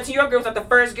 That 13-year-old girl was not the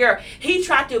first girl. He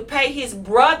tried to pay his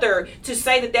brother to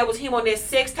say that was him on that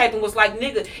sex tape and was like,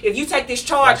 nigga, if you take this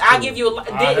charge, I'll give you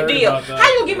a deal. How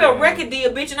you gonna give me a record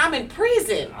deal, bitch, and I'm in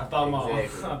prison? I thought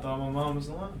my mom was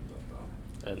lying.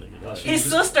 His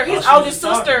sister, his oldest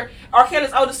sister, R.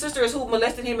 Kelly's oldest sister is who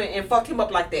molested him and fucked him up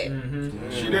like that.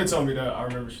 Mm-hmm. She did tell me that. I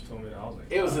remember she told me that. I was like,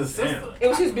 it was his sister. It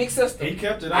was his big sister. He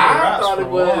kept it. I thought it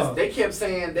was. They kept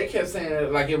saying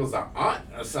it like it was an aunt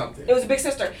or something. It was a big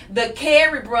sister. The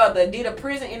Carey brother did a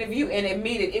prison interview and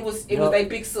admitted it was their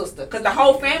big sister. Because the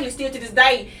whole family still to this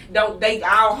day they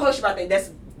all hush about that. That's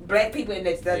black people and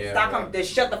they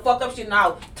shut the fuck up shit and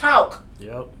all talk.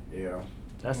 Yep. Yeah.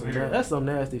 That's some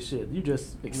nasty shit. You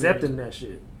just accepting that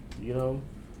shit. You know,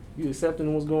 you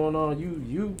accepting what's going on.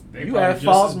 You have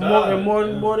faults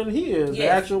more than he is. Yes. The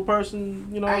actual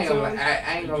person. You know, I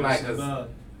ain't gonna lie, cause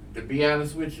to be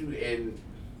honest with you, and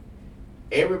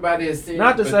everybody is saying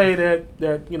not to say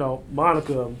that you know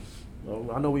Monica.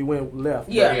 I know we went left.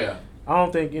 Yeah. I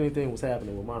don't think anything was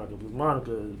happening with Monica because Monica,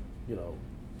 you know,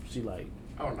 she like.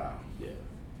 Oh no.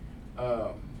 Yeah.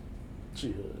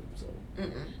 She so.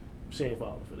 Mm-mm. She ain't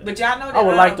falling for that. But y'all know that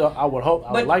I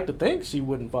would like to think she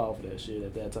wouldn't fall for that shit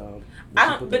at that time.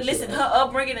 But listen, her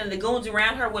upbringing and the goons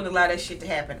around her wouldn't allow that shit to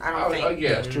happen. I don't think. Oh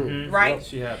yeah, that's true. Mm-hmm. Right? Yep.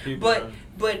 She had people.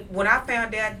 But when I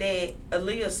found out that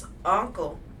Aaliyah's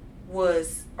uncle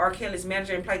was R. Kelly's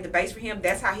manager and played the bass for him,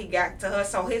 that's how he got to her.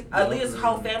 So Aaliyah's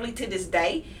whole family to this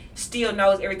day still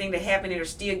knows everything that happened and are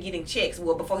still getting checks.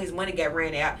 Well, before his money got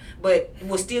ran out, but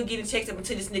was still getting checks up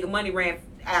until this nigga money ran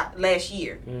out last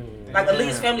year. Like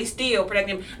Aaliyah's family still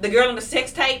protecting him. The girl on the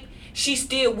sex tape, she's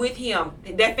still with him.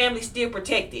 That family's still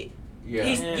protected. Yeah.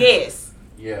 Yes.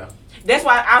 Yeah. That's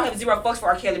why I don't have zero fucks for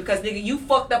R. Kelly because nigga, you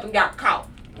fucked up and got caught.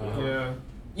 Yeah.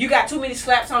 You got too many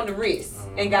slaps on the wrist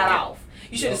and got off.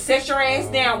 You should have set your ass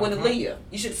down with Aaliyah.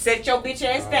 You should have set your bitch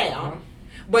ass down.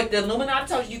 But the Illuminati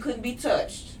told you couldn't be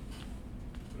touched.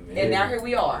 And now here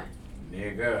we are.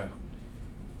 Nigga.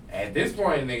 At this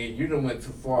point, nigga, you done went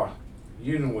too far.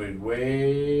 You done went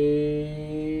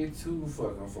way too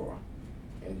fucking far.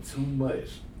 And too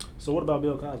much. So what about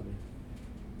Bill Cosby?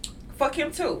 Fuck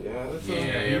him too.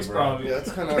 Yeah, he's probably. Yeah,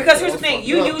 that's kinda, because here's the thing,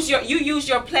 you use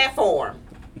your platform.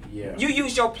 Yeah. You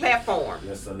use your platform.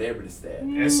 Your celebrity status.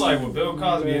 It's like with Bill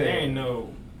Cosby, there ain't no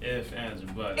if, ands, or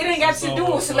buts. It ain't got to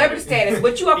do with celebrity status,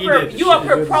 but you up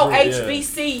here pro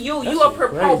HBCU, you up here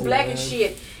pro black and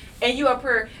shit, and you up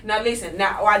here now. Listen,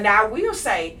 now I will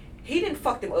say he didn't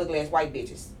fuck them ugly ass white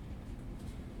bitches.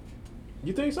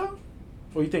 You think so?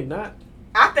 Or you think not?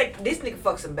 I think this nigga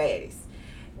fucked some baddies.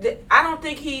 I don't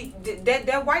think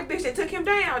that white bitch that took him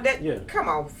down. Come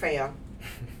on, fam.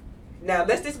 Now,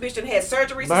 unless this bitch done had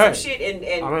surgeries and some shit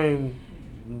and I mean,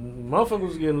 motherfuckers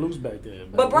was getting loose back then.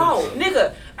 But bro,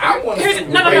 nigga, I want to see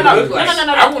no.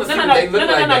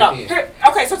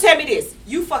 Okay, so tell me this: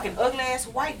 you fucking ugly ass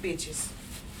white bitches,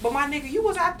 but my nigga, you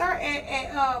was out there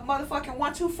at motherfucking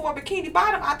 124 Bikini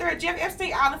Bottom out there at Jeff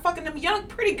Epstein Island fucking them young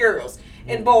pretty girls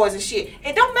and boys and shit.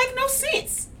 It don't make no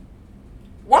sense.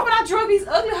 Why would I drug these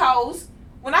ugly hoes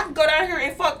when I could go down here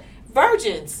and fuck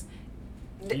virgins?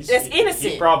 That's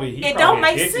innocent. It don't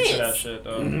make sense. To that shit,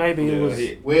 though. Maybe it was.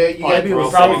 Well, you got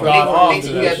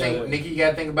to Nick, you got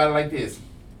to think about it like this.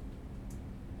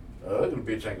 Ugly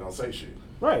bitch ain't gonna say shit.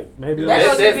 Right. Maybe that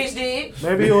ugly bitch did.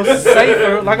 Maybe it was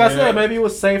safer. Like I said, maybe it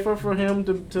was safer for him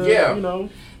to you know.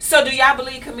 So do y'all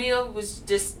believe Camille was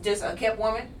just a kept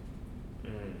woman?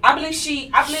 I believe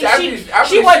she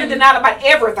wasn't denied about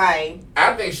everything.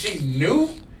 I think she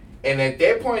knew, and at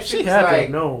that point she was had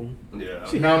like, known. Yeah,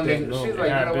 she was like, you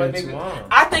know what, nigga?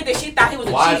 I think that she thought he was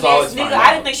a cheap ass nigga.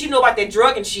 I didn't think she knew about that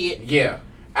drug and shit. Yeah,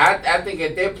 I think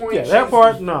at that point, that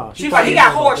part, nah. She's like, he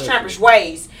got horse trampish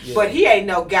ways, but he ain't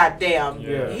no goddamn.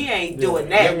 Yeah. He ain't doing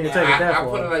that. I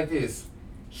put it like this: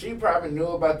 she probably knew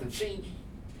about the cheating.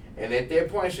 And at that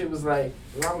point, she was like,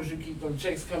 as long as you keep them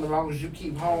checks coming, as long as you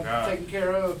keep home taken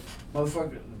care of,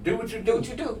 motherfucker, do what you do. Do what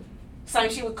you do. Same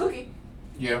shit with Cookie.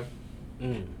 Yeah.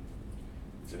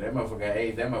 So that motherfucker got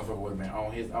AIDS. That motherfucker would have been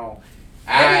on his own.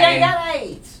 He ain't got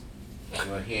AIDS.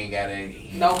 Well, he ain't got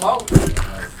AIDS. No more.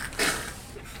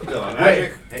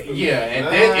 Yeah,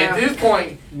 at this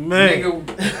point,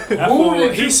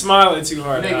 nigga, he's smiling too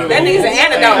hard. That nigga's an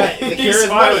antidote. The cure is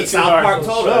money. South Park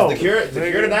told us the cure to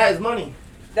that is money.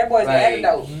 That boy's an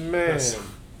antidote. Man.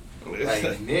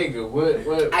 Like, nigga,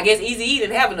 what? I guess Eazy-E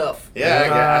didn't have enough.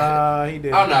 Yeah, he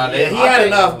did. Oh no, he had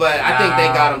enough, but I think they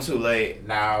got him too late.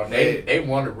 No, they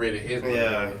wanted rid of his.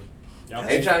 Yeah.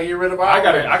 They trying to get rid of all. I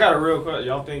got a real question.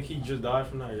 Y'all think he just died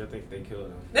from that, or y'all think they killed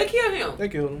him? They killed him. They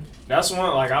killed him. That's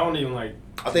one. Like, I don't even like.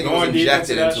 I think it was going deep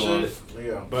injected that into him. shit.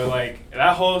 Yeah. But like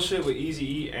that whole shit with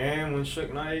Eazy-E and when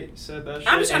Suge Knight said that I'm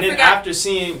shit, just and trying to then figure out- after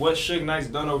seeing what Suge Knight's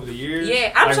done over the years,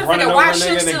 Yeah, I'm like trying to running figure out over why a nigga Suge's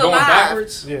and then still going alive.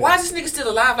 backwards. Yeah. Why is this nigga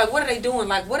still alive? Like, what are they doing?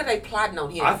 Like, what are they plotting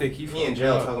on him? I think he in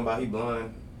jail talking about he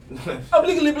blind. I'm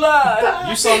legally blind.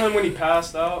 You saw him when he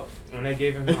passed out when they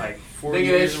gave him like 40 Nigga,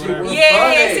 years that or shit whatever. was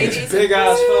Yeah, Big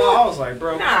ass film. I was like,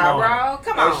 bro, Nah, come on. bro,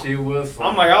 come That on. shit was fun.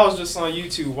 I'm like, I was just on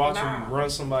YouTube watching Nah. him run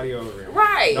somebody over.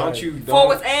 Right. Don't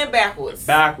Forwards and backwards.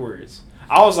 backwards.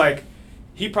 I was like,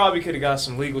 he probably could have got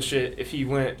some legal shit if he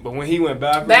went, but when he went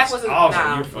backwards, Backwards, I was nah,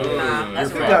 like, you're fucked. nah, that's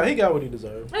You're right. fucked. He got what he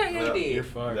deserved. Yeah, he did. You're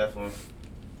fucked. Definitely.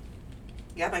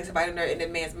 Yeah, I think somebody in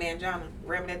that man's manjana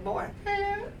ramming that boy.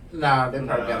 Nah, they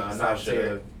probably got him Nah, inside not the sure.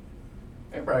 tail.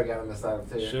 They probably got him inside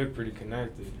the tail. Suge pretty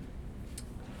connected.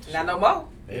 Not no more.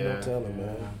 Ain't no telling,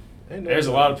 man. Ain't no There's a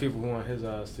telling. lot of people who want his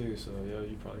eyes too, so yeah,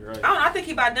 you're probably right. I don't know. I think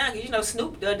he about done. 'Cause, you know,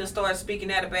 Snoop done started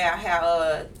speaking out about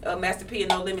how Master P and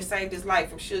No Limit saved his life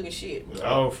from Suge and shit.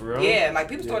 Oh, for real? Yeah, like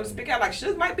people started to speak out like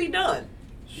Suge might be done.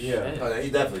 Yeah. Oh, yeah,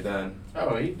 he's definitely done.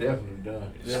 Oh, he definitely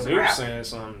done. If Yeah. Snoop's saying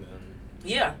something, then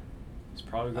Yeah. it's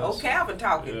probably good. Old Calvin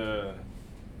talking. Yeah.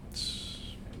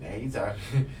 Now he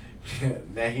talking.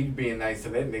 Now he being nice to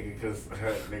that nigga because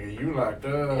nigga you locked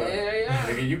up. Yeah.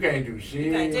 Nigga you can't do shit.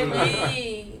 You can't tell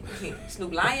me.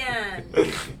 Snoop Lion.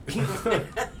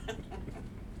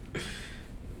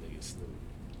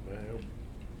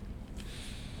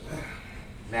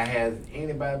 Now has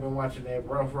anybody been watching that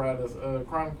Rough Riders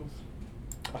Chronicles?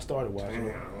 I started watching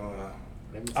it.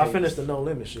 Let me I tell finished you, the No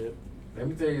Limit shit. Let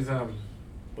me tell you something,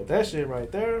 But that shit right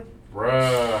there,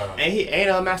 bruh. And he ain't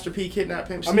a Master P kidnap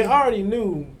Pimp C. I mean, I already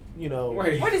knew, you know,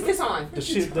 Wait. What is this on? the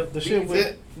shit, the shit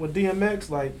with DMX,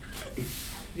 like,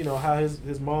 you know, how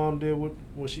his mom did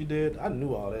what she did. I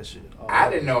knew all that shit. I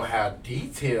didn't know how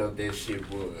detailed that shit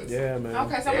was. Yeah, man.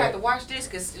 Okay, so I'm gonna have to watch this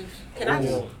because can I?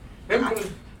 Yeah.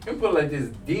 Let me put it like this: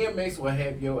 DMX will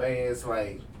have your ass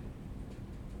like,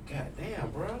 god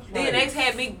damn, bro. DMX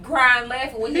had me crying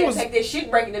laughing when he He had was- to take that shit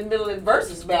break in the middle of the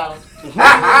versus battle.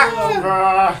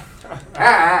 Bruh.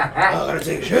 I gotta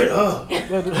take a shirt off.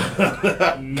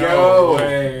 Yo,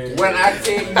 way. when I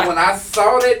tell you, when I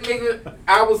saw that nigga,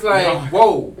 I was like,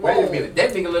 whoa, wait a minute,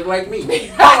 that nigga look like me.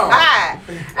 Hold on.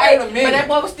 Hey, Wait a but minute. that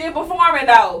boy was still performing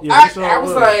though. Yeah, he sure I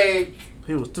was like,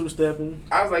 he was two-stepping.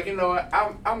 I was like, you know what,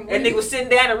 I'm That nigga was sitting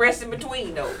down and resting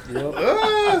between though.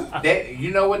 Yep. that.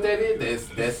 You know what that is?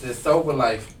 That's the sober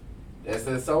life. That's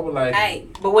the sober life. Hey,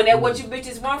 but when that what you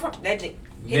bitches want from that nigga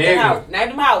hit Nigga. the house, name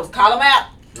them house, call them out,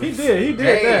 He did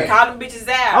Hey. that. call them bitches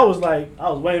out. I was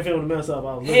waiting for him to mess up. I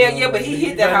was Hell looking yeah, at but him. he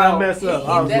hit better that not hoe. mess He up. hit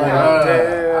I was that like, hoe. I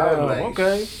damn, was like,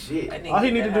 okay. shit. That nigga All he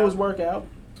hit need to that do hoe. is work out.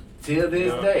 Till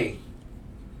this Yeah. day,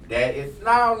 that is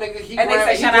no nigga. He And they grabbed-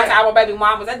 say he shout out to grabbed- our baby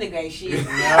mamas. That nigga ain't shit.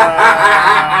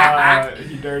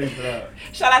 He dirty for that.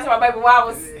 Shout out to my baby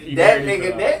mamas. He That dirty for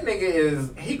nigga, that nigga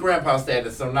is he grandpa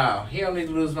status. So now he don't need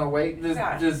to lose no weight.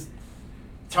 Nah. Just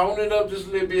tone it up just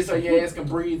a little bit so your ass can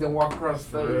breathe and walk across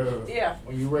the stage Yeah,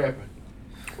 when you rapping.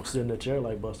 Or sit in the chair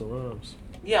like Busta Rhymes.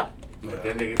 yeah. But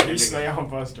that nigga, He stay on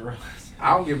Busta Rhymes.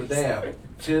 I don't give a damn.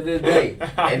 To this day,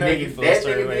 I that know you nigga, feel that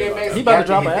certain nigga way about DMX that. He about to got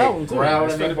drop hit an that album, too. growl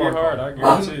It's in gonna that be bar. hard. I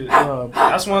guarantee it.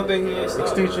 That's one thing he ain't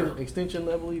still Extinction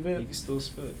level He event. can still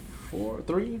spit. 4,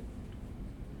 3,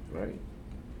 right?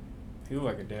 He look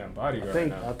like a damn I bodyguard think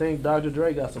now. I think Dr.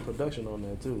 Dre got some production on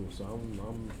that too. So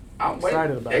I'm I'm waiting.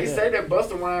 excited about They that. say that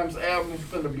Busta Rhymes album is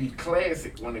gonna be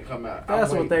classic when it come out.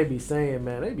 That's I'm what waiting. they be saying,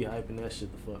 man. They be hyping that shit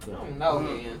the fuck I up. don't know,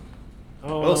 man. I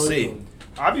don't We'll know see. either.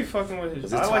 I be fucking with his.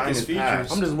 His I like time his is features.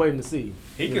 past. I'm just waiting to see.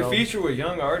 He you can know? feature with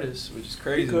young artists, which is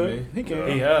crazy to could. me. He can.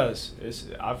 He has.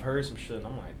 I've heard some shit. And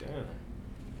I'm like, damn.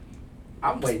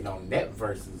 I'm waiting on that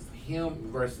versus him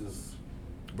versus.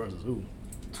 Versus who?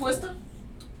 Twister.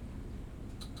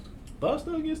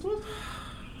 Busta against Twister?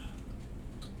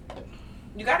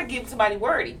 You gotta give somebody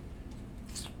wordy.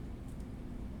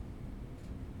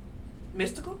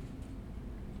 Mystical.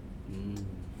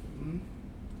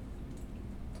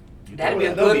 That'd be a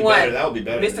That'll good be one. better. That would be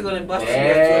better. Mystical and Busta.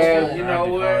 Yeah, Twister. you know That'd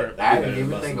be what? hard. I That'd didn't be even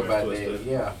better think than about Twister. that.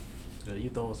 Yeah. Yeah, you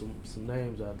throwing some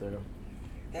names out there.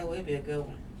 That would be a good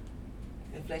one.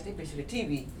 And flash that bitch to the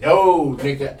TV. No,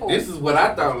 nigga. This is what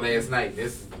I thought last night.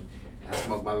 I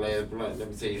smoked my last blunt.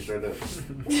 Let me tell you straight up.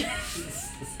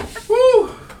 Woo!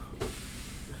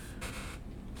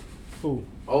 Who?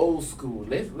 Old school.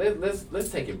 Let's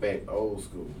take it back. Old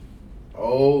school.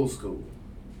 Old school.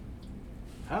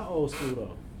 How old school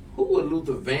though? Who would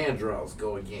Luther Vandross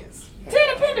go against?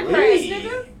 Teddy Pendergrass,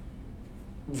 nigga.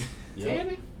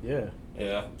 Teddy? Yeah.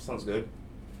 Yeah, sounds good.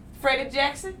 Freddie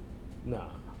Jackson. Nah.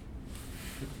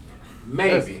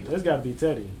 Maybe. It's got to be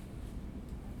Teddy.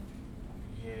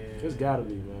 Yeah. It's got to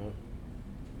be, man.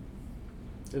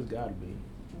 It's got to be.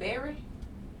 Barry.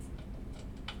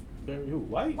 Barry who?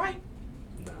 White? White.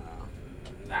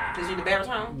 Nah. Is he the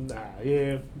baritone? Nah.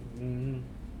 Yeah. Mm-hmm.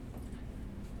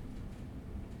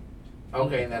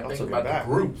 Okay, now I'll think take about it back. the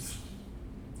groups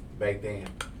back then.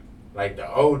 Like the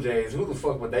OJs, who the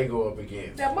fuck would they go up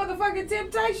against? That motherfucking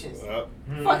Temptations. Yep.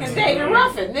 Fucking David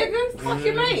Ruffin, nigga. Fuck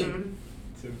you mean?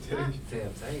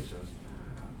 Temptations.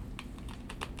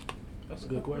 That's a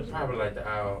good question. Probably like the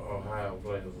Ohio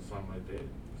players or something like that.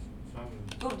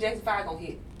 Something. Who Jackson 5 gonna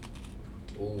hit?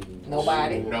 Ooh.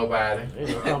 Nobody. Nobody. Ain't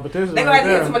no competition. They right gonna have to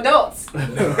there. hit some adults.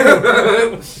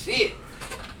 Shit.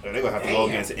 They're gonna have to go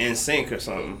against NSYNC or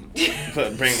something.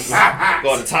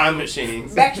 Go to time machine.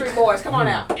 Backstreet Boys, come on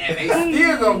out. And they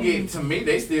still gonna get, to me,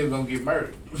 they still gonna get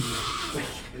murdered.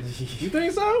 You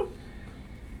think so?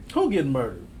 Who getting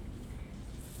murdered?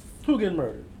 Who getting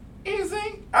murdered?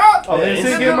 NSYNC? Oh,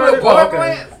 NSYNC get murdered? Oh,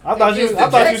 okay. I thought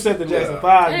you said the Jackson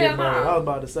 5 get murdered. I was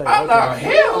about to say. Oh, no, okay.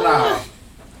 hell no.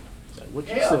 What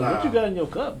you Hell said? no. What you got in your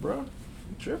cup, bro? You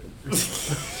tripping?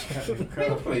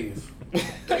 Nigga, please.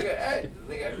 Nigga, I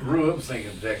grew up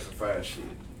singing Jackson 5 shit.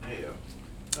 Hell.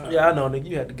 Yeah, I know, nigga.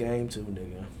 You had the game too,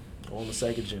 nigga. On the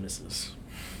Sega Genesis.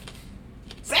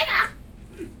 Sega!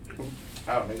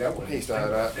 I don't think that would He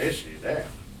started out. that shit there.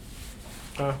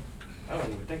 Huh? I don't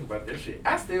even think about that shit.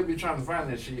 I still be trying to find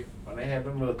that shit when they have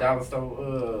them little dollar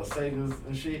store Segas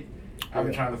and shit. I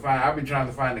be trying to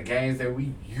find the games that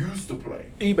we used to play.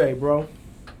 eBay, bro.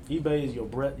 eBay is your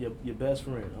best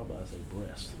friend. I'm about to say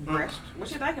breast. Breast. What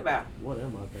you think about? What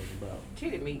am I thinking about?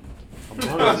 Titty meat. I'm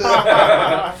hungry.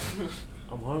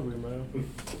 I'm hungry, man.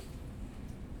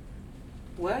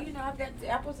 Well, you know, I've got the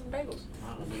apples and bagels.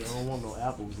 I don't want no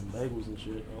apples and bagels and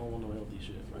shit. I don't want no healthy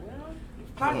shit. Right now.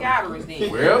 Clog your arteries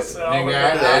then. Well,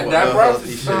 nigga, that brought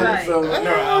you Right. so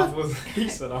No apples. He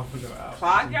said I want no apples.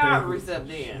 Clog your arteries up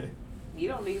then. You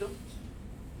don't need them.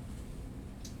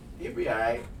 He'll be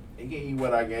alright. He can eat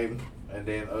what I gave him, and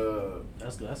then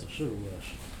That's a sugar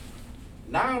rush.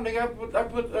 now nigga, I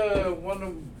put one of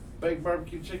them baked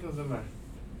barbecue chickens in there,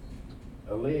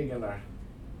 a leg in there.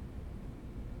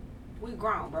 We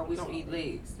grown, bro. We don't eat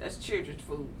legs. That's children's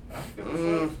food. I don't give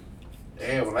a fuck.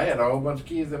 Yeah, well, I had a whole bunch of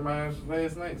kids at my house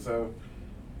last night, so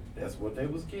that's what they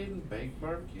was getting: baked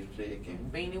barbecue chicken.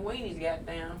 Beanie weenies,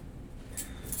 goddamn.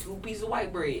 2 pieces of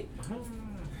white bread. I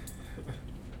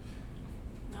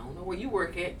don't know where you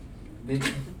work at. Did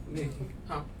you?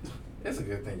 Huh? It's a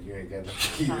good thing you ain't got no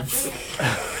kids.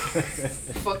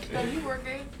 Fuck you know you work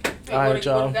at. All right,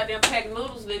 y'all. Goddamn packed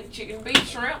noodles, then chicken, beef,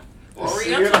 shrimp, See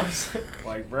Oriental. what I'm saying?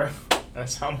 Like, bro,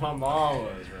 that's how my mom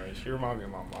was, bro. She reminded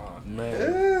me of my mom.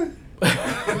 Man.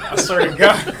 I swear to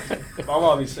God, my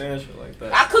mom be saying shit like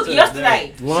that. I cooked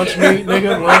yesterday. Lunch meat,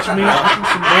 nigga. Lunch meat.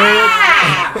 Some bread.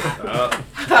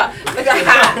 Look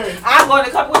at I'm going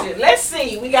to come with you. Let's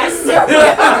see. We got Some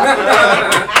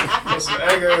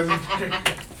egos.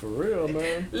 For real,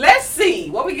 man. Let's see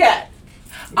what we got.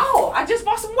 Oh, I just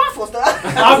bought some waffles.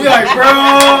 I'll be like, bro,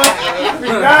 I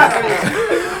forgot.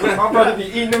 My brother be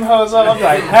eating them hoes up. I'll be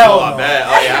like, hell no. I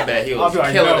bet he I'll was be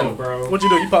like, killing no, them. bro. What you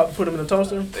do? You put them in the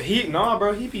toaster? Nah,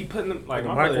 bro, he be putting them, like, In the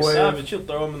my brother's microwave? savage. He'll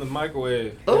throw them in the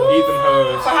microwave. And eat them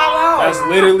hoes. For how long?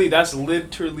 That's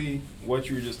literally what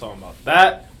you were just talking about.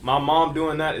 That, my mom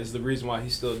doing that is the reason why he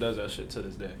still does that shit to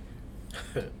this day.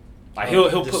 Like, he'll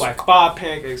put, like, 5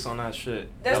 pancakes on that shit.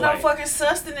 There's At, no like, fucking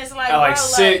sustenance, like, at like bro,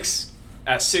 6.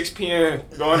 At 6 p.m.,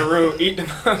 go in the room, eat them.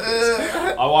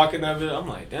 I walk in that bit, I'm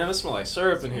like, damn, it smell like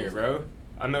syrup in here, bro.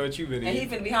 I know what you been And he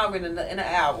eating. finna be hungry in an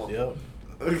hour. Yep.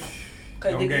 Cause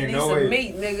Don't nigga gain need no some weight.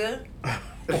 meat, nigga.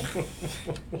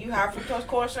 You high fructose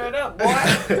corn syrup up, boy.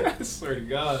 I swear to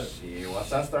God. Yeah,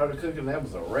 once I started cooking, that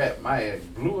was a wrap. My ass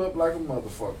blew up like a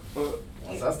motherfucker.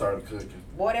 Once I started cooking.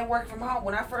 Boy, that work from home.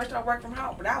 When I first started working from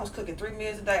home, but I was cooking 3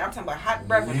 meals a day. I'm talking about hot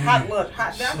breakfast, hot lunch,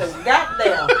 hot down,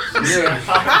 goddamn. Yeah.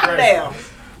 Hot damn.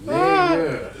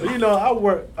 Yeah. Well, you know, I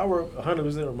work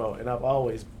 100% remote, and I've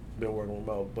always been working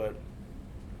remote. But,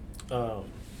 man,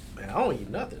 I don't eat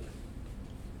nothing.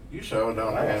 You sure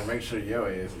don't. I gotta make sure your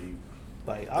ass eat.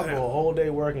 Like, I go a whole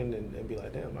day working and be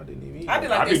like, damn, I didn't even eat. I be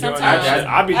like I be this doing sometimes. that shit.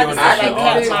 I be doing just that like shit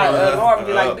all cut the my time. arm and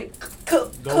be like,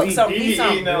 cook eat. something, He eat be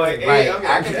something. eating at like 8. Like,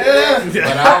 I can do that, but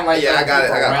I don't like. Yeah, I got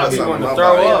it. I I got be something wanting in to my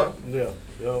throw body. up.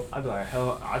 Yeah. Yo, I'd be like,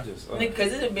 hell, I just.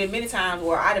 Because there's been many times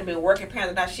where I'd have been working pants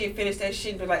and that shit, finish that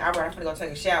shit, and be like, all right, I'm gonna go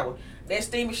take a shower. That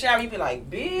steamy shower, you be like,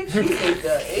 bitch, you hit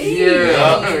the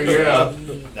Yeah.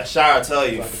 That shower tell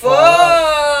you. Fuck.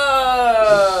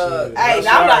 Hey,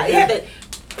 now I'm like, you have to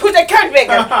put that curtain back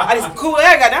there. I just cool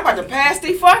air got. I'm about to pass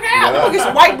the fuck out. I'm gonna get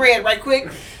some white bread right quick.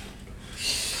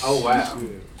 Oh wow.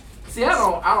 See,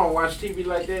 I don't watch TV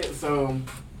like that. So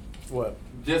what?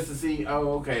 Just to see.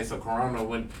 Oh, okay. So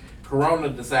when Corona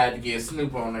decided to get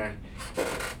Snoop on there,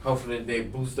 hopefully they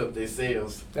boost up their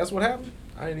sales. That's what happened.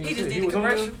 I didn't even He just see. did He the was on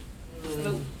there? commercial.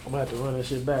 I'm gonna have to run that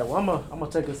shit back. Well, I'm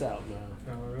gonna take us out,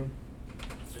 man.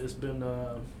 It's been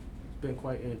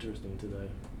quite interesting today.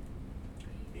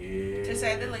 Yeah. To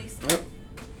say the least. Yep.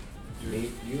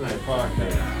 You ain't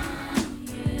podcast.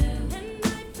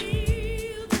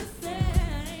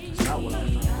 It's not what I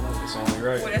was trying to play. It's only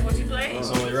right. Well, that's what you played? It's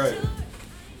only right.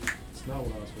 It's not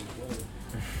what I was supposed to play.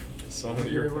 It's Let me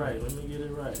only get it right. right. Let me get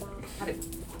it right.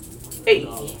 Hey.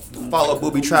 Follow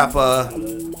Booby Trap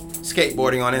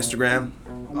skateboarding on Instagram,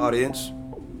 audience.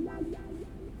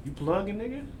 You plugging,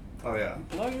 nigga? Oh yeah.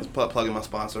 Plug it. Just plugging my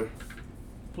sponsor.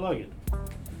 Plug it.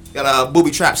 Got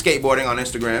Booby Trap skateboarding on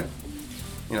Instagram.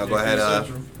 You know, go Yeah, ahead,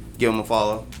 Central. give them a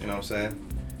follow. You know what I'm saying?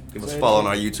 Give us a Say follow it. on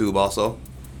our YouTube also.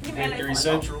 Victory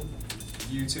Central,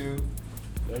 YouTube.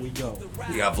 There we go.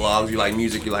 You got vlogs, you like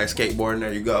music, you like skateboarding,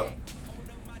 there you go.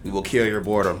 We will kill your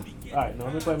boredom. All right, now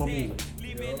let me play my music.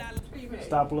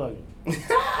 Stop plugging.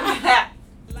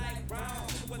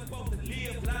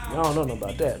 Y'all don't know nothing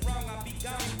about that.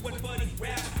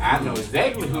 I know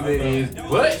exactly who that is,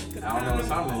 but I don't know what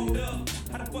song that is.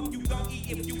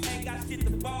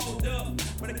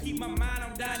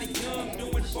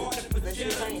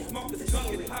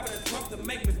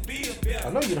 I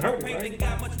know you heard it, right? You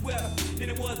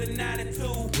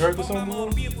heard the song before?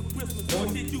 It's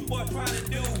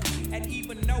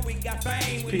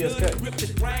PSK.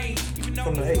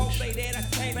 From the H.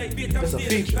 It's a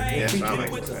feature. Yeah, It's sound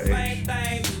like it's a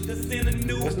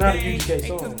It's not a UGK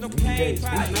song. UGK is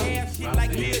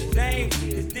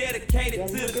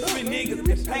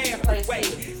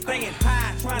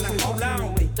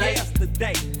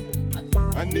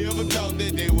I never thought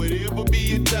that there would ever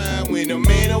be a time when a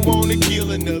man I wanna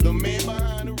kill another man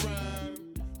behind